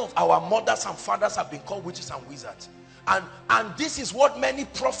 How many of our mothers and fathers have been called witches and wizards? And this is what many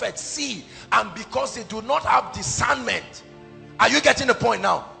prophets see. And because they do not have discernment, are you getting the point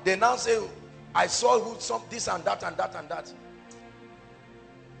now? They now say, I saw this and that and that and that.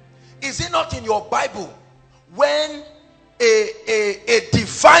 Is it not in your Bible when a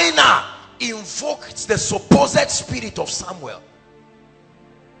diviner invoked the supposed spirit of Samuel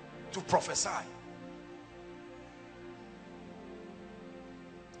to prophesy?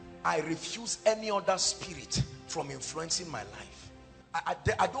 I refuse any other spirit from influencing my life.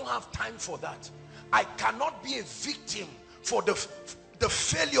 I don't have time for that. I cannot be a victim for the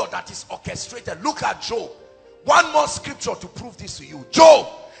failure that is orchestrated. Look at Job. One more scripture to prove this to you. Job,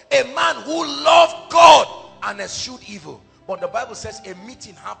 a man who loved God and eschewed evil. But the Bible says a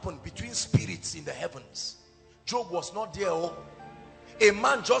meeting happened between spirits in the heavens. Job was not there. Oh. A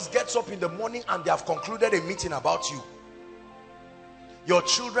man just gets up in the morning and they have concluded a meeting about you. Your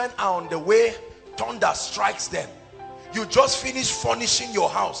children are on the way, thunder strikes them. You just finished furnishing your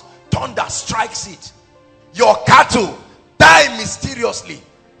house, thunder strikes it. Your cattle die mysteriously.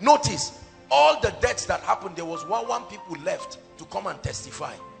 Notice, all the deaths that happened, there was one people left to come and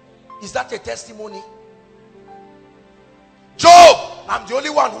testify. Is that a testimony? Job, I'm the only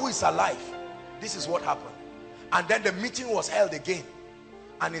one who is alive. This is what happened. And then the meeting was held again.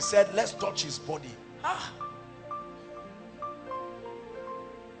 And he said, let's touch his body. Ah.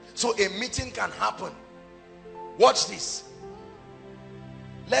 So a meeting can happen. Watch this.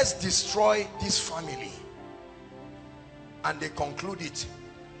 Let's destroy this family. And they conclude it.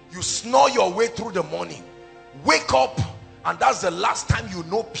 You snore your way through the morning. Wake up, and that's the last time you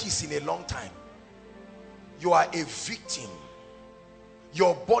know peace in a long time. You are a victim.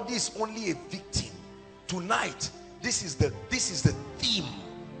 Your body is only a victim. Tonight, this is the theme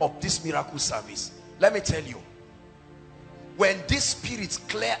of this miracle service. Let me tell you, when these spirits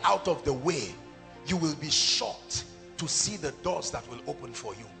clear out of the way, you will be shocked to see the doors that will open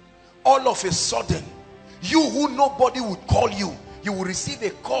for you. All of a sudden, you who nobody would call you, you will receive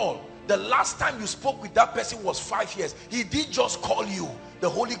a call. The last time you spoke with that person was 5 years. He did just call you. The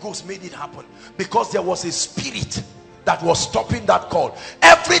Holy Ghost made it happen because there was a spirit that was stopping that call.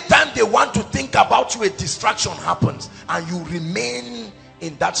 Every time they want to think about you, a distraction happens and you remain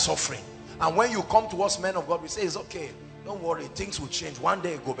in that suffering. And when you come to us men of God, we say, it's okay, don't worry, things will change, one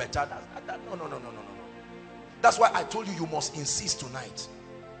day it will go better. No. That's why I told you, you must insist tonight.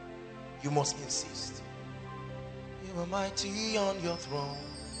 You must insist. You are mighty on your throne.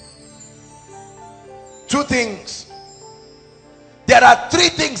 Two things. There are three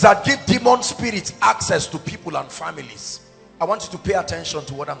things that give demon spirits access to people and families. I want you to pay attention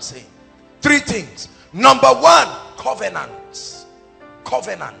to what I'm saying. Three things. Number one, covenants.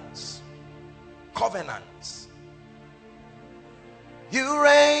 Covenants. Covenants. You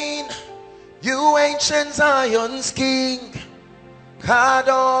reign, you ancient Zion's King.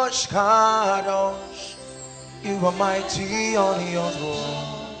 Kadosh, Kadosh, you are mighty on your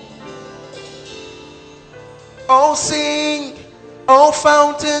throne. Oh, sing, oh,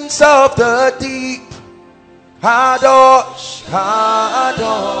 fountains of the deep. Kadosh,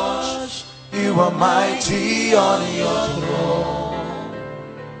 Kadosh, you are mighty on your throne.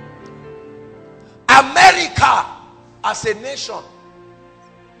 America as a nation,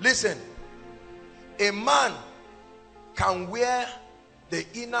 listen, a man can wear the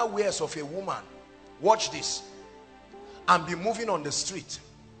inner wears of a woman, watch this, and be moving on the street,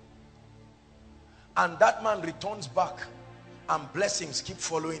 and that man returns back and blessings keep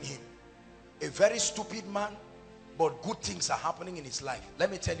following him. A very stupid man, but good things are happening in his life.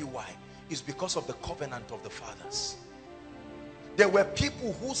 Let me tell you why. It's because of the covenant of the fathers. There were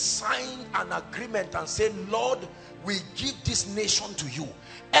people who signed an agreement and said, Lord, we give this nation to you.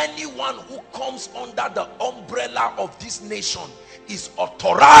 Anyone who comes under the umbrella of this nation is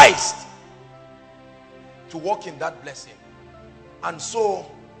authorized to walk in that blessing. And so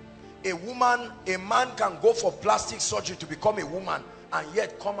a man can go for plastic surgery to become a woman and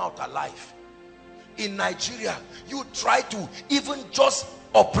yet come out alive. In Nigeria, you try to even just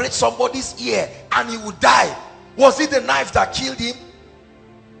operate somebody's ear and he would die. Was it the knife that killed him?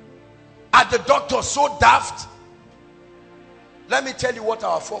 Are the doctors so daft? Let me tell you what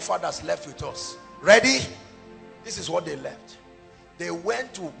our forefathers left with us. Ready? This is what they left. They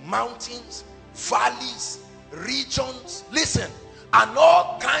went to mountains, valleys, regions, listen, and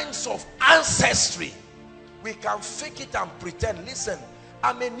all kinds of ancestry. We can fake it and pretend. Listen,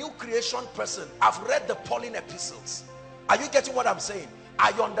 I'm a new creation person. I've read the Pauline epistles. Are you getting what I'm saying?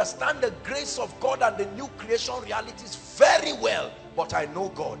 I understand the grace of God and the new creation realities very well, but I know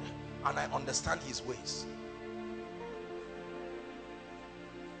God and I understand his ways.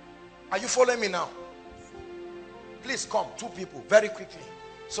 Are you following me now? Please come, two people, very quickly,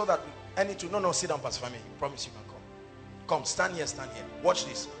 so that I need to, no, sit down, Pastor Femi. Promise you can come. Come, stand here, watch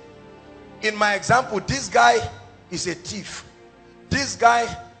this. In my example, this guy is a thief. This guy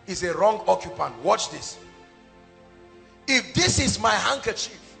is a wrong occupant. Watch this. If this is my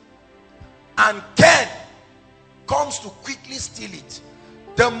handkerchief and Ken comes to quickly steal it,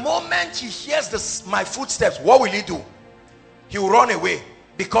 the moment he hears my footsteps, what will he do? He will run away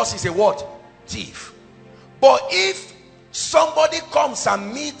because he's a what? Thief. But if somebody comes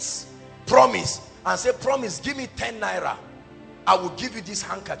and meets promise and say, promise, give me 10 naira, I will give you this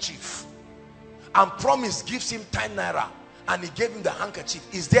handkerchief. And promise gives him 10 naira and he gave him the handkerchief.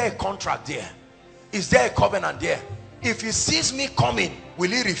 Is there a contract there? Is there a covenant there? If he sees me coming,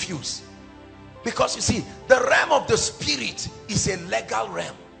 will he refuse? Because you see, the realm of the spirit is a legal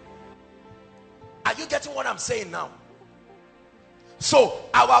realm. Are you getting what I'm saying now? So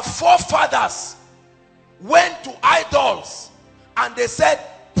our forefathers went to idols and they said,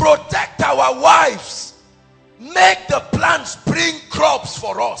 protect our wives, make the plants bring crops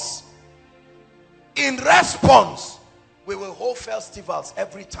for us. In response, we will hold festivals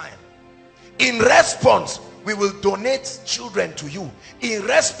every time. In response, we will donate children to you. In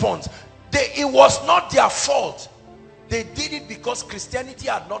response, it was not their fault. They did it because Christianity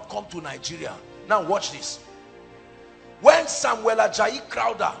had not come to Nigeria. Now watch this. When Samuel Ajayi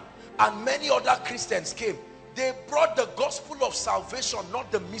Crowther and many other Christians came, they brought the gospel of salvation,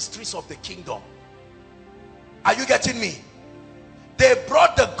 not the mysteries of the kingdom. Are you getting me? They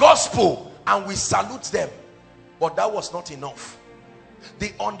brought the gospel and we salute them. But that was not enough.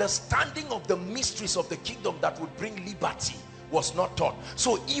 The understanding of the mysteries of the kingdom that would bring liberty was not taught.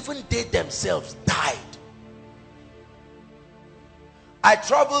 So even they themselves died. I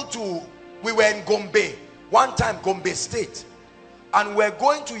traveled to, we were in Gombe, one time, Gombe State, and we're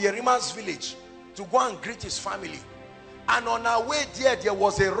going to Yeriman's village to go and greet his family. And on our way there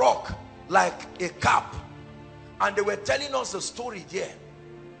was a rock like a cap, and they were telling us the story there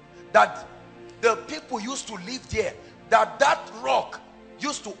that the people used to live there, that rock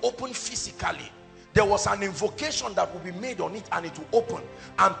used to open physically. There was an invocation that would be made on it and it will open,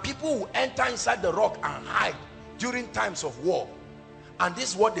 and people will enter inside the rock and hide during times of war. And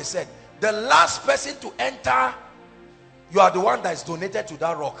this is what they said: the last person to enter, you are the one that is donated to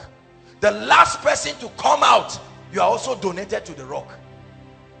that rock. The last person to come out, you are also donated to the rock.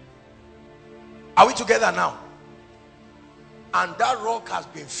 Are we together now? And that rock has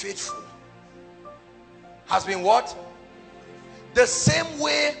been faithful. Has been what? The same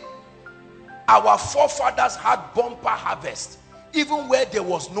way our forefathers had bumper harvest, even where there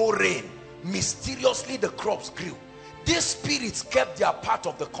was no rain, mysteriously the crops grew. These spirits kept their part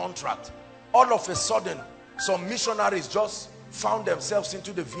of the contract. All of a sudden, some missionaries just found themselves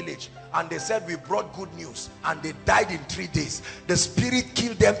into the village and they said, we brought good news, and they died in 3 days. The spirit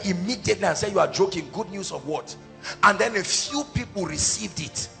killed them immediately and said, you are joking, good news of what? And then a few people received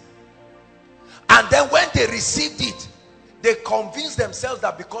it. And then when they received it, they convinced themselves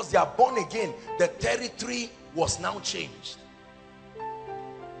that because they are born again, the territory was now changed.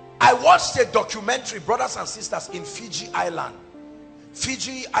 I watched a documentary, brothers and sisters, in Fiji Island.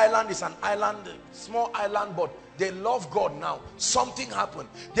 Fiji Island is an island, small island, but they love God now. Something happened.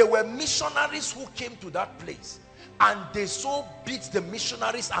 There were missionaries who came to that place, and they so beat the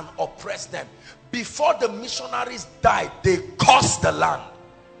missionaries and oppressed them. Before the missionaries died, they cursed the land.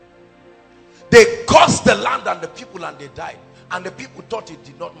 They cursed the land and the people, and they died. And the people thought it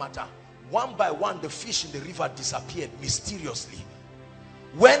did not matter. One by one, the fish in the river disappeared mysteriously.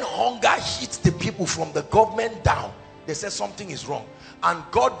 When hunger hit the people from the government down, they said something is wrong. And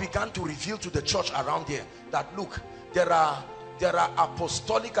God began to reveal to the church around here that, look, there are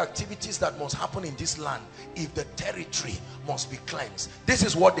apostolic activities that must happen in this land if the territory must be cleansed. This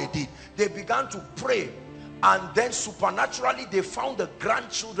is what they did. They began to pray, and then supernaturally they found the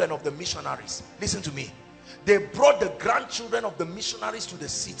grandchildren of the missionaries. Listen to me. They brought the grandchildren of the missionaries to the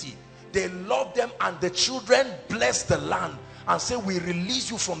city. They loved them, and the children blessed the land and said, we release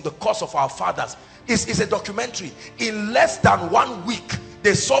you from the curse of our fathers. It's a documentary. In less than 1 week,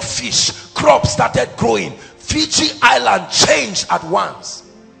 they saw fish, crops started growing. Fiji Island changed at once.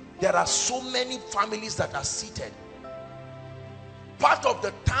 There are so many families that are seated. Part of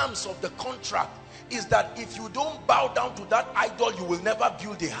the terms of the contract is that if you don't bow down to that idol, you will never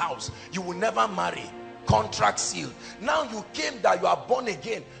build a house, you will never marry. Contract sealed. Now you came that you are born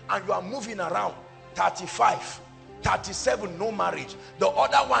again and you are moving around. 35, 37, no marriage. The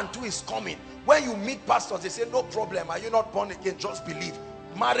other one too is coming. When you meet pastors, they say, no problem, are you not born again? Just believe.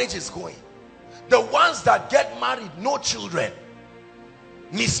 Marriage is going. The ones that get married, no children,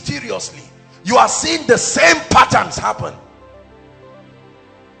 mysteriously. You are seeing the same patterns happen.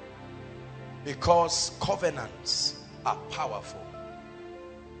 Because covenants are powerful.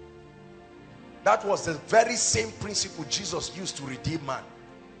 That was the very same principle Jesus used to redeem man.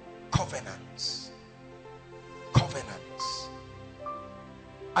 Covenants. Covenants.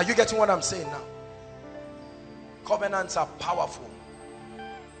 Are you getting what I'm saying now? Covenants are powerful.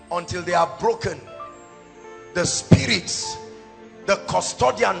 Until they are broken, the spirits, the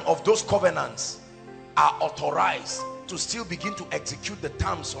custodian of those covenants are authorized to still begin to execute the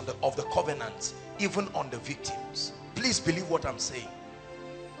terms of the covenants, even on the victims. Please believe what I'm saying.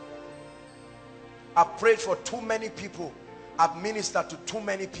 I've prayed for too many people. I've ministered to too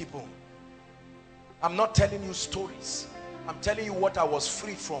many people. I'm not telling you stories. I'm telling you what I was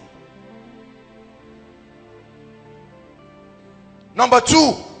free from. Number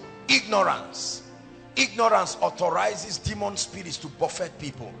two, ignorance. Ignorance authorizes demon spirits to buffet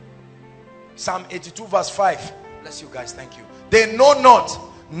people. Psalm 82 verse 5. Bless you guys, thank you. They know not,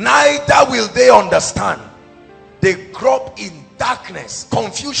 neither will they understand. They grope in darkness,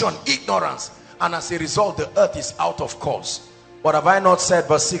 confusion, ignorance, and as a result the earth is out of course. But have I not said,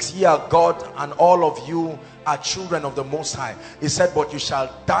 verse 6, ye are God and all of you are children of the Most High. He said, but you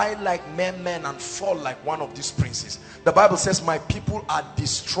shall die like mere men and fall like one of these princes. The Bible says, my people are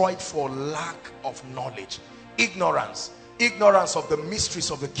destroyed for lack of knowledge. Ignorance. Ignorance of the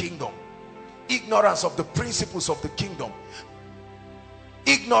mysteries of the kingdom. Ignorance of the principles of the kingdom.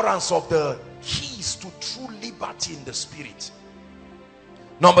 Ignorance of the keys to true liberty in the spirit.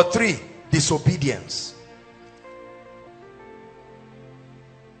 Number three, disobedience.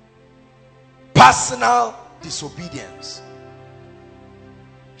 Personal disobedience.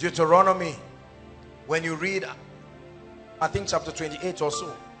 Deuteronomy, when you read, I think chapter 28 or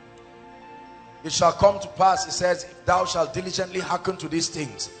so, it shall come to pass, it says, if thou shalt diligently hearken to these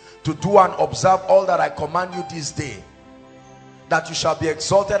things, to do and observe all that I command you this day, that you shall be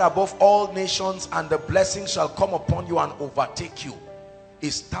exalted above all nations, and the blessing shall come upon you and overtake you,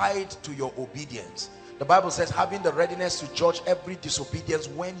 is tied to your obedience. The Bible says, having the readiness to judge every disobedience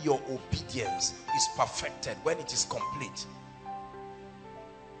when your obedience is perfected, when it is complete.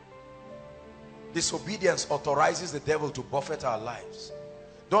 Disobedience authorizes the devil to buffet our lives.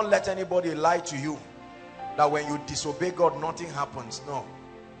 Don't let anybody lie to you that when you disobey God, nothing happens. No.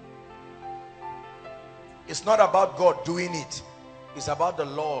 It's not about God doing it. It's about the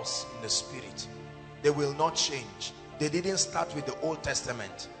laws in the spirit. They will not change. They didn't start with the Old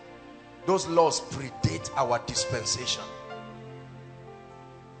Testament. Those laws predate our dispensation.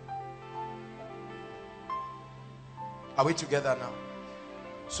 Are we together now?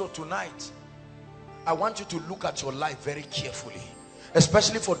 So tonight, I want you to look at your life very carefully,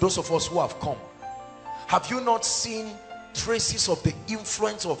 especially for those of us who have come. Have you not seen traces of the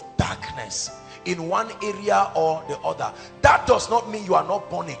influence of darkness in one area or the other? That does not mean you are not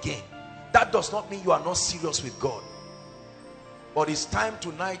born again. That does not mean you are not serious with God. But it's time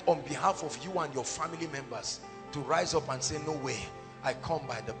tonight, on behalf of you and your family members, to rise up and say, no way, I come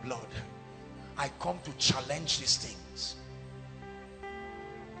by the blood. I come to challenge these things.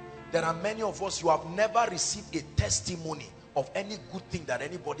 There are many of us, you have never received a testimony of any good thing that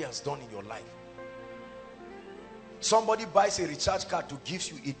anybody has done in your life. Somebody buys a recharge card to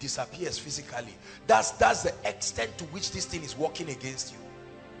give you, it disappears physically. That's the extent to which this thing is working against you.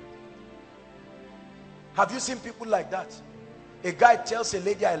 Have you seen people like that? A guy tells a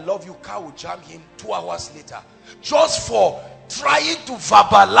lady, I love you, car will jam him 2 hours later, just for trying to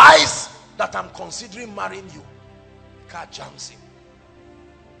verbalize that I'm considering marrying you. The car jams him.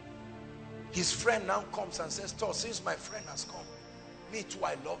 His friend now comes and says, since my friend has come, me too,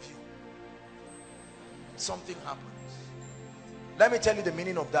 I love you. Something happens. Let me tell you the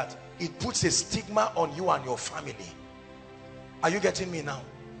meaning of that. It puts a stigma on you and your family. Are you getting me now?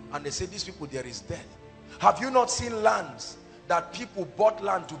 And they say, these people, there is death. Have you not seen lands that people bought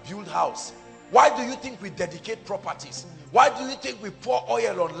land to build house? Why do you think we dedicate properties? Why do you think we pour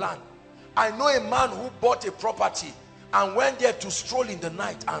oil on land? I know a man who bought a property and went there to stroll in the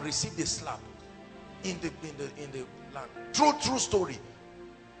night and received a slap in the land. True story.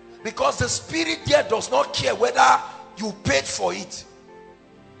 Because the spirit there does not care whether you paid for it.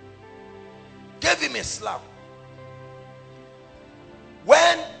 Gave him a slap.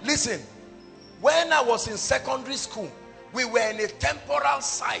 Listen, when I was in secondary school, we were in a temporal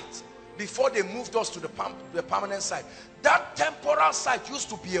site before they moved us to the permanent site. That temporal site used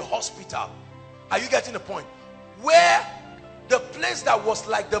to be a hospital. Are you getting the point? Where the place that was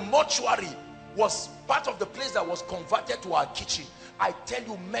like the mortuary was part of the place that was converted to our kitchen. I tell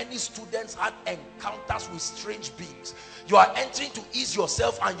you, many students had encounters with strange beings. You are entering to ease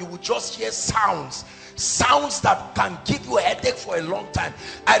yourself and you will just hear sounds that can give you a headache for a long time.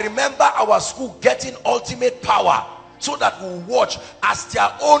 I remember our school getting ultimate power so that we will watch as their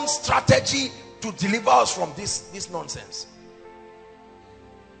own strategy to deliver us from this nonsense.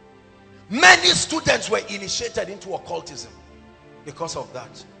 Many students were initiated into occultism because of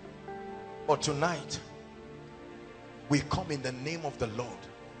that. But tonight, we come in the name of the Lord,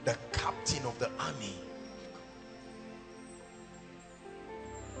 the captain of the army.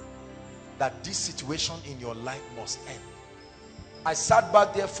 that this situation in your life must end. I sat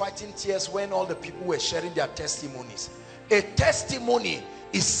back there fighting tears when all the people were sharing their testimonies. A testimony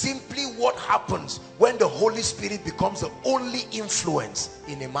is simply what happens when the Holy Spirit becomes the only influence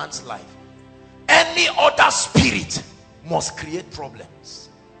in a man's life. Any other spirit must create problems.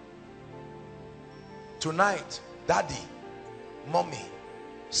 Tonight, daddy, mommy,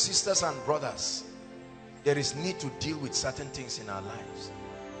 sisters and brothers, there is need to deal with certain things in our lives.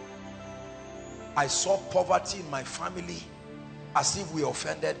 I saw poverty in my family as if we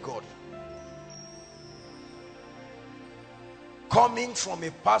offended God. Coming from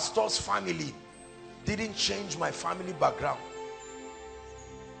a pastor's family didn't change my family background.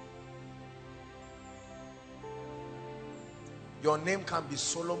 Your name can be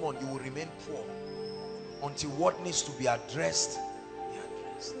Solomon, you will remain poor until what needs to be addressed be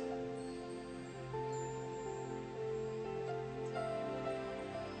addressed.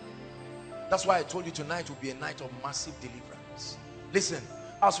 That's why I told you tonight will be a night of massive deliverance. Listen,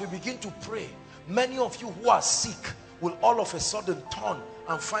 as we begin to pray, many of you who are sick will all of a sudden turn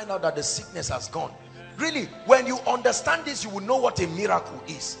and find out that the sickness has gone. Really, when you understand this, you will know what a miracle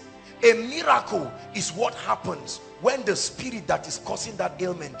is. A miracle is what happens when the spirit that is causing that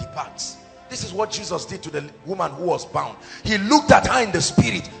ailment departs. This is what Jesus did to the woman who was bound. He looked at her in the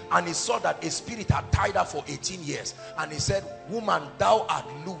spirit and he saw that a spirit had tied her for 18 years. And he said, woman, thou art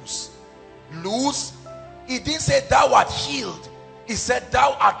loose. Loose? He didn't say thou art healed. He said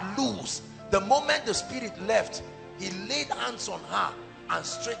thou art loose. The moment the spirit left, he laid hands on her and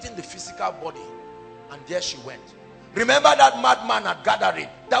straightened the physical body. And there she went. Remember that madman at gathering?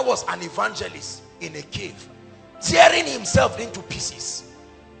 That was an evangelist in a cave, tearing himself into pieces.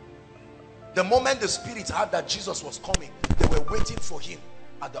 The moment the spirits heard that Jesus was coming, they were waiting for him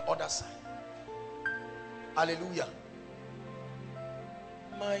at the other side. Hallelujah.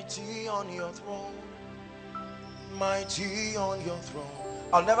 Mighty on your throne, mighty on your throne.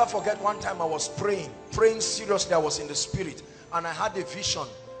 I'll never forget one time I was praying seriously. I was in the spirit and I had a vision.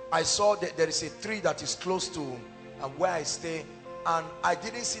 I saw that there is a tree that is close to where I stay, and I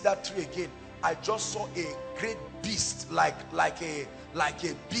didn't see that tree again. I just saw a great beast like a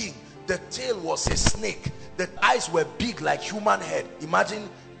being. The tail was a snake. The eyes were big like human head. Imagine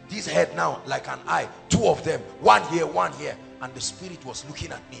this head now like an eye. Two of them, one here, one here. And the spirit was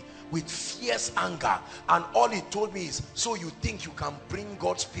looking at me with fierce anger. And all he told me is, so you think you can bring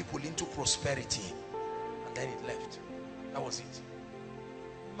God's people into prosperity? And then it left. That was it.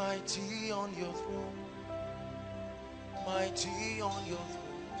 Mighty on your throne, mighty on your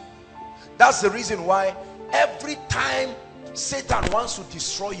throne. That's the reason why every time Satan wants to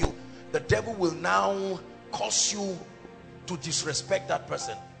destroy you, the devil will now cause you to disrespect that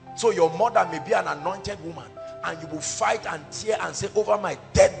person. So your mother may be an anointed woman and you will fight and tear and say, over my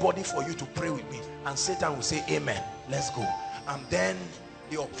dead body for you to pray with me. And Satan will say, amen, let's go. And then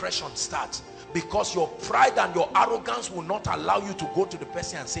the oppression starts, because your pride and your arrogance will not allow you to go to the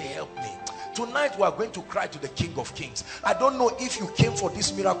person and say, help me. Tonight we are going to cry to the King of Kings. I don't know if you came for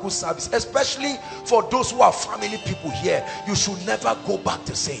this miracle service, especially for those who are family people here. You should never go back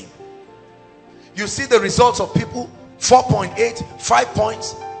the same. You see the results of people, 4.8, 5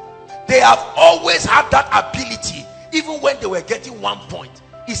 points. They have always had that ability, even when they were getting 1 point.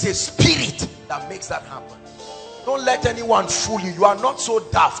 It's a spirit that makes that happen. Don't let anyone fool you. You are not so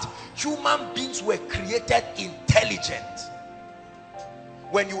daft. Human beings were created intelligent.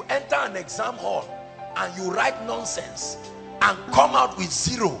 When you enter an exam hall and you write nonsense and come out with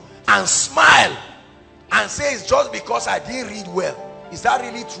 0 and smile and say it's just because I didn't read well, is that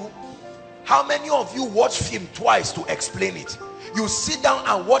really true? How many of you watch film twice to explain it? You sit down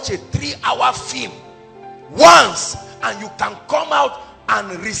and watch a 3-hour film once and you can come out and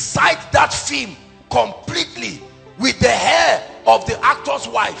recite that film completely with the hair of the actor's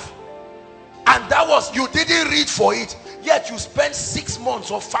wife, and that was, you didn't read for it, yet you spent 6 months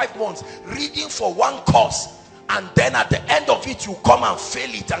or 5 months reading for one course, and then at the end of it you come and fail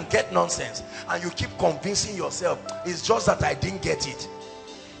it and get nonsense, and you keep convincing yourself it's just that I didn't get it.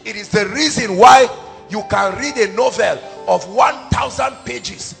 It is the reason why you can read a novel of 1,000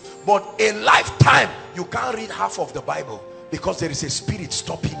 pages, but a lifetime you can't read half of the Bible, because there is a spirit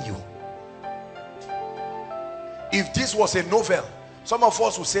stopping you. If this was a novel, some of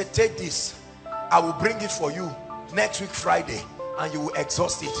us would say, take this, I will bring it for you next week Friday, and you will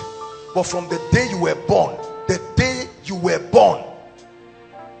exhaust it. But from the day you were born,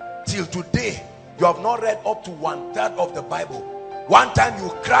 till today, you have not read up to 1/3 of the Bible. One time you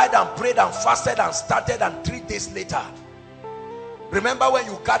cried and prayed and fasted and started, and 3 days later Remember when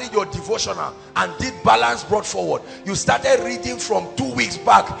you carried your devotional and did balance brought forward, you started reading from 2 weeks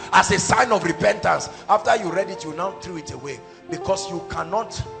back as a sign of repentance. After you read it, you now threw it away because you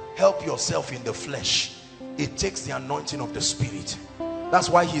cannot help yourself in the flesh. It takes the anointing of the Spirit. That's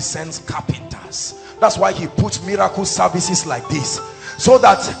why he sends carpenters. That's why he puts miracle services like this, so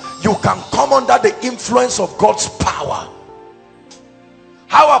that you can come under the influence of God's power.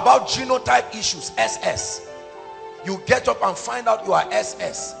 How about genotype issues? SS. You get up and find out you are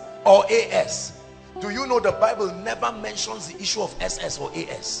SS or AS. Do you know the Bible never mentions the issue of SS or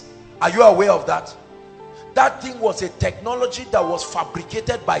AS? Are you aware of that? That thing was a technology that was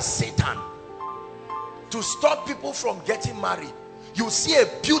fabricated by Satan to stop people from getting married. You see a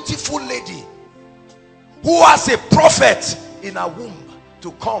beautiful lady who has a prophet in her womb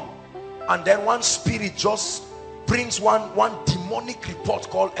to come, and then one spirit just brings one demonic report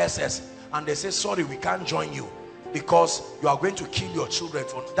called SS, and they say, sorry, we can't join you because you are going to kill your children.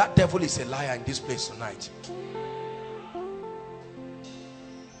 That devil is a liar in this place tonight.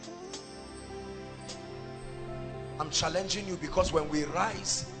 I'm challenging you because when we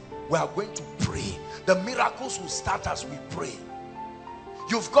rise, we are going to pray. The miracles will start as we pray.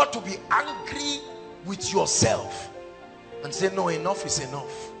 You've got to be angry with yourself and say, no, enough is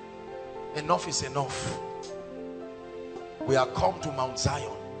enough. Enough is enough. We are come to Mount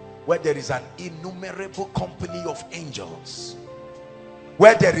Zion, where there is an innumerable company of angels,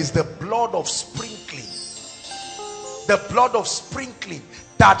 where there is the blood of sprinkling, the blood of sprinkling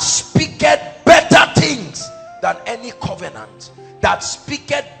that speaketh better things than any covenant, that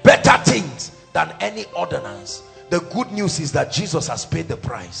speaketh better things than any ordinance. The good news is that Jesus has paid the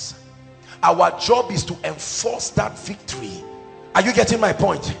price. Our job is to enforce that victory. Are you getting my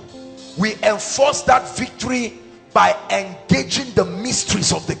point? We enforce that victory by engaging the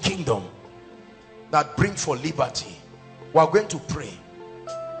mysteries of the kingdom that bring for liberty. We are going to pray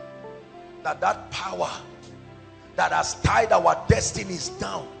that that power that has tied our destinies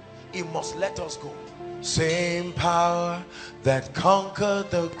down, it must let us go. Same power that conquered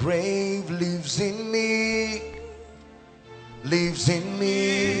the grave lives in me, lives in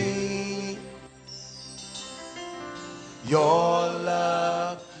me. Your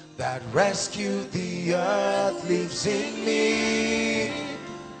love that rescued the earth lives in me,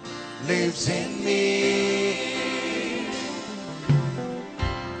 lives in me.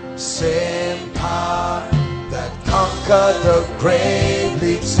 Same power that conquered the grave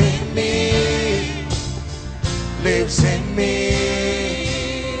lives in me, lives in me.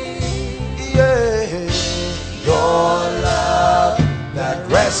 Yeah. Your love that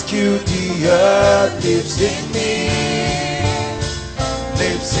rescued the earth lives in me,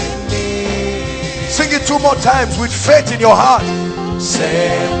 lives in me. Sing it 2 more times with faith in your heart.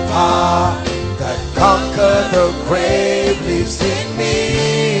 Same power that conquered the grave lives in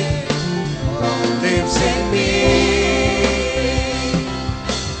me, lives in me.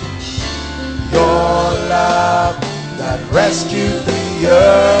 Your love that rescued the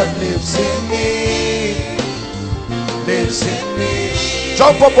earth lives in me, lives in me.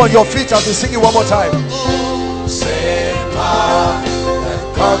 Jump up on your feet and sing it one more time. Same power that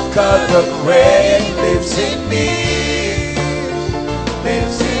conquered the grave lives in me,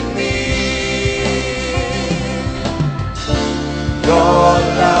 lives in me. Your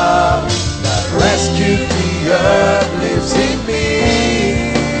love that rescued the earth lives in me,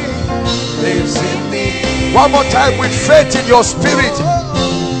 lives in me. One more time with faith in your spirit.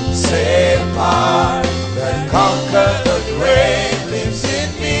 Same power that conquered the grave lives in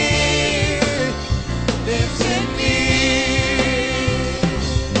me, lives in me.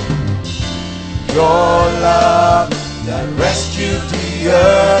 Your love that rescued the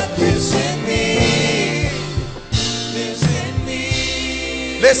earth lives in me, lives in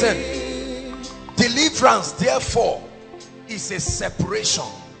me. Listen, deliverance therefore is a separation,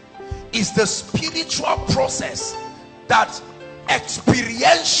 is the spiritual process that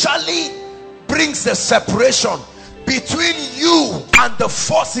experientially brings the separation between you and the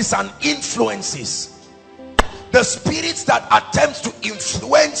forces and influences, the spirits that attempt to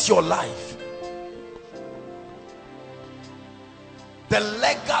influence your life. The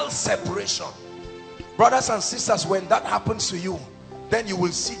legal separation. Brothers and sisters, when that happens to you, then you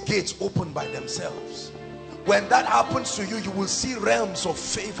will see gates open by themselves. When that happens to you, you will see realms of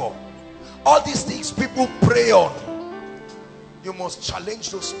favor. All these things people pray on. You must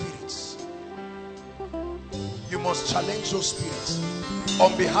challenge those spirits. You must challenge those spirits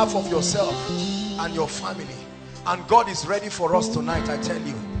on behalf of yourself and your family. And God is ready for us tonight, I tell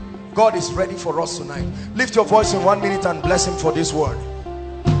you. God is ready for us tonight. Lift your voice in 1 minute and bless him for this word.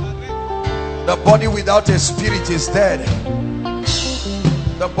 The body without a spirit is dead.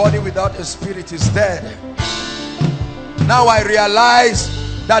 The body without a spirit is dead. Now I realize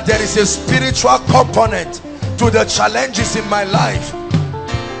that there is a spiritual component to the challenges in my life.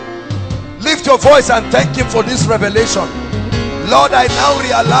 Lift your voice and thank him for this revelation. Lord, I now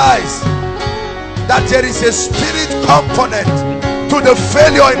realize that there is a spirit component to the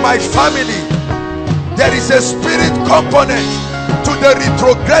failure in my family. There is a spirit component to the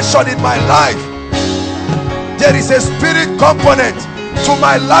retrogression in my life. There is a spirit component to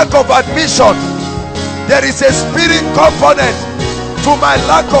my lack of admission. There is a spirit component to my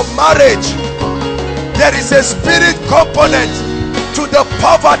lack of marriage. There is a spirit component to the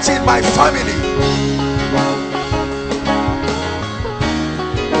poverty in my family.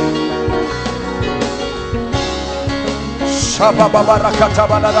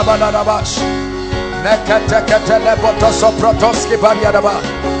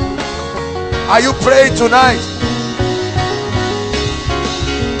 Are you praying tonight?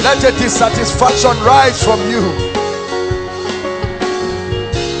 Let a dissatisfaction rise from you.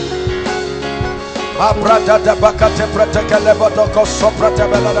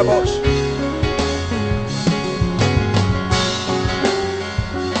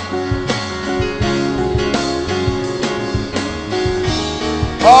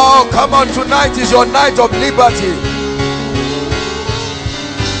 Oh, come on, tonight is your night of liberty.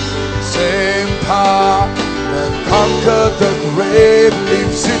 Same power that conquered the grave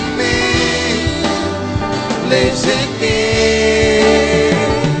lives in me, lives in me.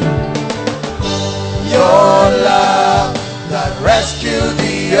 Your love that rescued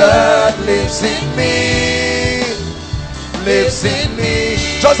the earth lives in me, lives in me.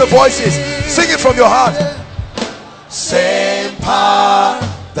 Just the voices, sing it from your heart. Same power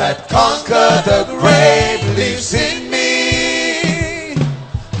that conquered the grave lives in me,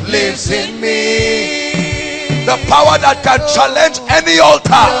 lives in me. The power that can challenge any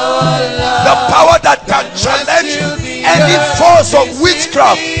altar, the power that can challenge any force of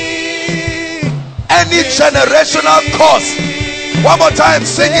witchcraft, any generational curse. One more time,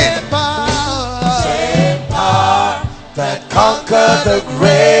 sing it. Same power that conquered the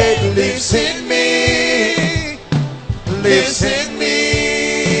grave lives in me, lives in me.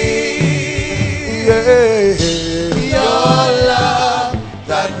 Your love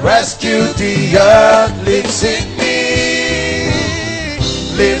that rescued the earth lives in me,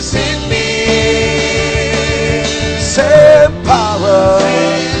 lives in me. Same power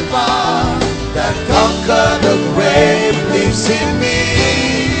that conquered the grave lives in me,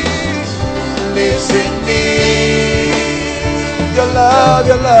 lives in me. Your love,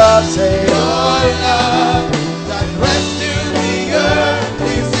 say your love that rescued the earth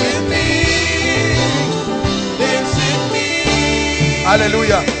lives in me, lives in me.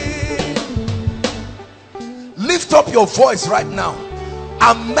 Hallelujah. Lift up your voice right now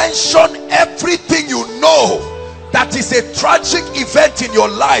and mention everything you know that is a tragic event in your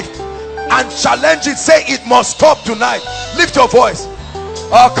life and challenge it. Say it must stop tonight. Lift your voice.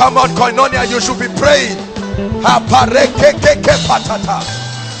 Oh, come on, Koinonia, you should be praying.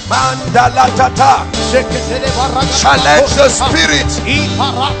 Challenge the spirit.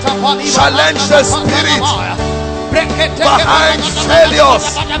 Challenge the spirit behind failures.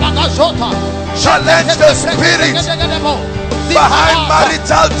 Challenge the spirit behind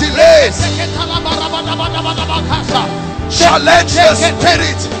marital delays. Challenge the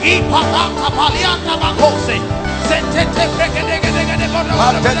spirit.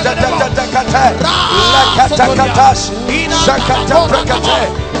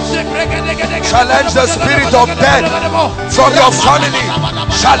 Challenge the spirit of death from your family.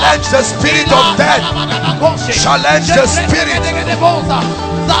 Challenge the spirit of death. Challenge the spirit.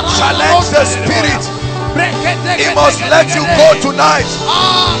 Challenge the spirit. He must let you go tonight.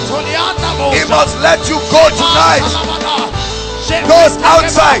 He must let you go tonight. Those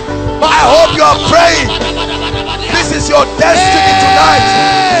outside, I hope you are praying. This is your destiny tonight.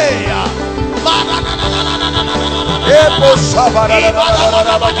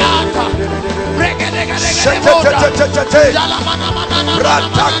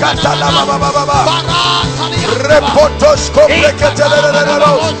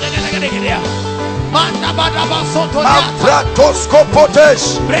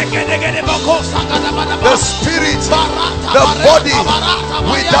 The spirit, the body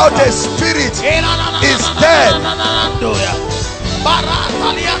without a spirit is dead.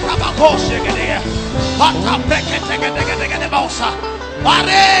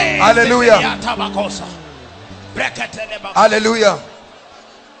 Hallelujah. Hallelujah.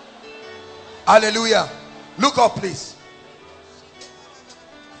 Hallelujah. Look up, please.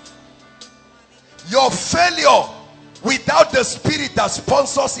 Your failure without the spirit that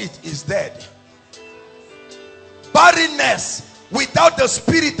sponsors it is dead. Barrenness without the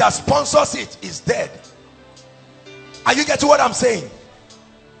spirit that sponsors it is dead. Are you getting what I'm saying?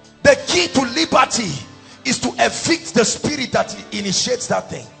 The key to liberty is to evict the spirit that initiates that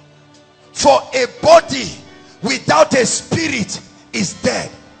thing. For a body without a spirit is dead.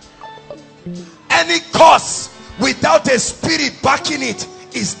 Any cause without a spirit backing it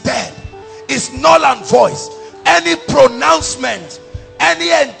is dead. It's null and void. Any pronouncement,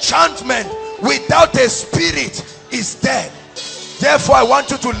 any enchantment without a spirit is dead. Therefore, I want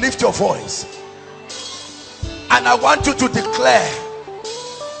you to lift your voice and I want you to declare.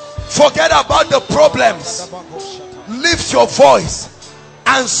 Forget about the problems. Lift your voice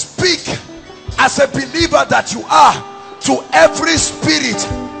and speak as a believer that you are to every spirit.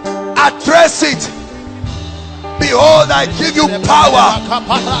 Address it. Behold, I give you power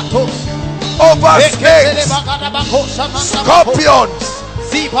over snakes, scorpions.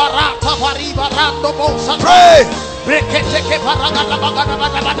 Pray.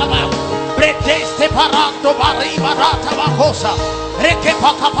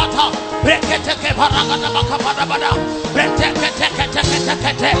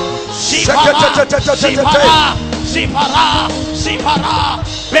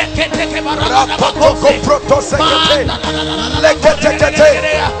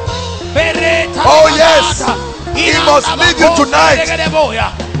 Oh yes, he must leave you tonight.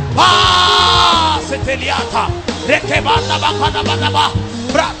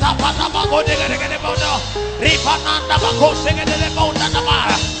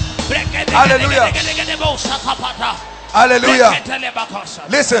 Hallelujah. Hallelujah.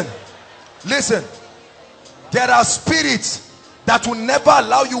 Listen, listen. There are spirits that will never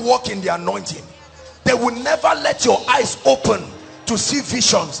allow you walk in the anointing. They will never let your eyes open to see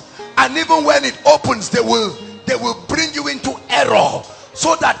visions, and even when it opens, they will bring you into error,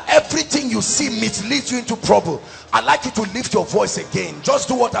 so that everything you see misleads you into trouble. I'd like you to lift your voice again. Just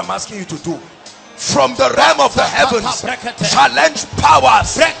do what I'm asking you to do. From the realm of the heavens, challenge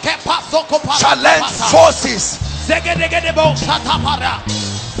powers, challenge forces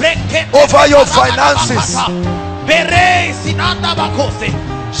over your finances.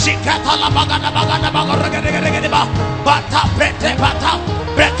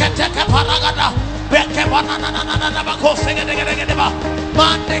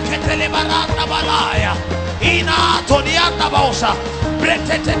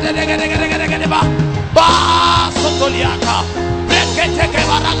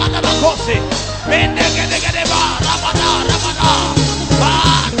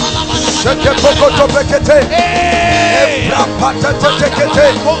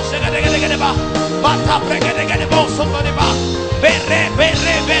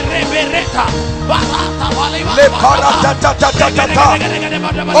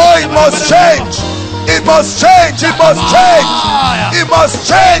 Oh, it must change. It must change. It must change. It must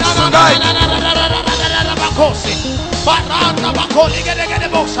change tonight.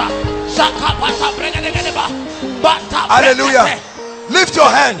 Hallelujah. Lift your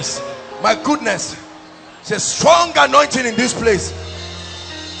hands. My goodness, it's a strong anointing in this place.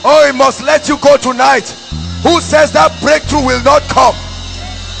 Oh, it must let you go tonight. Who says that breakthrough will not come?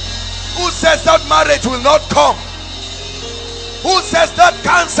 Who says that marriage will not come? Who says that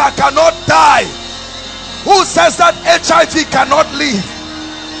cancer cannot die? Who says that HIV cannot live?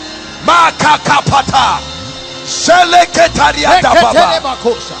 Makakapata.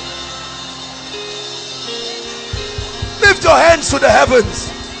 Lift your hands to the heavens.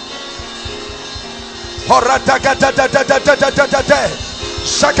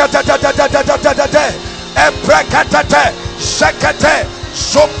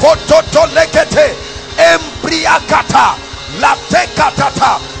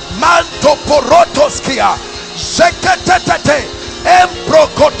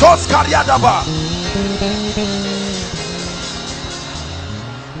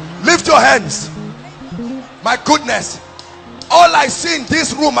 Lift your hands. My goodness, all I see in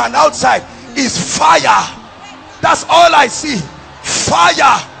this room and outside is fire. That's all I see.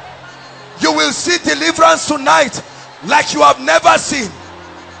 Fire. You will see deliverance tonight like you have never seen.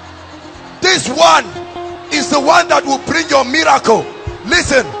 This one is the one that will bring your miracle.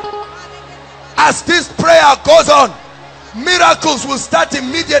 Listen, as this prayer goes on, miracles will start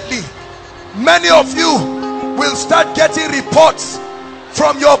immediately. Many of you will start getting reports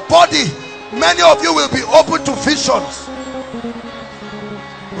from your body. Many of you will be open to visions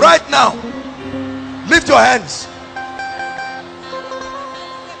right now. Lift your hands.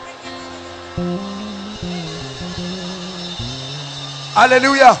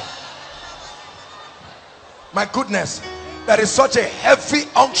 Hallelujah. My goodness, there is such a heavy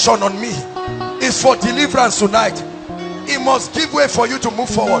unction on me. It's for deliverance tonight. It must give way for you to move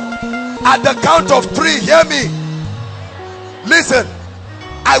forward. At the count of 3, hear me. Listen,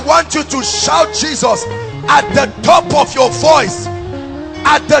 I want you to shout Jesus at the top of your voice.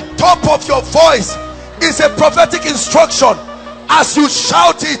 At the top of your voice is a prophetic instruction. As you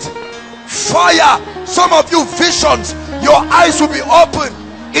shout it, fire. Some of you, visions, your eyes will be open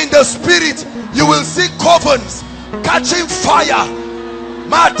in the spirit. You will see covens catching fire.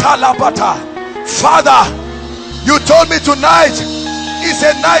 Matalabata. Father, you told me tonight is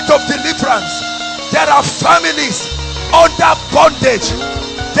a night of deliverance. There are families under bondage.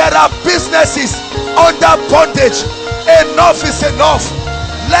 There are businesses under bondage. Enough is enough.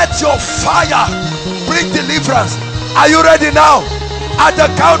 Let your fire bring deliverance. Are you ready now? At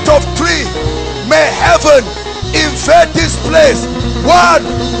the count of 3, may heaven invade this place. 1,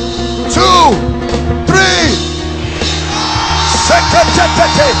 2, 3.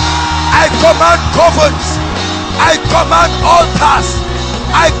 I command covens, I command altars,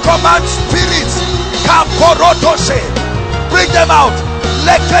 I command spirits. Bring them out.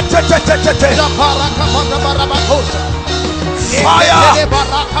 Fire,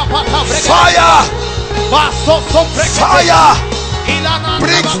 fire, fire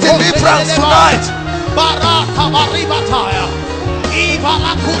brings deliverance tonight.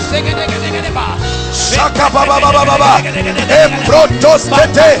 Shaka baba baba baba. Ebrotos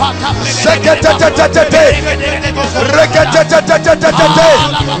tete. Shekete tete tete. Rekete tete tete.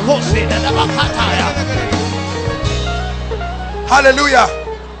 Hallelujah.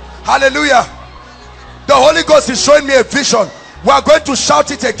 Hallelujah. The Holy Ghost is showing me a vision. We are going to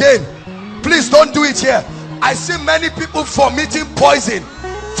shout it again. Please don't do it here. I see many people vomiting poison,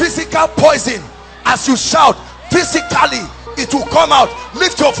 physical poison. As you shout, physically it will come out.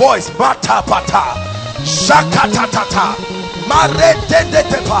 Lift your voice. Matapata, shakatatata,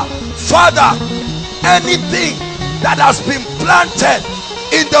 maretendetepa. Father, anything that has been planted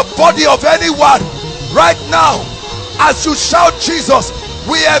in the body of anyone right now, as you shout Jesus,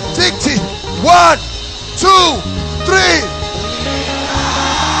 we evict it. 1, 2, 3.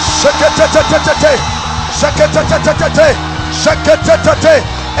 Shakatatata, shakatatata, shakatatata.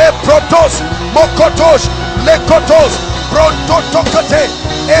 Eprotos, mokotos, lekotos, brontotokate,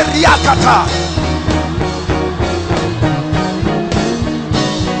 eriakata.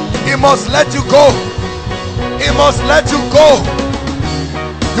 He must let you go. He must let you go.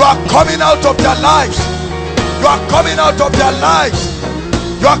 You are coming out of their lives. You are coming out of their lives.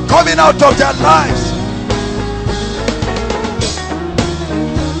 You are coming out of their lives.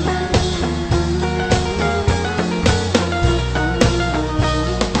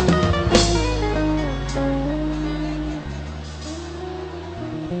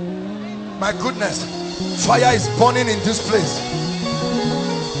 My goodness, fire is burning in this place.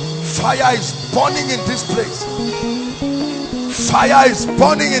 Fire is burning in this place. Fire is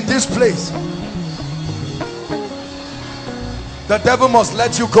burning in this place. The devil must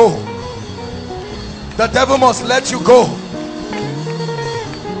let you go. The devil must let you go.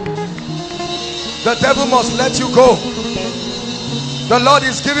 The devil must let you go. The Lord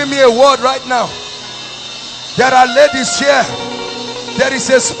is giving me a word right now. There are ladies here. There is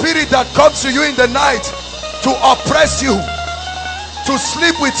a spirit that comes to you in the night to oppress you, to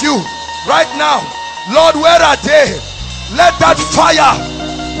sleep with you. Right now, Lord, where are they? Let that fire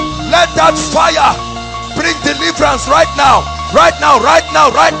bring deliverance right now. Right now, right now,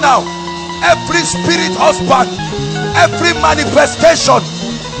 right now. Every spirit husband, every manifestation,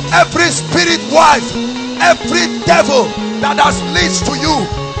 every spirit wife, every devil that has leads to you,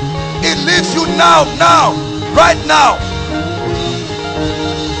 it leaves you now, right now.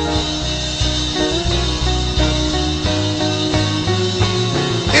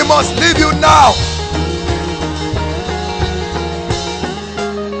 It must leave you now.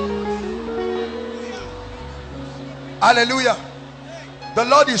 Hallelujah. The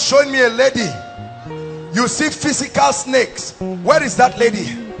Lord is showing me a lady. You see physical snakes. Where is that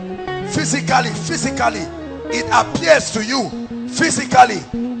lady? Physically it appears to you. Physically,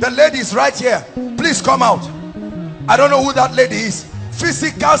 the lady is right here. Please come out. I don't know who that lady is.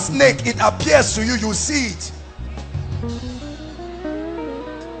 Physical snake, it appears to you. You see it.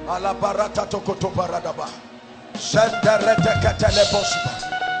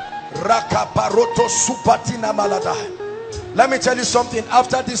 Let me tell you something.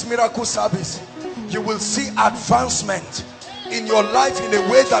 After this miracle service, you will see advancement in your life in a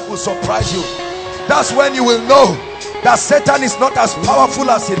way that will surprise you. That's when you will know that Satan is not as powerful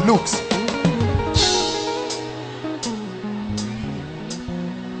as it looks.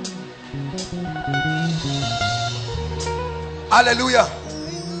 Hallelujah.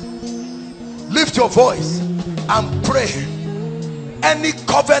 Lift your voice and pray. Any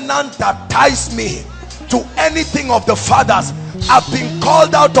covenant that ties me to anything of the fathers, I've been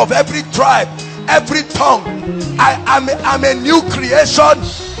called out of every tribe, every tongue. I'm a new creation,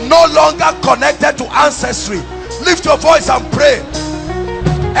 no longer connected to ancestry. Lift your voice and pray.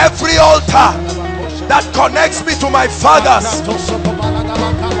 Every altar that connects me to my fathers,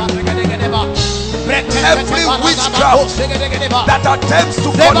 every witchcraft that attempts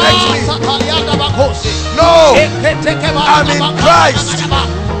to connect me, no, I'm in Christ.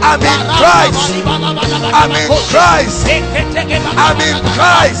 I'm in Christ. I'm in Christ. I'm in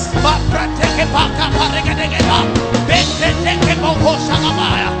Christ.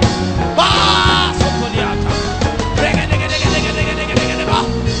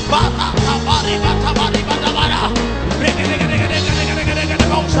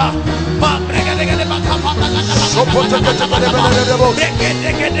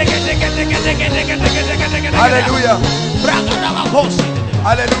 Hallelujah.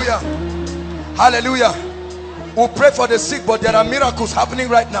 Hallelujah. Hallelujah. We'll pray for the sick, but there are miracles happening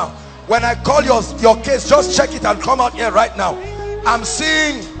right now. When I call your case, just check it and come out here right now. I'm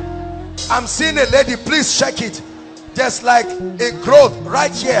seeing a lady. Please check it. There's like a growth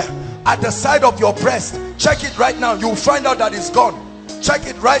right here at the side of your breast. Check it right now. You'll find out that it's gone. Check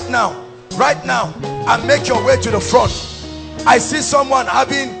it right now. Right now. And make your way to the front. I see someone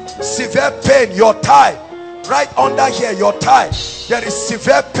having severe pain. Your thigh. Right under here, your thigh. There is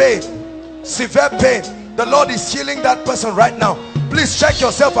severe pain. Severe pain. The Lord is healing that person right now. Please check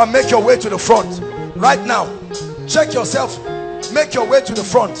yourself and make your way to the front. Right now. Check yourself. Make your way to the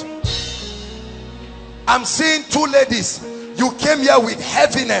front. I'm seeing two ladies. You came here with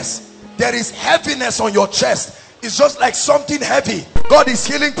heaviness. There is heaviness on your chest. It's just like something heavy. God is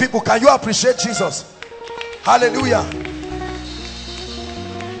healing people. Can you appreciate Jesus? Hallelujah.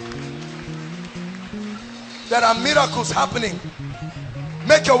 There are miracles happening.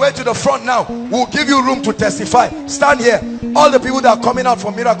 Make your way to the front now. We'll give you room to testify. Stand here. All the people that are coming out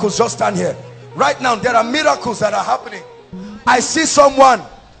for miracles, just stand here. Right now, there are miracles that are happening. I see someone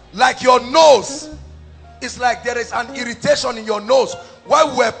like your nose. It's like there is an irritation in your nose.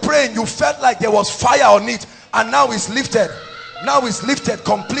 While we were praying, you felt like there was fire on it, and now it's lifted. Now it's lifted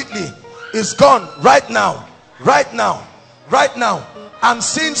completely. It's gone right now. Right now. Right now. I'm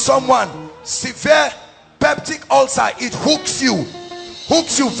seeing someone severe peptic ulcer. It hooks you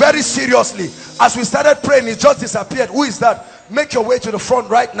very seriously. As we started praying, it just disappeared. Who is that? Make your way to the front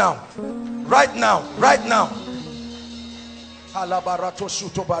right now. Right now. Right now.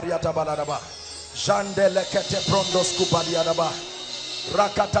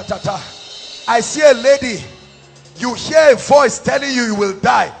 I see a lady. You hear a voice telling you will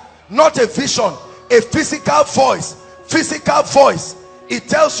die. Not a vision, a physical voice. Physical voice. It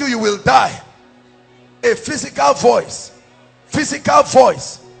tells you will die. A physical voice. Physical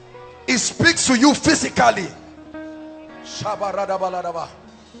voice. It speaks to you physically.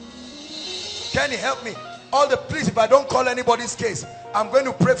 Can you help me? All the, please, if I don't call anybody's case, I'm going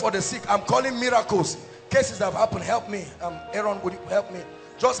to pray for the sick. I'm calling miracles. Cases that have happened. Help me. Aaron, would you help me?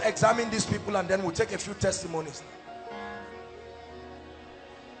 Just examine these people and then we'll take a few testimonies.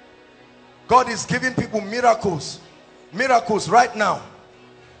 God is giving people miracles. Miracles right now.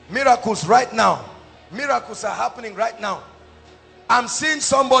 Miracles right now. Miracles are happening right now. I'm seeing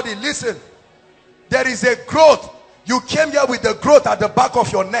somebody. Listen. There is a growth. You came here with the growth at the back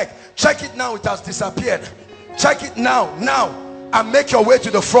of your neck. Check it now. It has disappeared. Check it now. Now. And make your way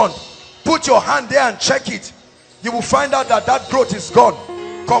to the front. Put your hand there and check it. You will find out that that growth is gone.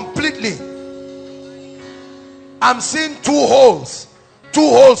 Completely. I'm seeing two holes. Two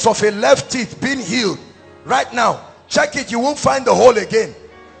holes of a left teeth being healed. Right now. Check it. You won't find the hole again.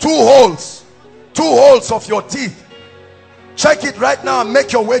 Two holes. Two holes of your teeth. Check it right now and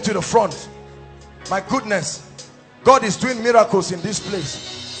make your way to the front. My goodness. God is doing miracles in this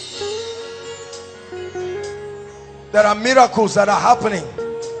place. There are miracles that are happening.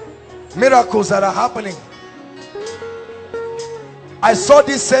 Miracles that are happening. I saw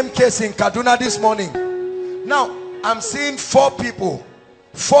this same case in Kaduna this morning. Now, I'm seeing four people.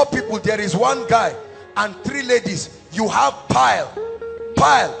 Four people. There is one guy and three ladies. You have pile.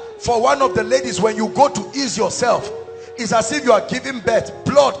 For one of the ladies, when you go to ease yourself, it's as if you are giving birth.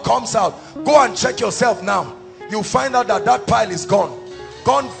 Blood comes out. Go and check yourself now. You'll find out that that pile is gone.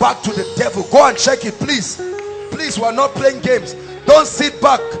 Gone back to the devil. Go and check it, please. Please, we're not playing games. Don't sit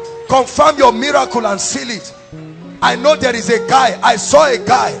back. Confirm your miracle and seal it. I know there is a guy. I saw a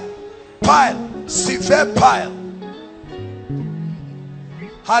guy. Pile. Severe pile.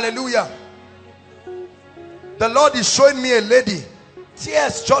 Hallelujah. The Lord is showing me a lady.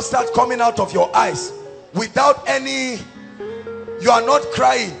 Tears just start coming out of your eyes without any, you are not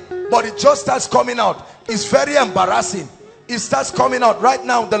crying, but it just starts coming out. It's very embarrassing. It starts coming out right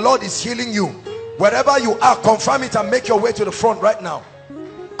now. The Lord is healing you. Wherever you are, confirm it and make your way to the front right now.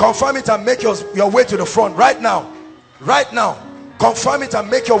 Confirm it and make your way to the front right now. Right now. Confirm it and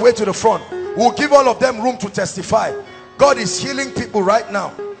make your way to the front. We'll give all of them room to testify. God is healing people right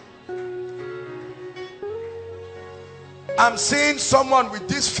now. I'm seeing someone with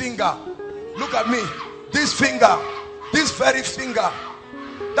this finger. Look at me. This finger. This very finger.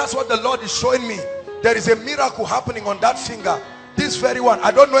 That's what the Lord is showing me. There is a miracle happening on that finger. This very one. I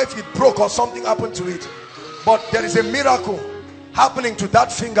don't know if it broke or something happened to it. But there is a miracle happening to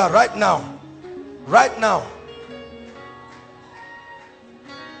that finger right now. Right now.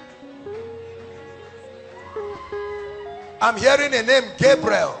 I'm hearing a name,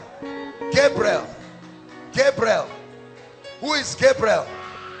 Gabriel. Gabriel. Gabriel. Who is Gabriel?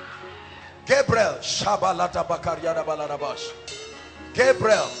 Gabriel.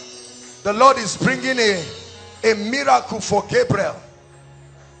 Gabriel. The Lord is bringing a miracle for Gabriel.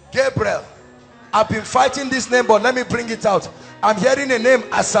 Gabriel. I've been fighting this name, but let me bring it out. I'm hearing a name,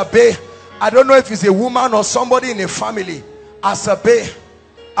 Asabe. I don't know if it's a woman or somebody in a family. Asabe.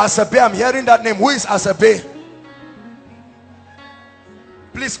 Asabe, I'm hearing that name. Who is Asabe?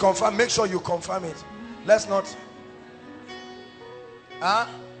 Please confirm. Make sure you confirm it. Let's not.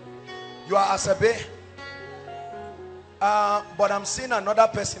 You are Asabe. But I'm seeing another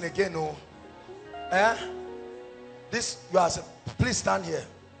person again. Oh. This, you are Asabe. Please stand here.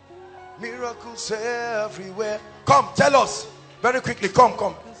 Miracles everywhere. Come, tell us very quickly.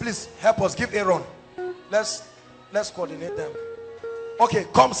 Come. Please help us. Give Aaron. Let's coordinate them. Okay,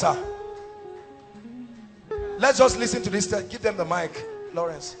 come, sir. Let's just listen to this. Give them the mic,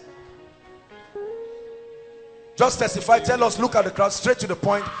 Lawrence. Just testify. Tell us. Look at the crowd. Straight to the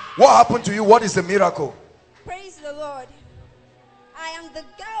point. What happened to you? What is the miracle? Praise the Lord. I am the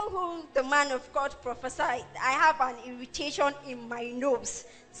girl who the man of God prophesied. I have an irritation in my nose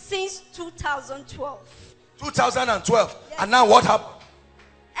since 2012. 2012. Yes. And now what happened?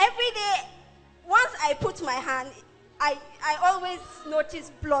 Every day, once I put my hand, I always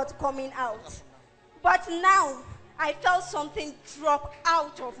notice blood coming out. But now, I felt something drop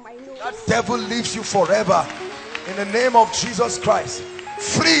out of my nose. That devil leaves you forever. In the name of Jesus Christ.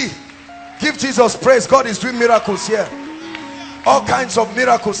 Free. Give Jesus praise. God is doing miracles here. All kinds of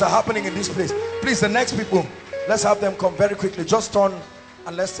miracles are happening in this place. Please, the next people, let's have them come very quickly. Just turn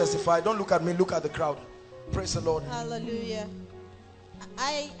and let's testify. Don't look at me, look at the crowd. Praise the Lord. Hallelujah.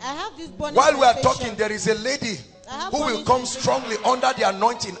 I have this burning While we are sensation. talking, there is a lady who will come strongly under the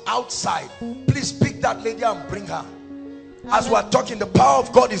anointing outside. Please pick that lady and bring her. As we are talking, the power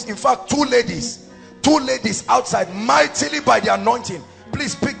of God is, in fact, two ladies outside, mightily by the anointing.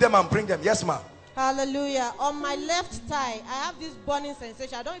 Please pick them and bring them. Yes, ma'am. Hallelujah. On my left thigh, I have this burning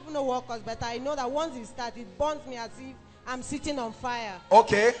sensation. I don't even know what cause, but I know that once it starts, it burns me as if I'm sitting on fire.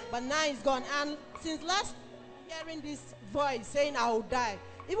 Okay. But now it's gone. And since last hearing this voice saying I will die,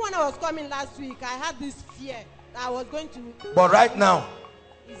 even when I was coming last week, I had this fear that I was going to. But right now,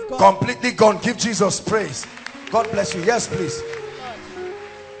 it's gone. completely gone. Give Jesus praise. God bless you. Yes, please.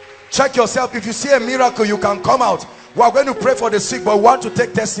 Check yourself. If you see a miracle, you can come out. We are going to pray for the sick, but we want to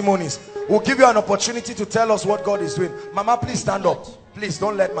take testimonies. We'll give you an opportunity to tell us what God is doing. Mama, please stand up. Please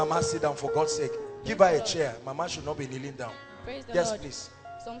don't let Mama sit down, for God's sake. Give her a chair. Mama should not be kneeling down. Praise the Yes, Lord. please.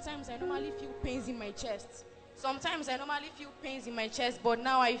 Sometimes I normally feel pains in my chest. Sometimes I normally feel pains in my chest, but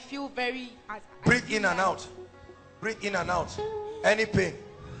now I feel very... Breathe in and out. Breathe in and out. Any pain?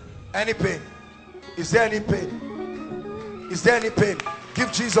 Any pain? Is there any pain? Is there any pain?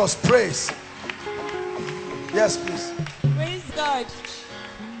 Give Jesus praise. Yes, please. Praise God.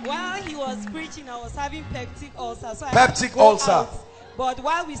 While he was preaching, I was having peptic ulcer. So Peptic ulcer. out. But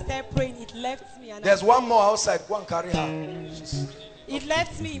while we started praying, it left me. And There's one more outside. Go and carry her. it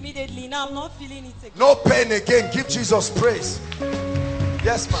left me immediately. Now I'm not feeling it again. No pain again. Give Jesus praise.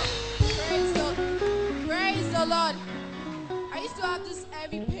 Yes, ma'am. Praise the Lord. I used to have this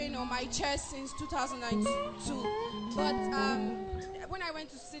heavy pain on my chest since 2002. But when I went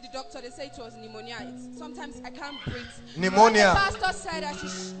to see the doctor, they said it was pneumonia. Sometimes I can't breathe. Pneumonia. But the pastor said that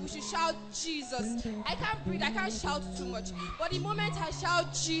we should shout Jesus. I can't breathe. I can't shout too much. But the moment I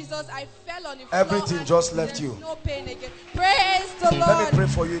shout Jesus, I fell on the floor. Everything just left you. No pain again. Praise the Lord. Let me pray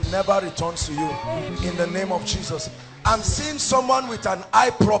for you. It never returns to you. In the name of Jesus. I'm seeing someone with an eye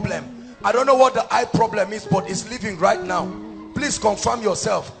problem. I don't know what the eye problem is, but it's living right now. Please confirm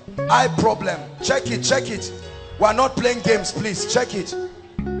yourself. Eye problem. Check it. Check it. We are not playing games. Please check it.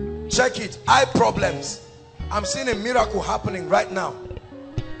 Check it. Eye problems. I'm seeing a miracle happening right now.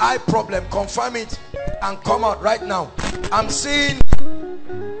 Eye problem, confirm it and come out right now. I'm seeing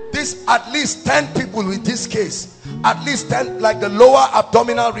this, at least 10 people with this case. At least 10, like the lower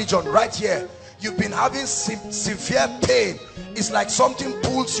abdominal region right here. You've been having severe pain. It's like something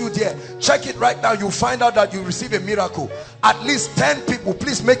pulls you there. Check it right now. You'll find out that you receive a miracle. At least 10 people.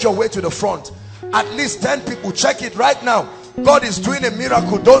 Please make your way to the front. At least 10 people. Check it right now. God is doing a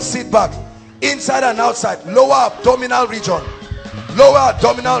miracle. Don't sit back. Inside and outside. Lower abdominal region. Lower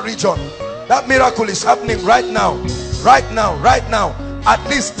abdominal region. That miracle is happening right now. Right now. Right now. At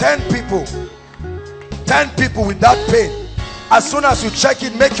least 10 people. 10 people with that pain. As soon as you check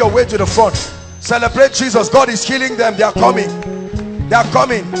it, make your way to the front. Celebrate Jesus. God is healing them. They are coming. They are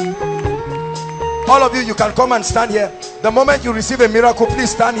coming. All of you, you can come and stand here. The moment you receive a miracle, please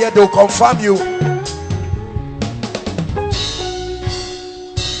stand here. They will confirm you.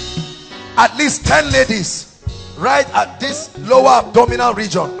 At least 10 ladies right at this lower abdominal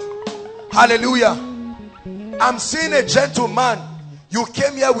region. Hallelujah. I'm seeing a gentleman. You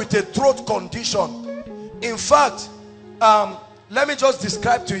came here with a throat condition. In fact, let me just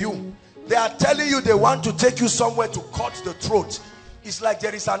describe to you. They are telling you they want to take you somewhere to cut the throat. It's like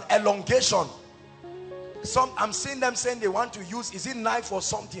there is an elongation. I'm seeing them saying they want to use, is it knife or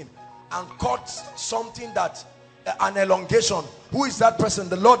something, and cut something that, an elongation. Who is that person?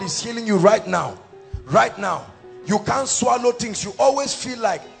 The Lord is healing you right now. Right now. You can't swallow things. You always feel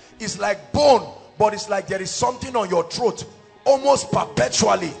like it's like bone, but it's like there is something on your throat almost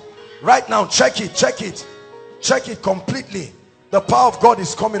perpetually. Right now, check it, check it. Check it completely. The power of God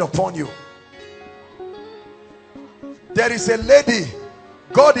is coming upon you. There is a lady,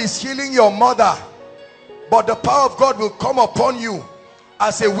 God is healing your mother, but the power of God will come upon you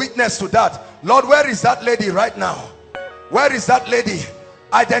as a witness to that. Lord, where is that lady right now? Where is that lady?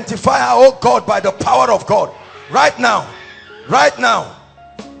 Identify her, oh God, by the power of God. Right now. Right now.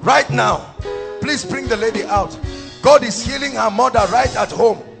 Right now. Please bring the lady out. God is healing her mother right at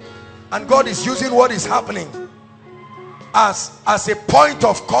home. And God is using what is happening as a point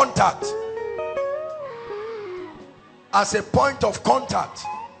of contact. As a point of contact.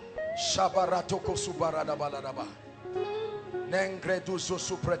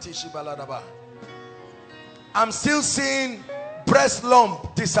 I'm still seeing breast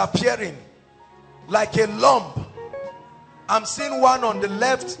lump disappearing like a lump. I'm seeing one on the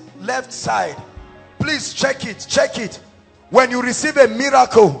left side. Please check it, check it. When you receive a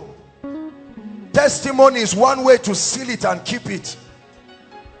miracle, testimony is one way to seal it and keep it.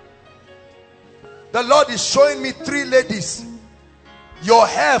 The Lord is showing me 3 ladies. Your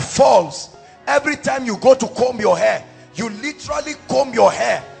hair falls. Every time you go to comb your hair, you literally comb your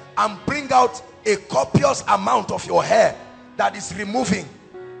hair and bring out a copious amount of your hair that is removing.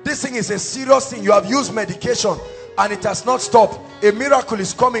 This thing is a serious thing. You have used medication and it has not stopped. A miracle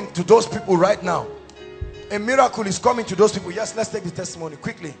is coming to those people right now. A miracle is coming to those people. Yes, let's take the testimony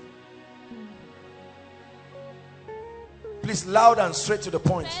quickly. Please, loud and straight to the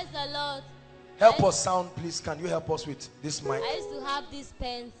point. Praise the Lord. Help us sound, please. Can you help us with this mic? I used to have these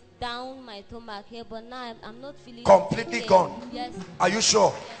pains down my stomach here, but now I'm not feeling completely gone. Yes. Are you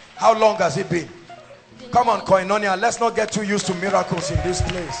sure? Yes. How long has it been? Come on, Koinonia. Let's not get too used to miracles in this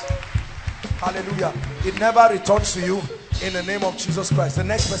place. Hallelujah. It never returns to you in the name of Jesus Christ. The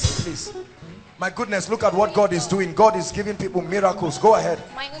next person, please. My goodness, look at what God is doing. God is giving people miracles. Go ahead.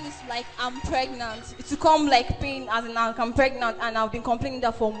 My own is like I'm pregnant. It will come like pain as in I'm pregnant, and I've been complaining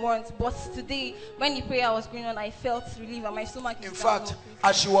that for months. But today, when the prayer was going on, I felt relief and my stomach is in fact,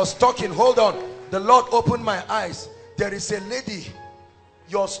 as she was talking, hold on. The Lord opened my eyes. There is a lady.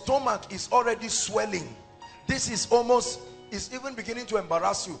 Your stomach is already swelling. This is almost, it's even beginning to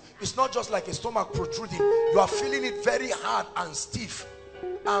embarrass you. It's not just like a stomach protruding. You are feeling it very hard and stiff.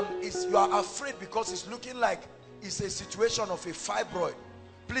 You are afraid because it's looking like it's a situation of a fibroid.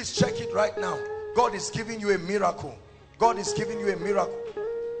 Please check it right now. God is giving you a miracle. God is giving you a miracle.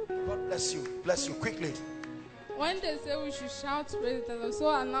 God bless you. Bless you quickly. When they say we should shout praise the Lord, so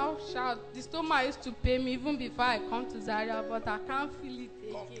I now shout. The stomach used to pain me even before I come to Zaria, but I can't feel it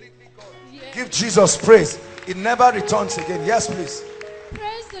again. Completely gone. Yeah. Give Jesus praise. It never returns again. Yes, please.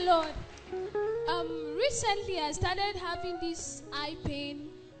 Praise the Lord. Recently I started having this eye pain.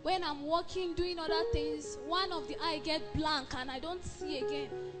 When I'm walking, doing other things, one of the eye get blank and I don't see again.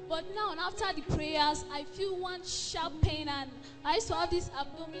 But now, after the prayers, I feel one sharp pain, and I used to have this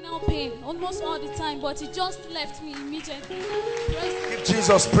abdominal pain almost all the time, but it just left me immediately. Give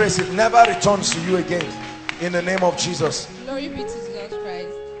Jesus praise. It never returns to you again. In the name of Jesus. Glory be to Jesus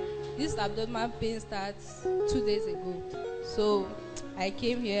Christ. This abdominal pain starts 2 days ago. So I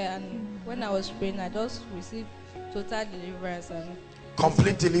came here, and when I was praying, I just received total deliverance and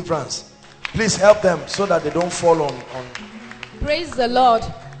complete deliverance. Please help them so that they don't fall on. Praise the Lord.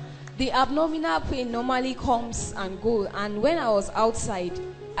 The abdominal pain normally comes and goes, and when I was outside,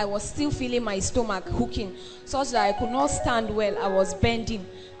 I was still feeling my stomach hooking, such that I could not stand well. I was bending,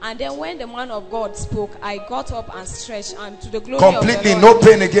 and then when the man of God spoke, I got up and stretched, and to the glory of the Lord. Completely, no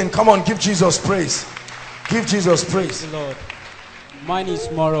pain again. Come on, give Jesus praise. Give Jesus praise. Lord, mine is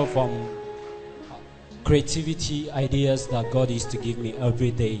more of creativity ideas that God is to give me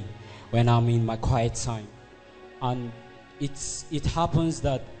every day when I'm in my quiet time, and it happens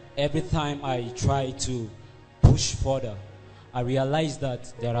that every time I try to push further, I realize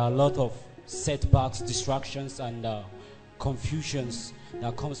that there are a lot of setbacks, distractions, and confusions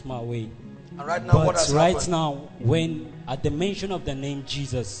that comes my way. And right now, what has happened? Now, when at the mention of the name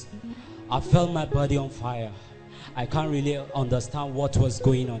Jesus, I felt my body on fire. I can't really understand what was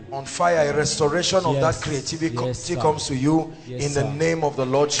going on. On fire, a restoration of that creativity comes to you in the name of the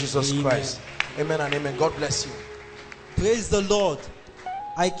Lord Jesus Christ. Amen and amen. God bless you. Praise the Lord.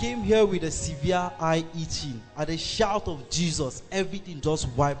 I came here with a severe eye itching. At the shout of Jesus, everything just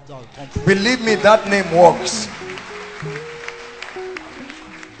wiped out. Believe me, that name works.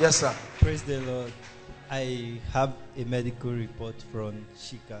 Yes, sir. Praise the Lord. I have a medical report from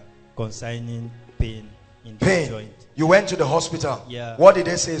Shika concerning pain in the joint. You went to the hospital? Yeah. What did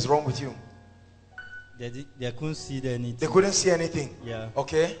they say is wrong with you? They couldn't see anything. They couldn't see anything? Yeah.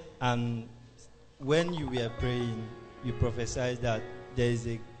 Okay. And when you were praying, you prophesied that there is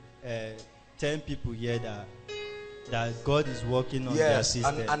 10 people here that God is working on their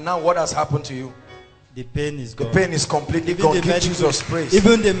system. And now what has happened to you? The pain is gone. The pain is completely gone. Give Jesus praise.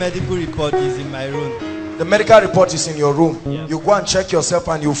 Even the medical report is in my room. The medical report is in your room. Yeah. You go and check yourself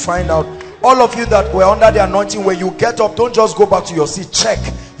and you find out. All of you that were under the anointing, when you get up, don't just go back to your seat. Check.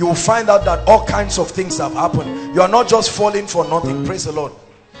 You will find out that all kinds of things have happened. You are not just falling for nothing. Praise the Lord.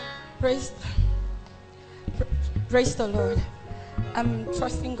 Praise the Lord. I'm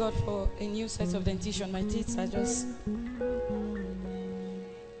trusting God for a new set of dentition. My teeth are just...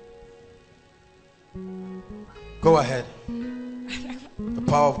 Go ahead. The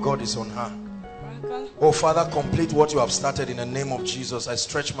power of God is on her. Oh Father, complete what you have started in the name of Jesus. I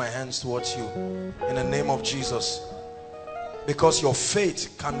stretch my hands towards you in the name of Jesus. Because your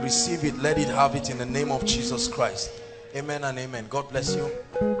faith can receive it, let it have it in the name of Jesus Christ. Amen and amen. God bless you.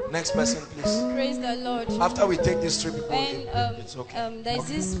 Next person, please. Praise the Lord. After we take these three people, when, it's okay. There's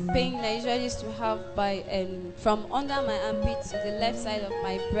this pain I usually used to have from under my armpit to the left side of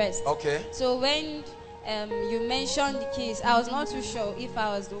my breast. Okay. So when you mentioned the case, I was not too sure if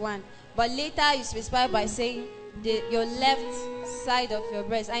I was the one. But later you specified by saying your left side of your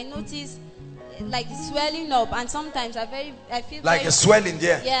breast. I noticed like swelling up, and sometimes I feel like a swelling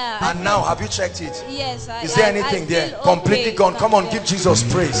there. Yeah. And now, have you checked it? Yes. Is there anything there? Okay. Completely gone. Come on, give Jesus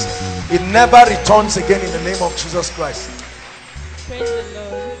praise. It never returns again in the name of Jesus Christ. Praise the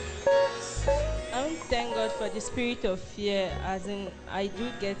Lord. I want to thank God for the spirit of fear, as in I do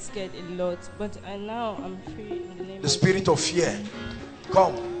get scared a lot, but now I'm free in the name the spirit of fear.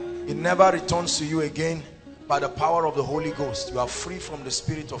 Come. It never returns to you again. By the power of the Holy Ghost, you are free from the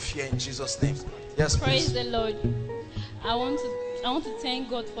spirit of fear in Jesus' name. Yes, please. Praise the Lord. I want to thank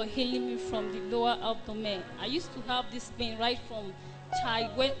God for healing me from the lower abdomen. I used to have this pain right from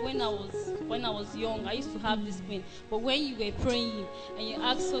child when I was young. I used to have this pain, but when you were praying and you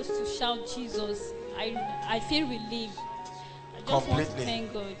asked us to shout Jesus, I feel relieved. I just completely want to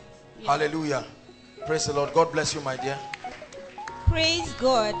thank God. Yeah. Hallelujah. Praise the Lord. God bless you, my dear. Praise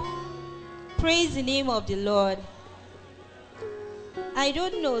God. Praise the name of the Lord. I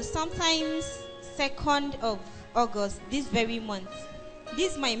don't know, sometimes 2nd of August, this very month,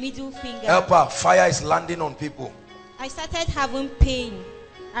 this is my middle finger. Help her. Fire is landing on people. I started having pain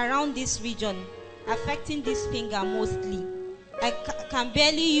around this region, affecting this finger mostly. I can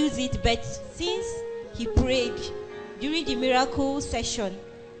barely use it, but since he prayed during the miracle session,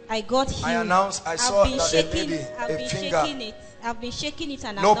 I got healed. I saw that a baby, a finger. I've been shaking it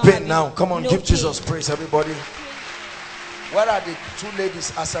and no I'm pain now. Come on, give pain. Jesus praise, everybody. Where are the two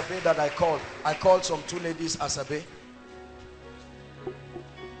ladies Asabe that I called? I called some two ladies Asabe.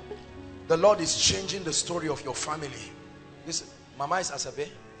 The Lord is changing the story of your family. Listen, Mama is Asabe.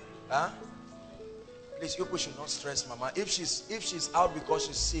 Huh? Please, you should not stress Mama. If she's out because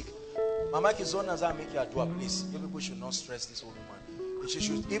she's sick, Mama Kizonaza make your dua, please. You people should not stress this old woman. She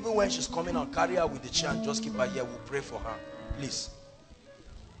should, even when she's coming out, carry her with the chair and just keep her here. We'll pray for her. Please.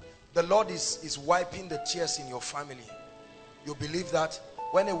 The Lord is wiping the tears in your family. You believe that?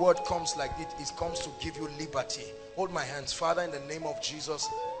 When a word comes like this, it comes to give you liberty. Hold my hands. Father, in the name of Jesus,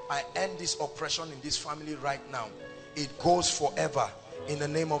 I end this oppression in this family right now. It goes forever in the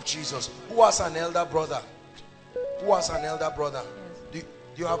name of Jesus. Who has an elder brother? Who has an elder brother? Yes.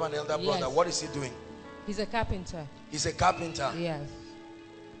 Do you have an elder brother? Yes. What is he doing? He's a carpenter. He's a carpenter. Yes.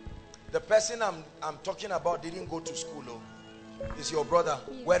 The person I'm talking about didn't go to school. Oh. Is your brother?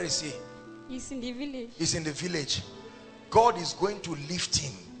 Yes. Where is he? He's in the village. He's in the village. God is going to lift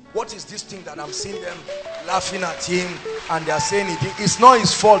him. What is this thing that I'm seeing them laughing at him and they are saying it's not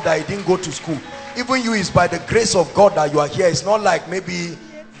his fault that he didn't go to school. Even you, is by the grace of God that you are here. It's not like maybe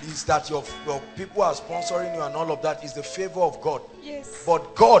it's that your people are sponsoring you and all of that. It's the favor of God. Yes.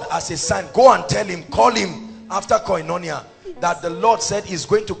 But God, as a sign, go and tell him, call him after koinonia, that the Lord said he's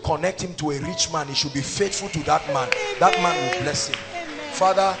going to connect him to a rich man. He should be faithful to that man. That man will bless him.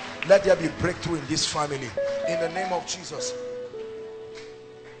 Father, let there be breakthrough in this family in the name of Jesus.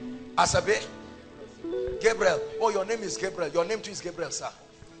 Asabe, Gabriel. Oh, your name is Gabriel. Your name too is Gabriel, sir.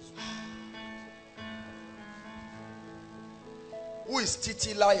 Who is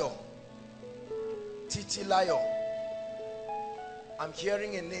Titi Layo? Titi Layo. I'm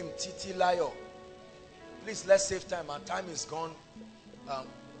hearing a name, Titi Layo. Please, let's save time. Our time is gone.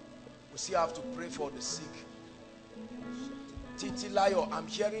 We still have to pray for the sick. Titi Layo. I'm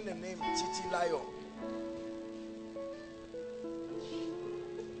hearing the name, Titi Layo.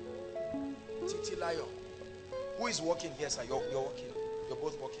 Titi Layo. Who is working here, sir? You're working. You're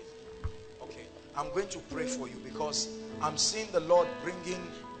both working. Okay. I'm going to pray for you because I'm seeing the Lord bringing.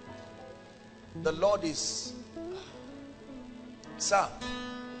 The Lord is. Sir,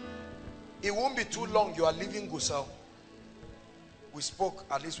 it won't be too long. You are leaving Gusau. We spoke,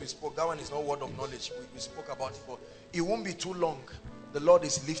 at least we spoke. That one is not word of knowledge. We spoke about it, but it won't be too long. The Lord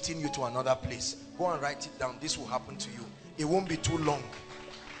is lifting you to another place. Go and write it down. This will happen to you. It won't be too long.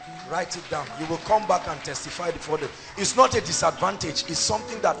 Write it down. You will come back and testify before them. It's not a disadvantage. It's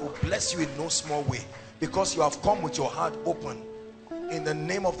something that will bless you in no small way, because you have come with your heart open. In the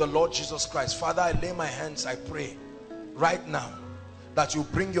name of the Lord Jesus Christ, Father, I lay my hands, I pray right now that you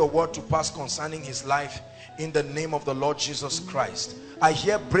bring your word to pass concerning his life in the name of the Lord Jesus Christ. I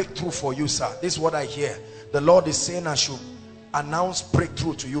hear breakthrough for you, sir. This is what I hear. The Lord is saying I should announce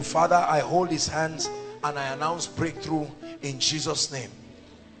breakthrough to you. Father, I hold his hands and I announce breakthrough in Jesus' name.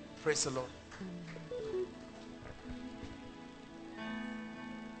 Praise the Lord.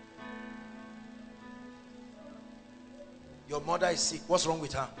 Your mother is sick. What's wrong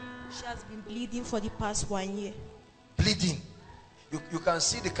with her? She has been bleeding for the past 1 year. Bleeding. You can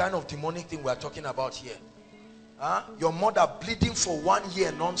see the kind of demonic thing we are talking about here. Huh? Your mother bleeding for 1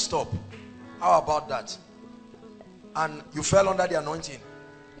 year non-stop. How about that? And you fell under the anointing?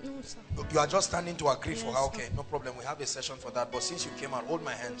 No, sir. You are just standing to agree for her. Okay, no problem. We have a session for that. But since you came out, hold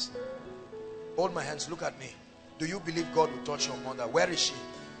my hands. Hold my hands. Look at me. Do you believe God will touch your mother? Where is she?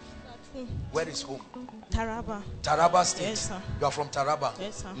 Where is home? Taraba. Taraba State. Yes, sir. You are from Taraba.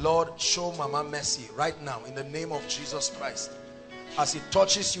 Yes, sir. Lord, show Mama mercy right now in the name of Jesus Christ. As it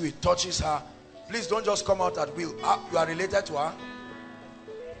touches you, it touches her. Please don't just come out at will. You are related to her?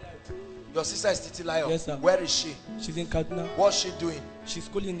 Your sister is Titi Layo. Yes, sir. Where is she? She's in Kaduna. What's she doing? She's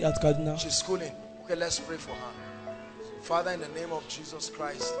schooling at Kaduna. She's schooling. Okay, let's pray for her. Father, in the name of Jesus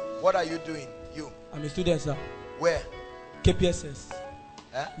Christ, what are you doing? You? I'm a student, sir. Where? KPSS.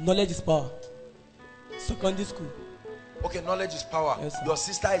 Eh? Knowledge is power. Secondary school. Okay, knowledge is power. Yes, sir. Your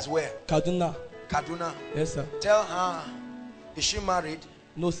sister is where? Kaduna. Kaduna. Yes, sir. Tell her, is she married?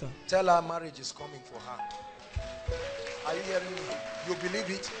 No, sir. Tell her marriage is coming for her. Are you hearing me? You believe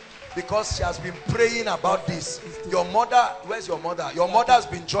it? Because she has been praying about this. Your mother, where's your mother? Your mother has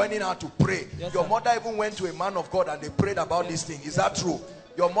been joining her to pray. Yes, your sir. mother even went to a man of God and they prayed about this thing. Is that true?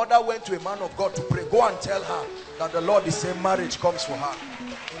 Your mother went to a man of God to pray. Go and tell her that the Lord is saying marriage comes for her.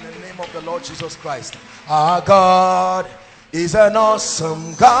 In the name of the Lord Jesus Christ. Our God is an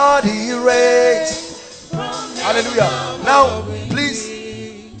awesome God. He reigns. Hallelujah. Now, please,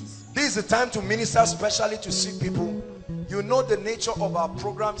 this is the time to minister especially to sick people. You know the nature of our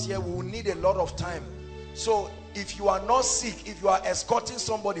programs here. We will need a lot of time. So if you are not sick, if you are escorting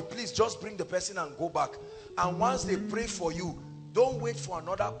somebody, please just bring the person and go back. And once they pray for you, don't wait for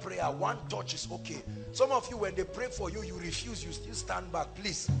another prayer. One touch is okay. Some of you, when they pray for you, you refuse, you still stand back.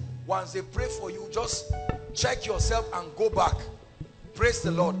 Please, once they pray for you, just check yourself and go back. Praise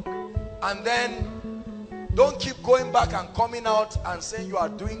the Lord. And then don't keep going back and coming out and saying you are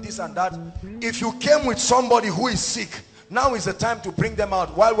doing this and that. If you came with somebody who is sick, now is the time to bring them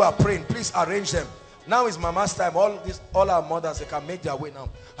out while we are praying. Please arrange them. Now is Mama's time. All our mothers, they can make their way now.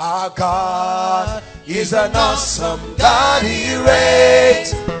 Our God is an awesome God. He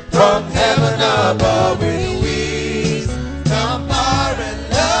reigns from heaven above with wisdom, power, and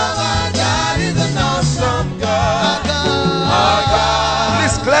love. Our God is an awesome God. Our God.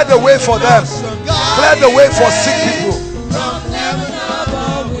 Please clear the way for them. Clear the way for sick people.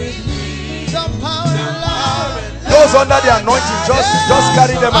 Those under the anointing, just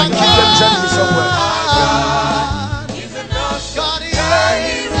carry them and keep them gently somewhere. God is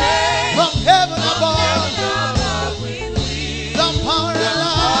from heaven above. Some power and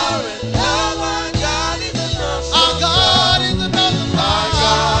love. Our God is an awesome God.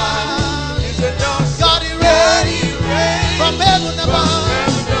 God is ready from heaven above.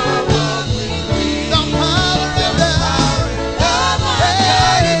 Some power and love. Our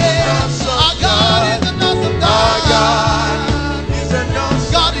God is an awesome God.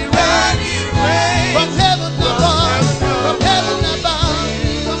 God is ready from heaven above. From heaven above.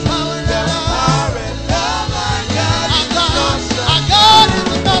 Some power and love. Our God is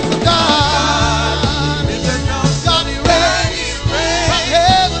an awesome God. God is ready from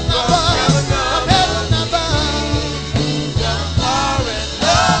heaven above. From heaven above.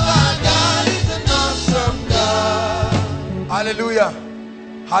 Our God is an awesome God. Hallelujah.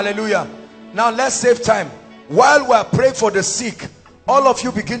 Hallelujah. Now let's save time. While we are praying for the sick, all of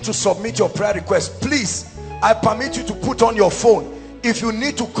you begin to submit your prayer requests. Please, I permit you to put on your phone. If you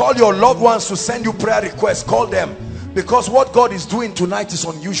need to call your loved ones to send you prayer requests, call them. Because what God is doing tonight is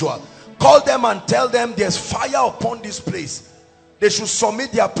unusual. Call them and tell them there's fire upon this place. They should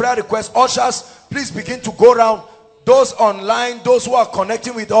submit their prayer requests. Ushers, please begin to go around. Those online, those who are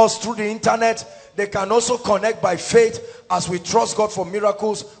connecting with us through the internet, they can also connect by faith as we trust God for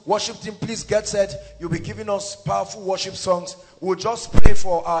miracles. Worship team, please get set. You'll be giving us powerful worship songs. We'll just pray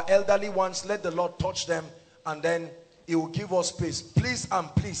for our elderly ones. Let the Lord touch them, and then He will give us peace. Please and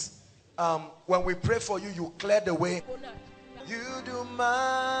please, when we pray for you, you clear the way. You do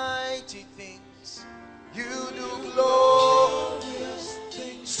mighty things. You do glorious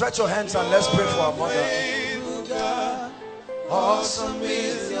things. Stretch your hands and let's pray for our mother. Awesome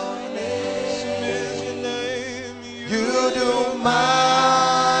is your name. You do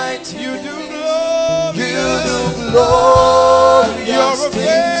mighty, you do glorious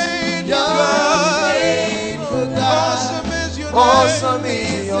things. You're a faithful God. Awesome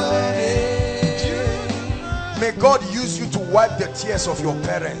is your name. May God use you to wipe the tears of your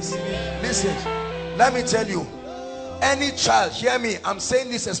parents. Listen, let me tell you, any child, hear me, I'm saying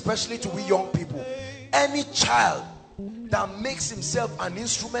this especially to we young people. Any child that makes himself an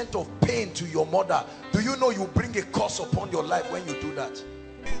instrument of pain to your mother, do you know you bring a curse upon your life when you do that?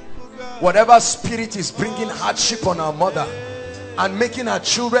 Whatever spirit is bringing hardship on our mother and making her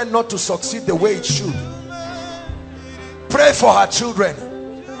children not to succeed the way it should, pray for her children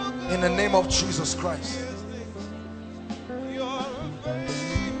in the name of Jesus Christ.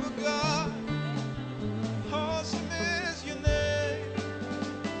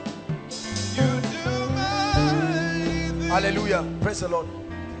 Hallelujah. Praise the Lord.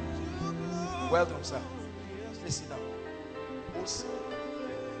 Welcome, sir. Please sit down. Who's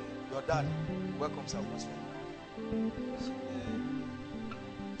your dad? Welcome, sir.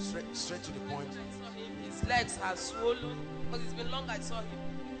 Who's straight to the point. His legs are swollen because it's been long I saw him.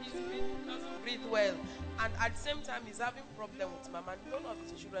 He doesn't breathe well, and at the same time he's having problem with Mama. None of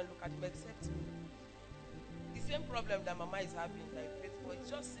his children look at him except me. The same problem that Mama is having, that he prays for, it's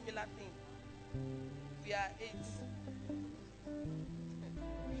just similar thing. We are 8.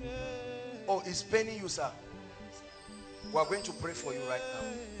 Oh, it's paining you, sir. We are going to pray for you right now.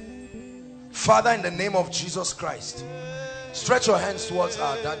 Father, in the name of Jesus Christ, stretch your hands towards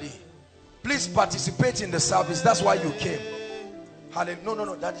our daddy. Please participate in the service. That's why you came. Hallelujah.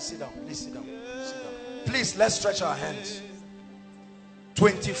 No, daddy, sit down. Please sit down. Sit down. Please, let's stretch our hands.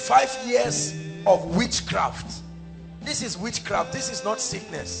 25 years of witchcraft. This is witchcraft. This is not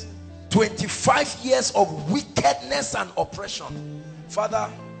sickness. 25 years of wickedness and oppression. Father,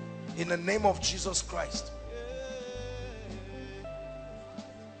 in the name of Jesus Christ,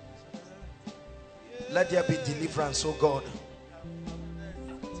 let there be deliverance, oh God.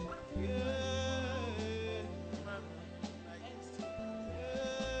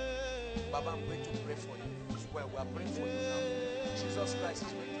 Baba, I'm going to pray for you. Well, we are praying for you now. Jesus Christ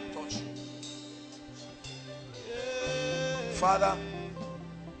is going to touch you. Father,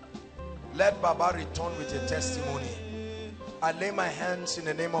 let Baba return with a testimony. I lay my hands in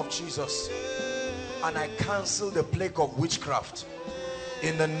the name of Jesus and I cancel the plague of witchcraft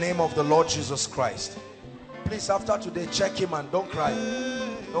in the name of the Lord Jesus Christ. Please, after today, check him and don't cry.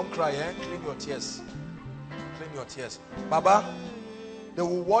 Don't cry, eh? Clean your tears. Clean your tears. Baba, they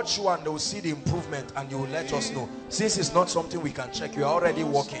will watch you and they will see the improvement and you will let us know. Since it's not something we can check, you are already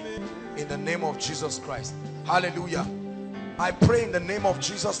walking in the name of Jesus Christ. Hallelujah. I pray in the name of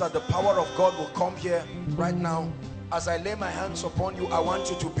Jesus that the power of God will come here right now. As I lay my hands upon you, I want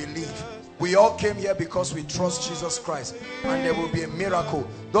you to believe. We all came here because we trust Jesus Christ, and there will be a miracle.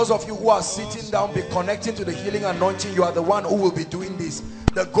 Those of you who are sitting down, be connecting to the healing anointing. You are the one who will be doing this.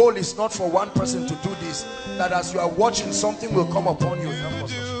 The goal is not for one person to do this, that as you are watching, something will come upon you.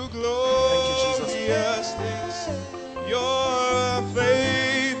 Thank you, Jesus. You're a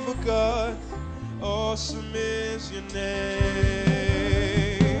faithful God. Awesome is your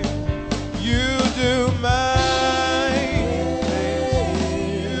name. You do mighty things.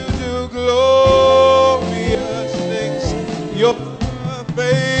 You do glorious things. You're a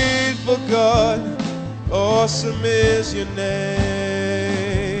faithful God. Awesome is your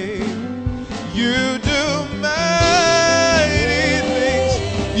name. You do mighty things.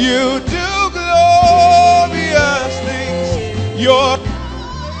 You do glorious things. You're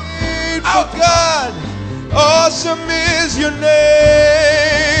faithful God. Awesome is your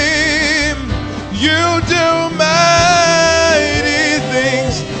name. You do mighty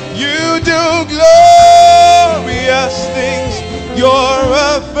things. You do glorious things. You're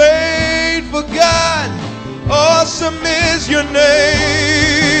a faithful God. Awesome is your name.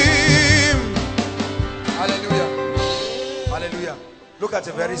 Hallelujah. Hallelujah. Look at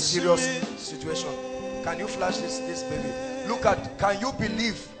a very serious situation. Can you flash this baby? Look at, can you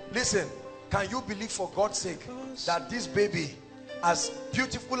believe? Listen, can you believe, for God's sake, that this baby, as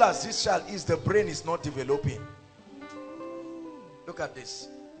beautiful as this child is, the brain is not developing? Look at this.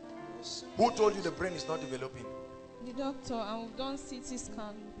 Who told you the brain is not developing? The doctor, and we've done CT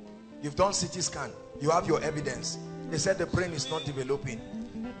scan. You've done CT scan. You have your evidence. They said the brain is not developing.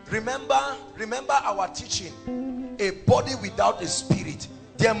 Remember our teaching. A body without a spirit.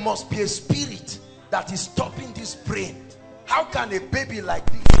 There must be a spirit that is stopping this brain. How can a baby like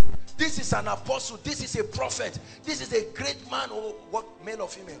this? This is an apostle. This is a prophet. This is a great man. Or what, male or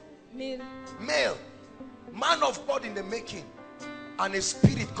female? Male. Male. Man of God in the making. And a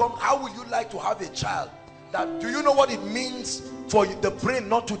spirit come. How will you like to have a child? That, do you know what it means for the brain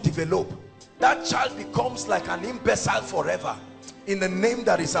not to develop? That child becomes like an imbecile forever. In the name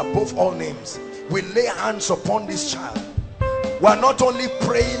that is above all names, we lay hands upon this child. We are not only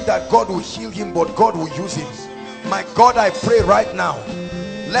praying that God will heal him, but God will use him. My God, I pray right now,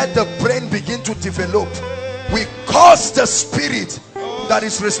 let the brain begin to develop. We curse the spirit that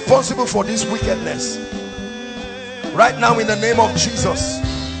is responsible for this wickedness right now in the name of Jesus.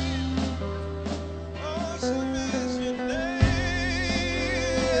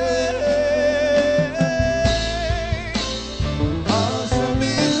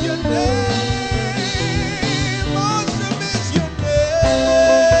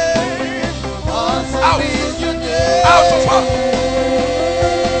 Out of her.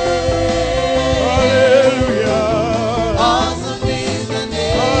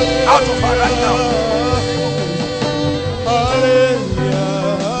 Out of her right now.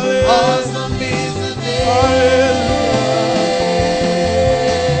 Awesome is the name.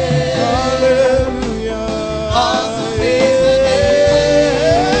 Hallelujah. Awesome is the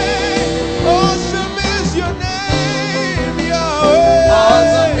name. Awesome is your name, Yahweh.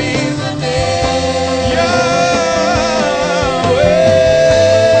 Awesome is the name, Yahweh.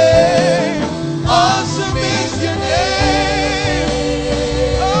 Awesome is your name.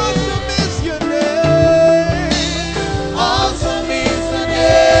 Awesome is your name. Awesome is the name.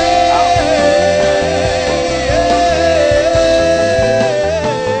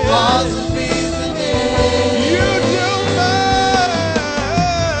 Awesome is the name. You do mighty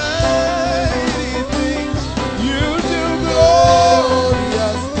things. You do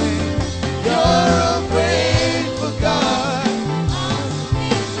glorious things. You're a faithful God.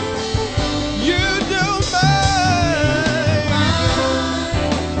 You do mighty.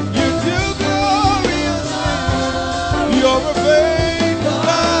 You do glorious things. You're a faithful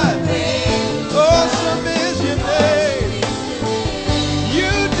God. Awesome is your name.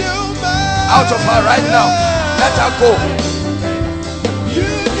 You do mighty. Out of her right now. Let her go.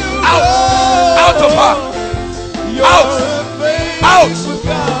 Out. Out of her. Out. Out.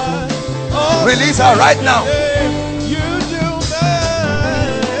 Release her right now.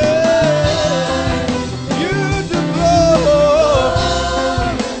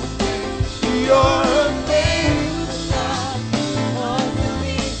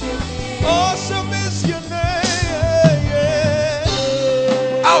 Awesome is your name.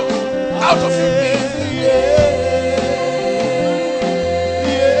 Out. Out of your name.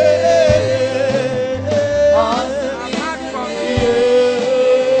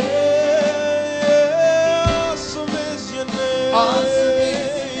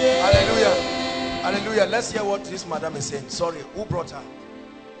 Let's hear what this madam is saying. Sorry, who brought her?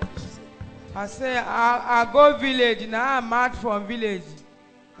 I say, I go village. Now I'm mad from village.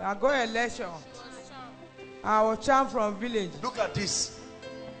 I go election. I was charmed from village. Look at this.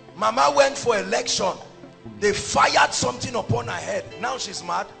 Mama went for election. They fired something upon her head. Now she's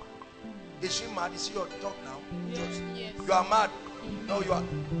mad. Is she mad? Is she your talk now? Yes. You are mad. No, you are.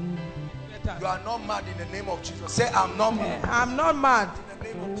 You are not mad in the name of Jesus. Say, I'm not mad. I'm not mad.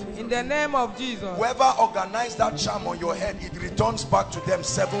 In the name of Jesus. Whoever organized that charm on your head, it returns back to them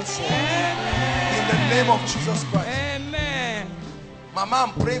sevenfold. In the name of Jesus Christ. Amen. Mama,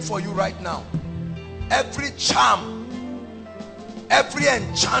 I'm praying for you right now. Every charm, every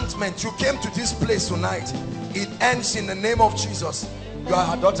enchantment, you came to this place tonight, it ends in the name of Jesus. You are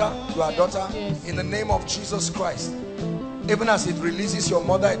her daughter. You are her daughter. Yes. In the name of Jesus Christ. Even as it releases your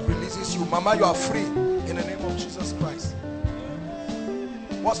mother, it releases you. Mama, you are free in the name of Jesus Christ.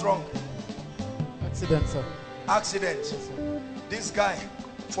 What's wrong? Accident, sir. Accident. Yes, sir. This guy,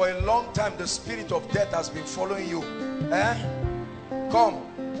 for a long time, the spirit of death has been following you. Come.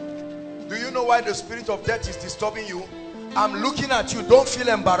 Do you know why the spirit of death is disturbing you? I'm looking at you. Don't feel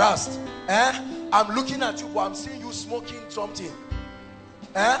embarrassed. I'm looking at you, but I'm seeing you smoking something.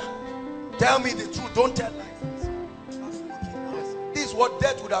 Tell me the truth. Don't tell lies. This is what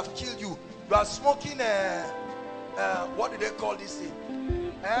death would have killed you. You are smoking what do they call this thing?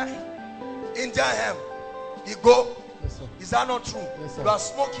 Indian hemp. You go. Yes, sir. Is that not true? Yes, sir. You are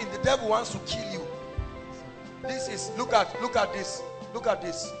smoking. The devil wants to kill you. This is, look at this. Look at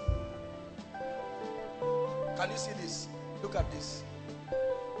this. Can you see this? Look at this.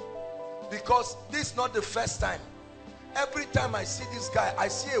 Because this is not the first time. Every time I see this guy, I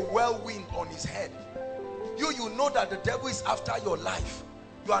see a whirlwind on his head. You know that the devil is after your life.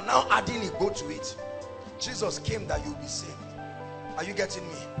 You are now adding a go to it. Jesus came that you'll be saved. Are you getting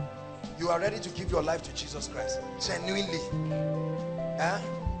me? You are ready to give your life to Jesus Christ genuinely.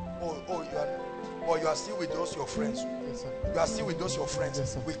 You are still with those your friends. Yes, sir. You are still with those your friends.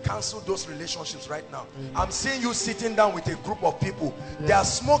 Yes, sir. We cancel those relationships right now. I'm seeing you sitting down with a group of people. Yes. They are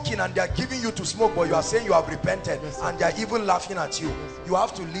smoking and they are giving you to smoke, but you are saying you have repented. Yes, and they are even laughing at you. Yes, you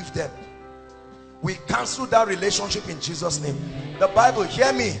have to leave them. We cancel that relationship in Jesus' name. The Bible,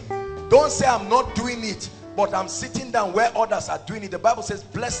 hear me. Don't say I'm not doing it, but I'm sitting down where others are doing it. The Bible says,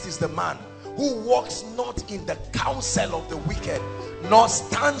 blessed is the man who walks not in the counsel of the wicked, nor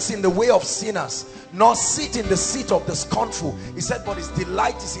stands in the way of sinners, nor sit in the seat of the scornful. He said, but his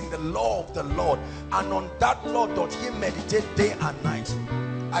delight is in the law of the Lord, and on that law doth he meditate day and night.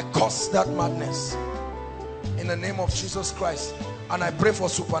 I curse that madness in the name of Jesus Christ, and I pray for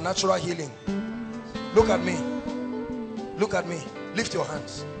supernatural healing. Look at me. Look at me. Lift your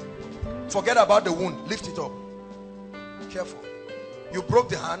hands. Forget about the wound. Lift it up. Careful. You broke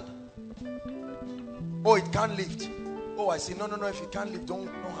the hand. Oh, it can't lift. Oh, I see. No. If you can't lift, don't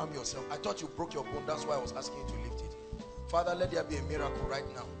harm yourself. I thought you broke your bone. That's why I was asking you to lift it. Father, let there be a miracle right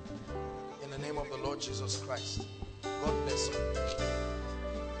now. In the name of the Lord Jesus Christ. God bless you.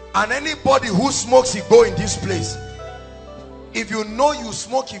 And anybody who smokes Igbo in this place, if you know you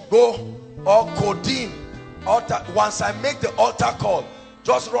smoke Igbo or codeine, once I make the altar call,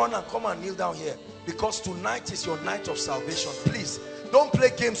 just run and come and kneel down here, because tonight is your night of salvation. Please don't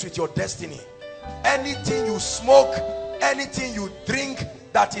play games with your destiny. Anything you smoke, anything you drink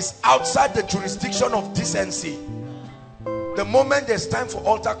that is outside the jurisdiction of decency, the moment there's time for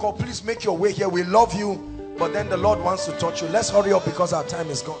altar call, please make your way here. We love you, but then the Lord wants to touch you. Let's hurry up because our time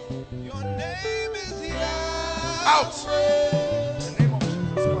is gone. Your name is Yahweh. Out. In the name of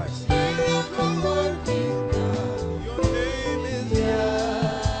Jesus Christ. Your name is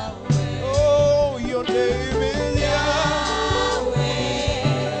Yahweh. Oh, your name is Yahweh.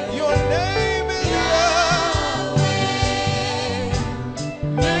 Your name is Yahweh.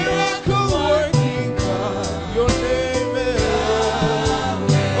 Miracle working God. Your name is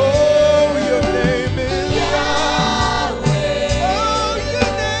Yahweh. Oh, your name is Yahweh. Oh, your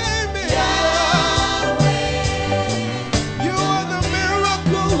name is Yahweh. You are the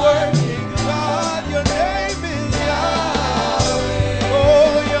miracle working God. Your name is Yahweh.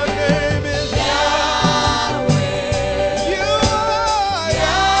 Oh, your name is Yahweh. You are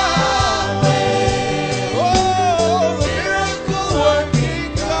Yahweh. Oh, the miracle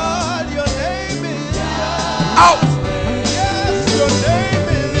working God. Your name is Yahweh. Out. Yes, your name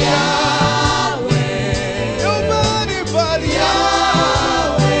is Yahweh. Nobody but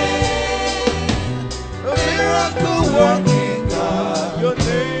Yahweh. The miracle working God. Your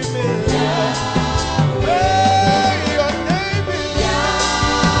name is Yahweh. Your name is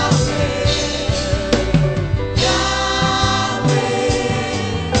Yahweh. Yahweh.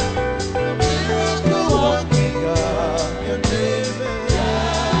 The miracle working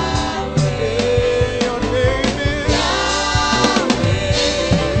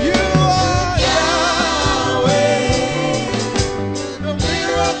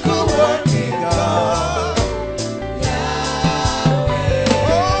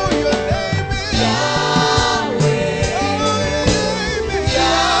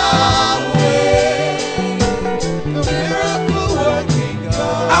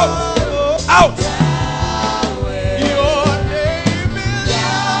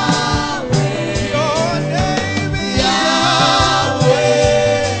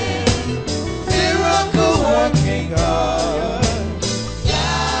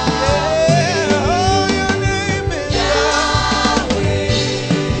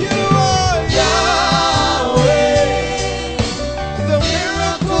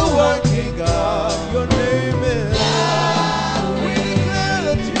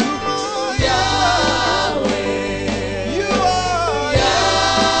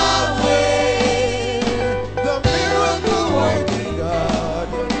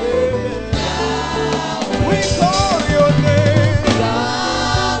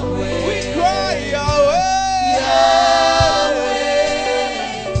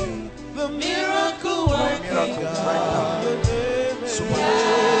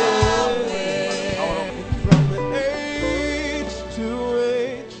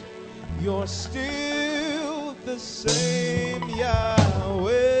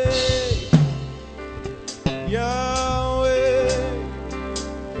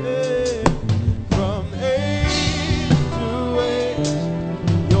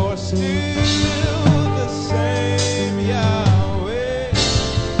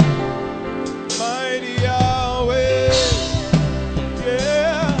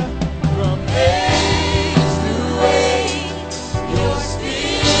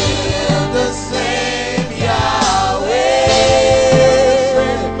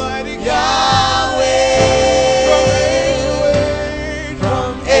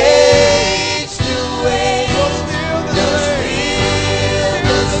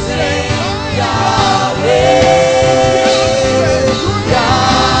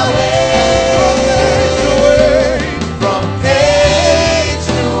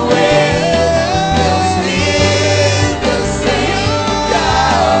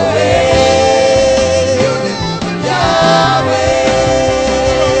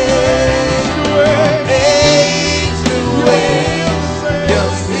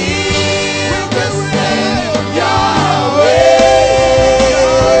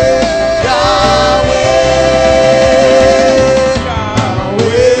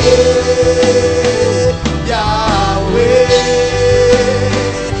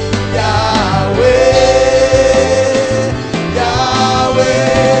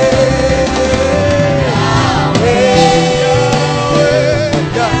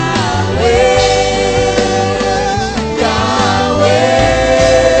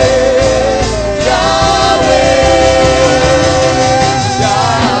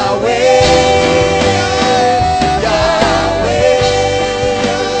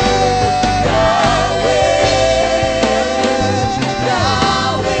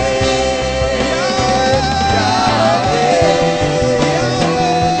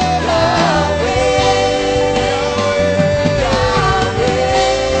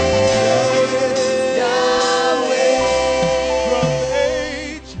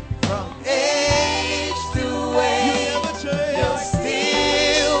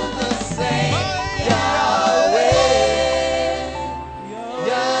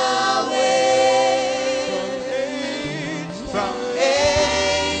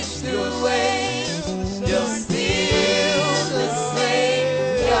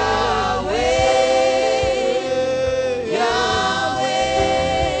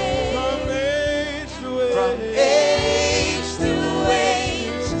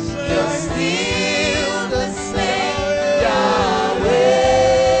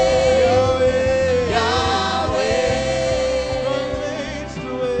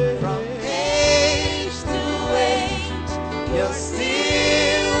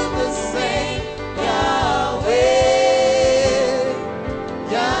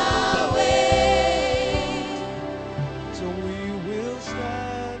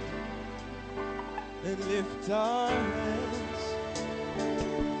and lift our hands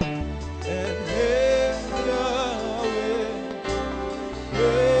and hail Yahweh,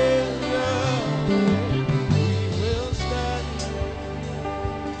 hail Yahweh. We will stand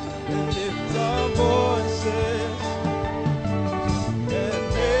and lift our voices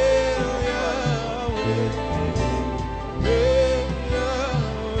and hail Yahweh, hail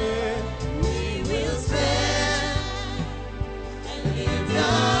Yahweh. We will stand and lift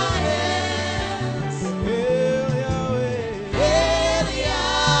our hands. Hail Yahweh, hail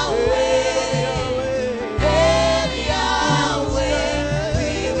Yahweh, hail Yahweh.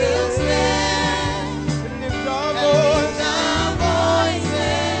 We will stand and lift our voices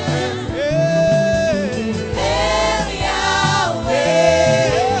and hail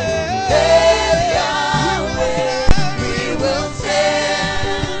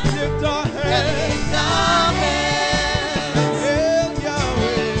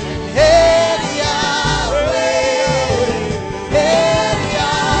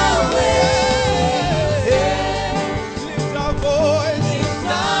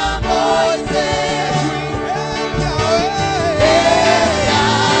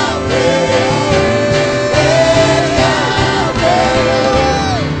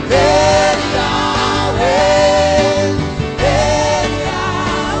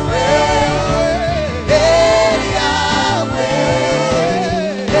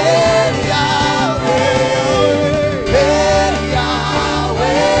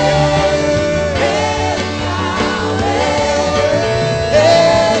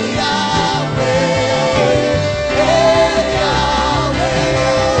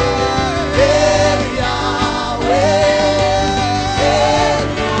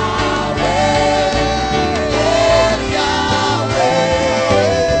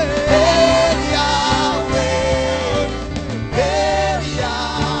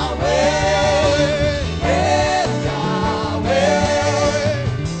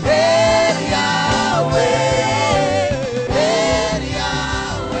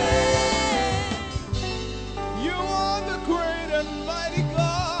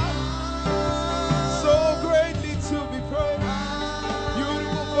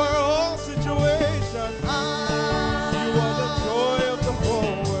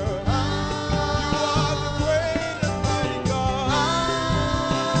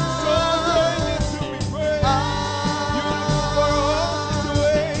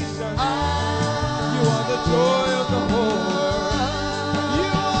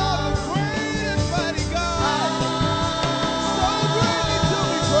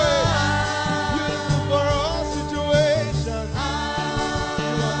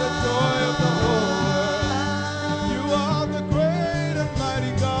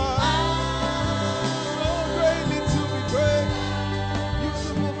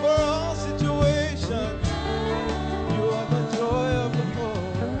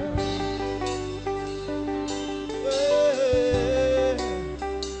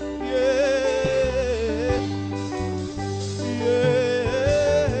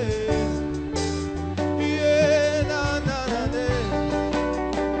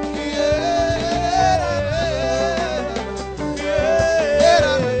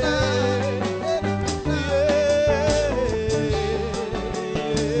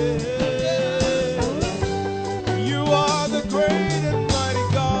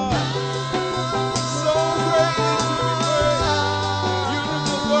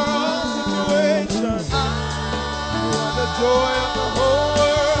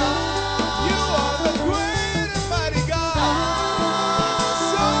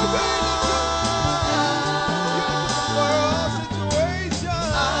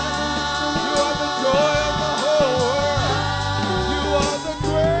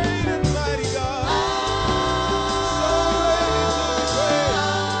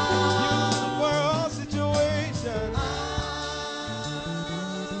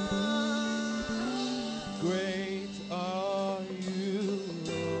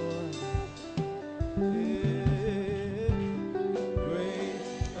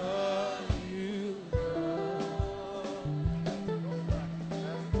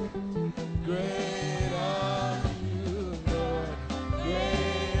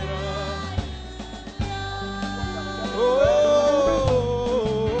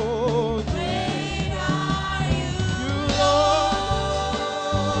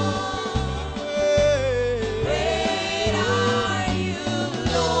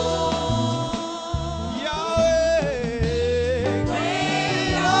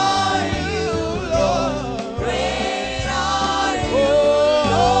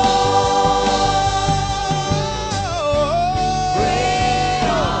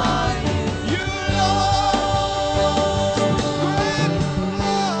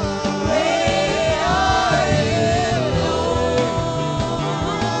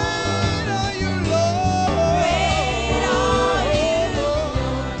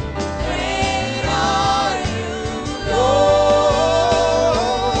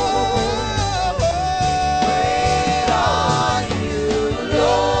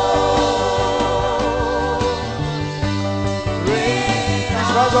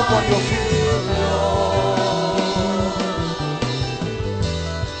up on your feet.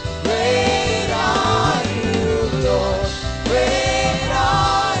 Great are you, Lord. Great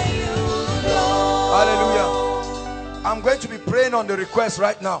are you, Lord. Hallelujah. I'm going to be praying on the request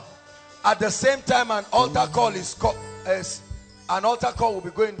right now. At the same time, an altar call will be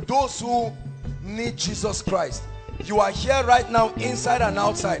going. Those who need Jesus Christ, you are here right now, inside and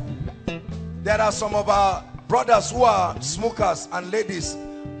outside. There are some of our brothers who are smokers and ladies,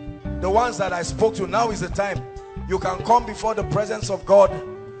 the ones that I spoke to. Now is the time. You can come before the presence of God.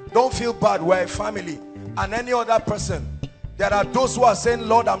 Don't feel bad, we're a family. And any other person, there are those who are saying,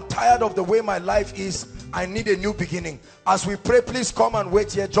 Lord, I'm tired of the way my life is. I need a new beginning. As we pray, please come and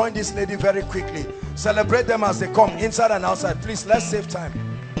wait here. Join this lady very quickly. Celebrate them as they come, inside and outside. Please, let's save time.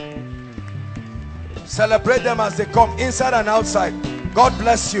 Celebrate them as they come, inside and outside. God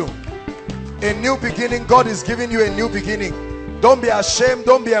bless you. A new beginning. God is giving you a new beginning. Don't be ashamed.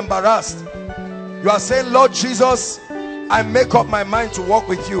 Don't be embarrassed. You are saying, Lord Jesus, I make up my mind to walk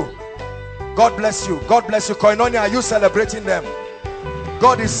with you. God bless you. God bless you. Koinonia, are you celebrating them?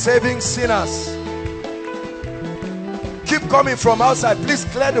 God is saving sinners. Keep coming from outside. Please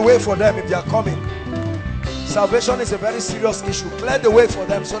clear the way for them if they are coming. Salvation is a very serious issue. Clear the way for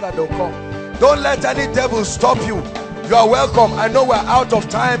them so that they'll come. Don't let any devil stop you. You are welcome. I know we're out of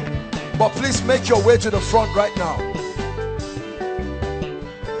time, but please make your way to the front right now.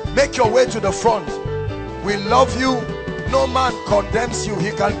 Make your way to the front. We love you. No man condemns you.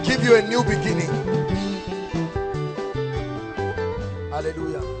 He can give you a new beginning.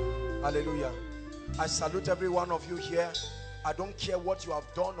 Hallelujah. Hallelujah. I salute every one of you here. I don't care what you have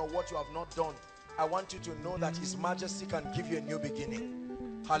done or what you have not done. I want you to know that His Majesty can give you a new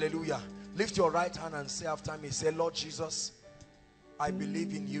beginning. Hallelujah. Lift your right hand and say after me, say, Lord Jesus, I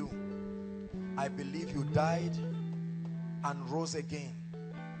believe in you. I believe you died and rose again.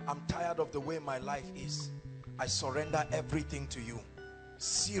 I'm tired of the way my life is. I surrender everything to you,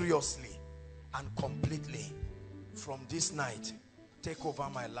 seriously and completely. From this night, take over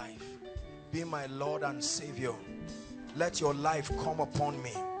my life. Be my Lord and Savior. Let your life come upon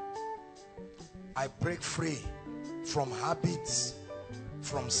me. I break free from habits,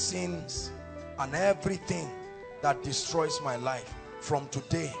 from sins, and everything that destroys my life. From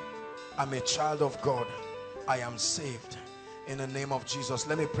today, I'm a child of God. I am saved. In the name of Jesus,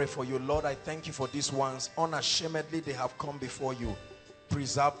 let me pray for you. Lord, I thank you for these ones. Unashamedly, they have come before you.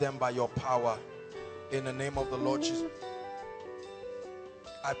 Preserve them by your power. In the name of the Lord Jesus,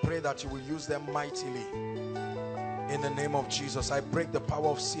 I pray that you will use them mightily. In the name of Jesus, I break the power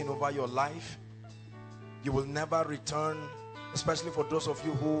of sin over your life. You will never return, especially for those of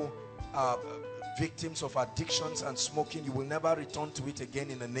you who are victims of addictions and smoking. You will never return to it again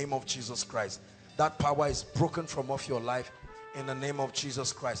in the name of Jesus Christ. That power is broken from off your life in the name of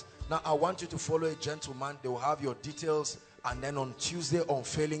Jesus Christ. Now, I want you to follow a gentleman. They will have your details. And then on Tuesday,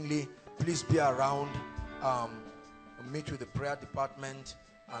 unfailingly, please be around. Meet with the prayer department.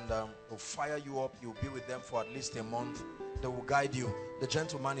 And they'll fire you up. You'll be with them for at least a month. They will guide you. The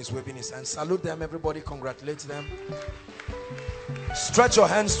gentleman is waving his hand. Salute them, everybody. Congratulate them. Stretch your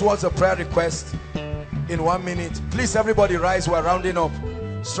hands towards a prayer request in 1 minute. Please, everybody rise. We're rounding up.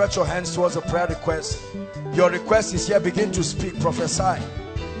 Stretch your hands towards a prayer request. Your request is here. Begin to speak. Prophesy.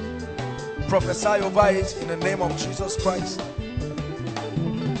 Prophesy over it in the name of Jesus Christ.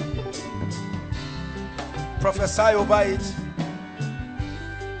 Prophesy over it.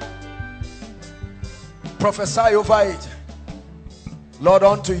 Prophesy over it. Lord,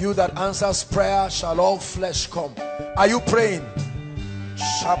 unto you that answers prayer shall all flesh come. Are you praying?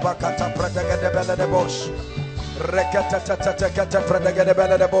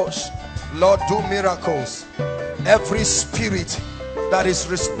 Lord, do miracles. Every spirit that is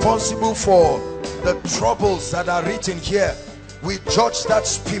responsible for the troubles that are written here, we judge that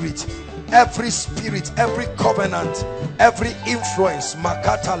spirit. Every spirit, every covenant, every influence,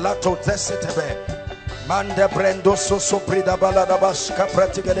 makata lato desetebe. Mande brendo so soprida baladabash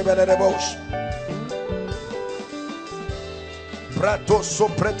kapratika de beledebosh. Brato so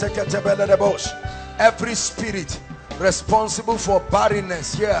preteka te beledebosh. Every spirit responsible for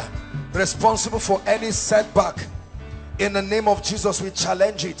barrenness here, responsible for any setback, in the name of Jesus we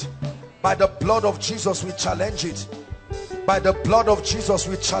challenge it. By the blood of Jesus we challenge it. By the blood of Jesus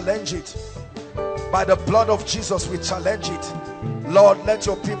we challenge it. By the blood of Jesus we challenge it. Lord, let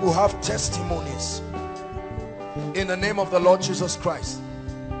your people have testimonies. In the name of the Lord Jesus Christ.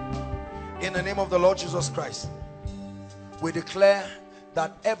 In the name of the Lord Jesus Christ, we declare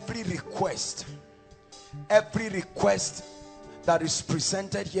that every request that is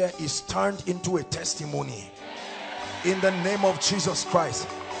presented here is turned into a testimony. In the name of Jesus Christ,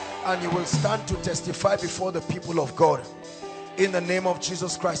 and you will stand to testify before the people of God. In the name of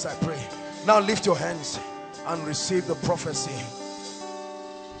Jesus Christ I pray. Now lift your hands and receive the prophecy.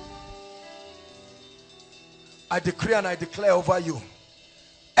 I decree and I declare over you,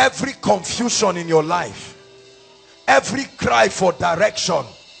 every confusion in your life, every cry for direction,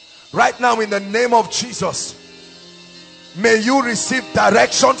 right now in the name of Jesus, may you receive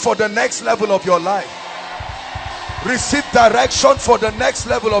direction for the next level of your life. Receive direction for the next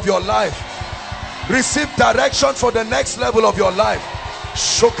level of your life. Receive direction for the next level of your life.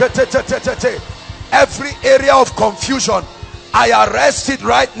 Every area of confusion, I arrest it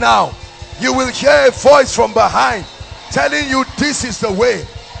right now. You will hear a voice from behind telling you this is the way.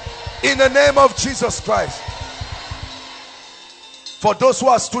 In the name of Jesus Christ. For those who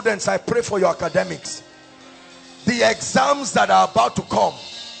are students, I pray for your academics. The exams that are about to come,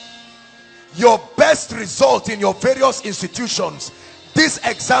 your best result in your various institutions, this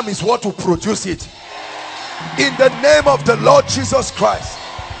exam is what will produce it. In the name of the Lord Jesus Christ,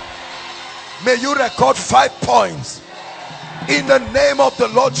 may you record 5 points. In the name of the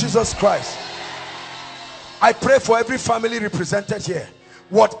Lord Jesus Christ. I pray for every family represented here.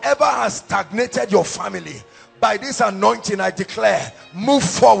 Whatever has stagnated your family, by this anointing I declare, move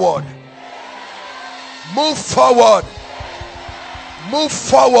forward. Move forward. Move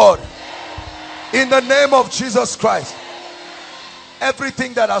forward. In the name of Jesus Christ.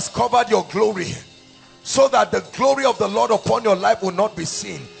 Everything that has covered your glory, so that the glory of the Lord upon your life will not be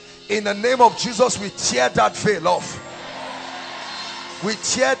seen, in the name of Jesus, we tear that veil off. We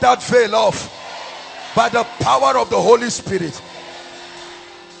tear that veil off by the power of the Holy Spirit.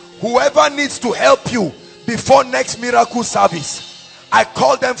 Whoever needs to help you before next miracle service, I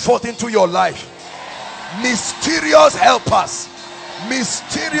call them forth into your life. Mysterious helpers.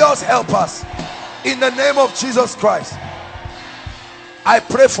 Mysterious helpers. In the name of Jesus Christ. I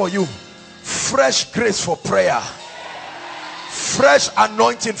pray for you. Fresh grace for prayer. Fresh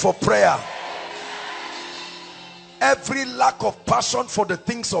anointing for prayer. Every lack of passion for the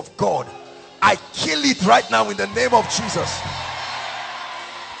things of God, I kill it right now in the name of Jesus.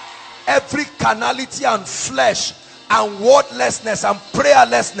 Every carnality and flesh and wordlessness and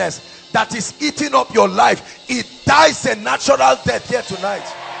prayerlessness that is eating up your life, it dies a natural death here tonight.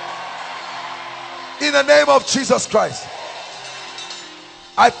 In the name of Jesus Christ.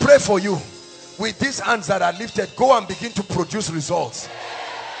 I pray for you. With these hands that are lifted, go and begin to produce results.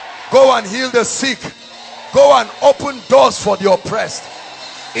 Go and heal the sick. Go and open doors for the oppressed.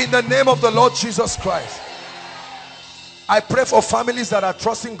 In the name of the Lord Jesus Christ. I pray for families that are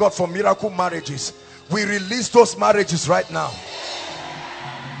trusting God for miracle marriages. We release those marriages right now.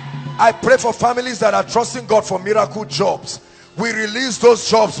 I pray for families that are trusting God for miracle jobs. We release those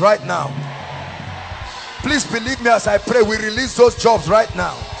jobs right now. Please believe me as I pray. We release those jobs right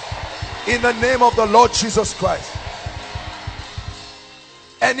now. In the name of the Lord Jesus Christ.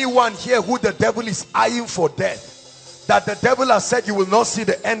 Anyone here who the devil is eyeing for death, that the devil has said you will not see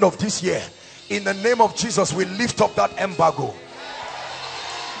the end of this year, in the name of Jesus, we lift up that embargo.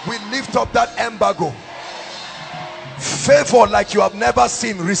 We lift up that embargo. Favor like you have never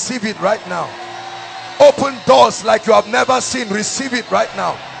seen, receive it right now. Open doors like you have never seen, receive it right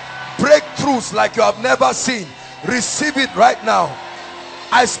now. Breakthroughs like you have never seen, receive it right now.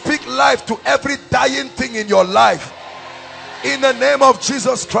 I speak life to every dying thing in your life. In the name of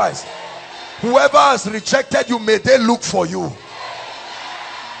Jesus Christ. Whoever has rejected you, may they look for you.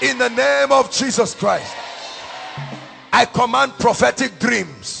 In the name of Jesus Christ. I command prophetic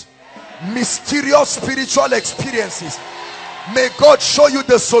dreams, mysterious spiritual experiences. May God show you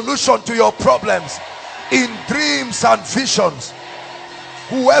the solution to your problems in dreams and visions.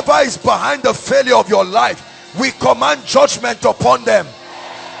 Whoever is behind the failure of your life, we command judgment upon them.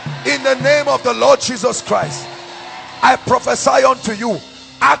 In the name of the Lord Jesus Christ. I prophesy unto you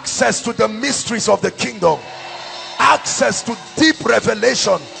access to the mysteries of the kingdom, access to deep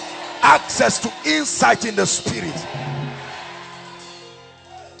revelation, access to insight in the spirit.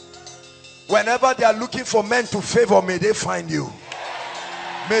 Whenever they are looking for men to favor, may they find you.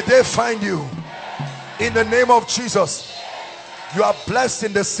 May they find you. In the name of Jesus. You are blessed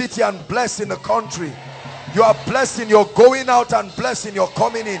in the city and blessed in the country. You are blessed in your going out and blessed in your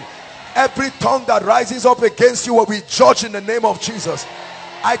coming in. Every tongue that rises up against you will be judged in the name of Jesus.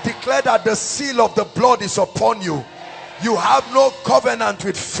 I declare that the seal of the blood is upon you. You have no covenant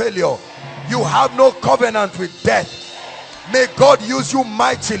with failure. You have no covenant with death. May God use you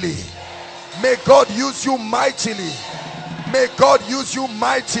mightily. May God use you mightily. May God use you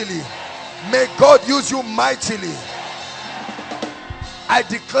mightily. May God use you mightily. I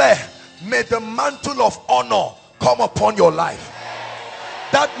declare, may the mantle of honor come upon your life.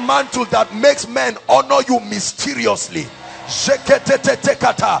 That mantle that makes men honor you mysteriously.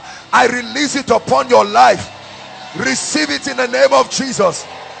 I release it upon your life. Receive it in the name of Jesus.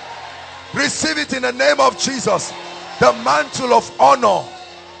 Receive it in the name of Jesus. The mantle of honor.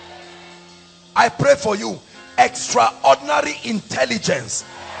 I pray for you. Extraordinary intelligence,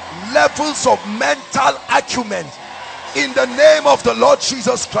 levels of mental acumen in the name of the Lord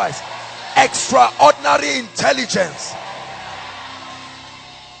Jesus Christ. Extraordinary intelligence.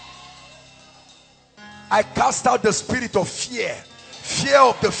 I cast out the spirit of fear, fear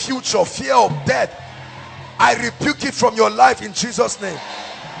of the future, fear of death. I rebuke it from your life in Jesus' name.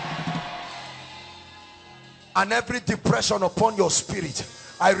 And every depression upon your spirit,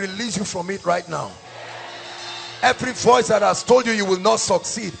 I release you from it right now. Every voice that has told you you will not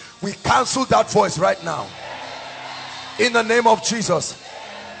succeed, we cancel that voice right now in the name of Jesus.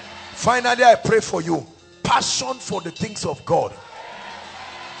 Finally, I pray for you. Passion for the things of God.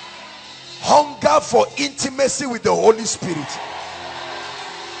 Hunger for intimacy with the Holy Spirit.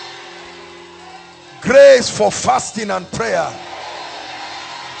 Grace for fasting and prayer.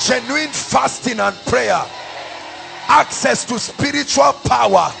 Genuine fasting and prayer. Access to spiritual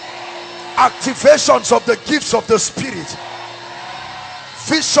power. Activations of the gifts of the Spirit.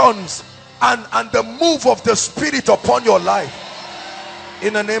 Visions and the move of the Spirit upon your life.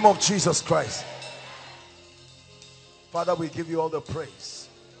 In the name of Jesus Christ. Father, we give you all the praise.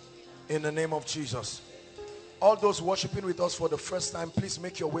 In the name of Jesus. All those worshiping with us for the first time, please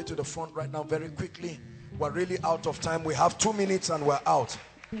make your way to the front right now very quickly. We're really out of time. We have 2 minutes and we're out.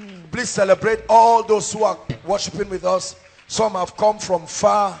 Please celebrate all those who are worshiping with us. Some have come from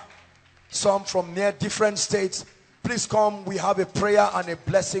far, some from near, different states. Please come. We have a prayer and a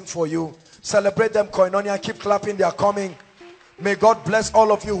blessing for you. Celebrate them, Koinonia. Keep clapping. They are coming. May God bless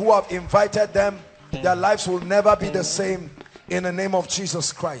all of you who have invited them. Their lives will never be the same in the name of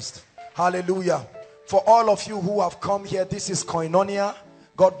Jesus Christ. Hallelujah. For all of you who have come here, this is Koinonia.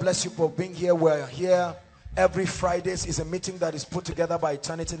 God bless you for being here. We're here every Fridays. Is a meeting that is put together by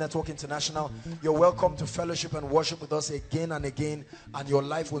Eternity Network International. You're welcome to fellowship and worship with us again and again, and your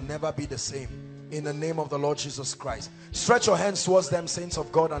life will never be the same in the name of the Lord Jesus Christ. Stretch your hands towards them, saints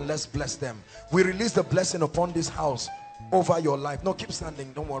of God, and let's bless them. We release the blessing upon this house over your life. No, keep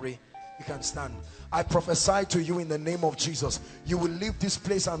standing, don't worry. You can stand. I prophesy to you in the name of Jesus. You will leave this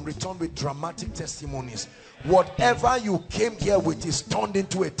place and return with dramatic testimonies. Whatever you came here with is turned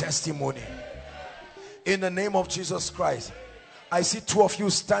into a testimony. In the name of Jesus Christ. I see 2 of you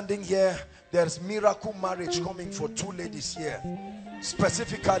standing here. There's miracle marriage coming for 2 ladies here.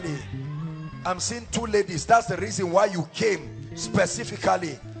 Specifically, I'm seeing 2 ladies. That's the reason why you came.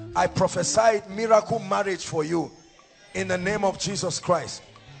 Specifically, I prophesied miracle marriage for you in the name of Jesus Christ.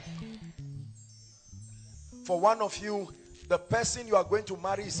 For one of you, the person you are going to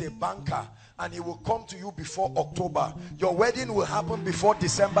marry is a banker, and he will come to you before October. Your wedding will happen before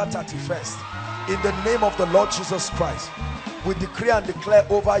December 31st. In the name of the Lord Jesus Christ, we decree and declare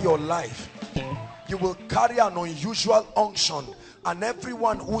over your life, you will carry an unusual unction, and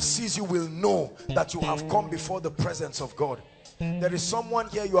everyone who sees you will know that you have come before the presence of God. There is someone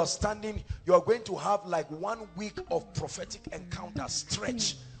here, you are standing, you are going to have like 1 week of prophetic encounter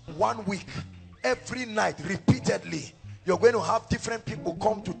stretch. 1 week. Every night, repeatedly, you're going to have different people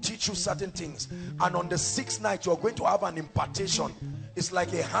come to teach you certain things, and on the 6th night you're going to have an impartation. It's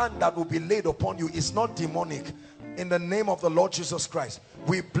like a hand that will be laid upon you. It's not demonic. In the name of the Lord Jesus Christ,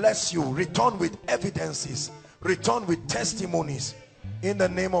 we bless you. Return with evidences, return with testimonies in the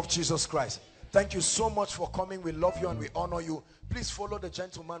name of Jesus Christ. Thank you so much for coming. We love you and we honor you. Please follow the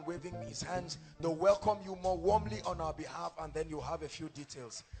gentleman waving his hands. They'll welcome you more warmly on our behalf, and then you'll have a few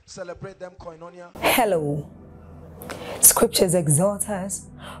details. Celebrate them, Koinonia. Hello. Scriptures exhort us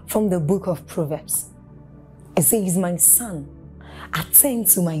from the book of Proverbs. It says, my son, attend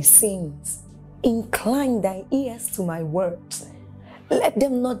to my sayings. Incline thy ears to my words. Let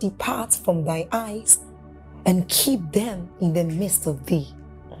them not depart from thy eyes, and keep them in the midst of thee.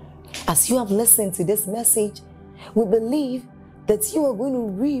 As you have listened to this message, we believe that you are going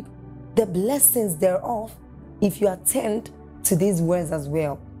to reap the blessings thereof if you attend to these words as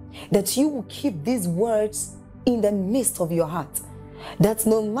well. That you will keep these words in the midst of your heart. That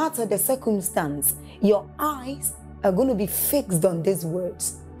no matter the circumstance, your eyes are going to be fixed on these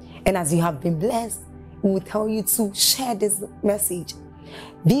words. And as you have been blessed, we will tell you to share this message.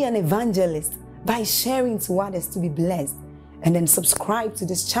 Be an evangelist by sharing to others to be blessed. And then subscribe to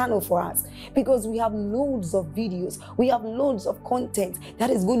this channel for us, because we have loads of videos, we have loads of content that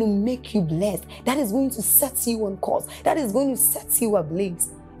is going to make you blessed, that is going to set you on course, that is going to set you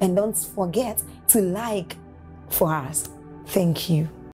ablaze. And don't forget to like for us. Thank you.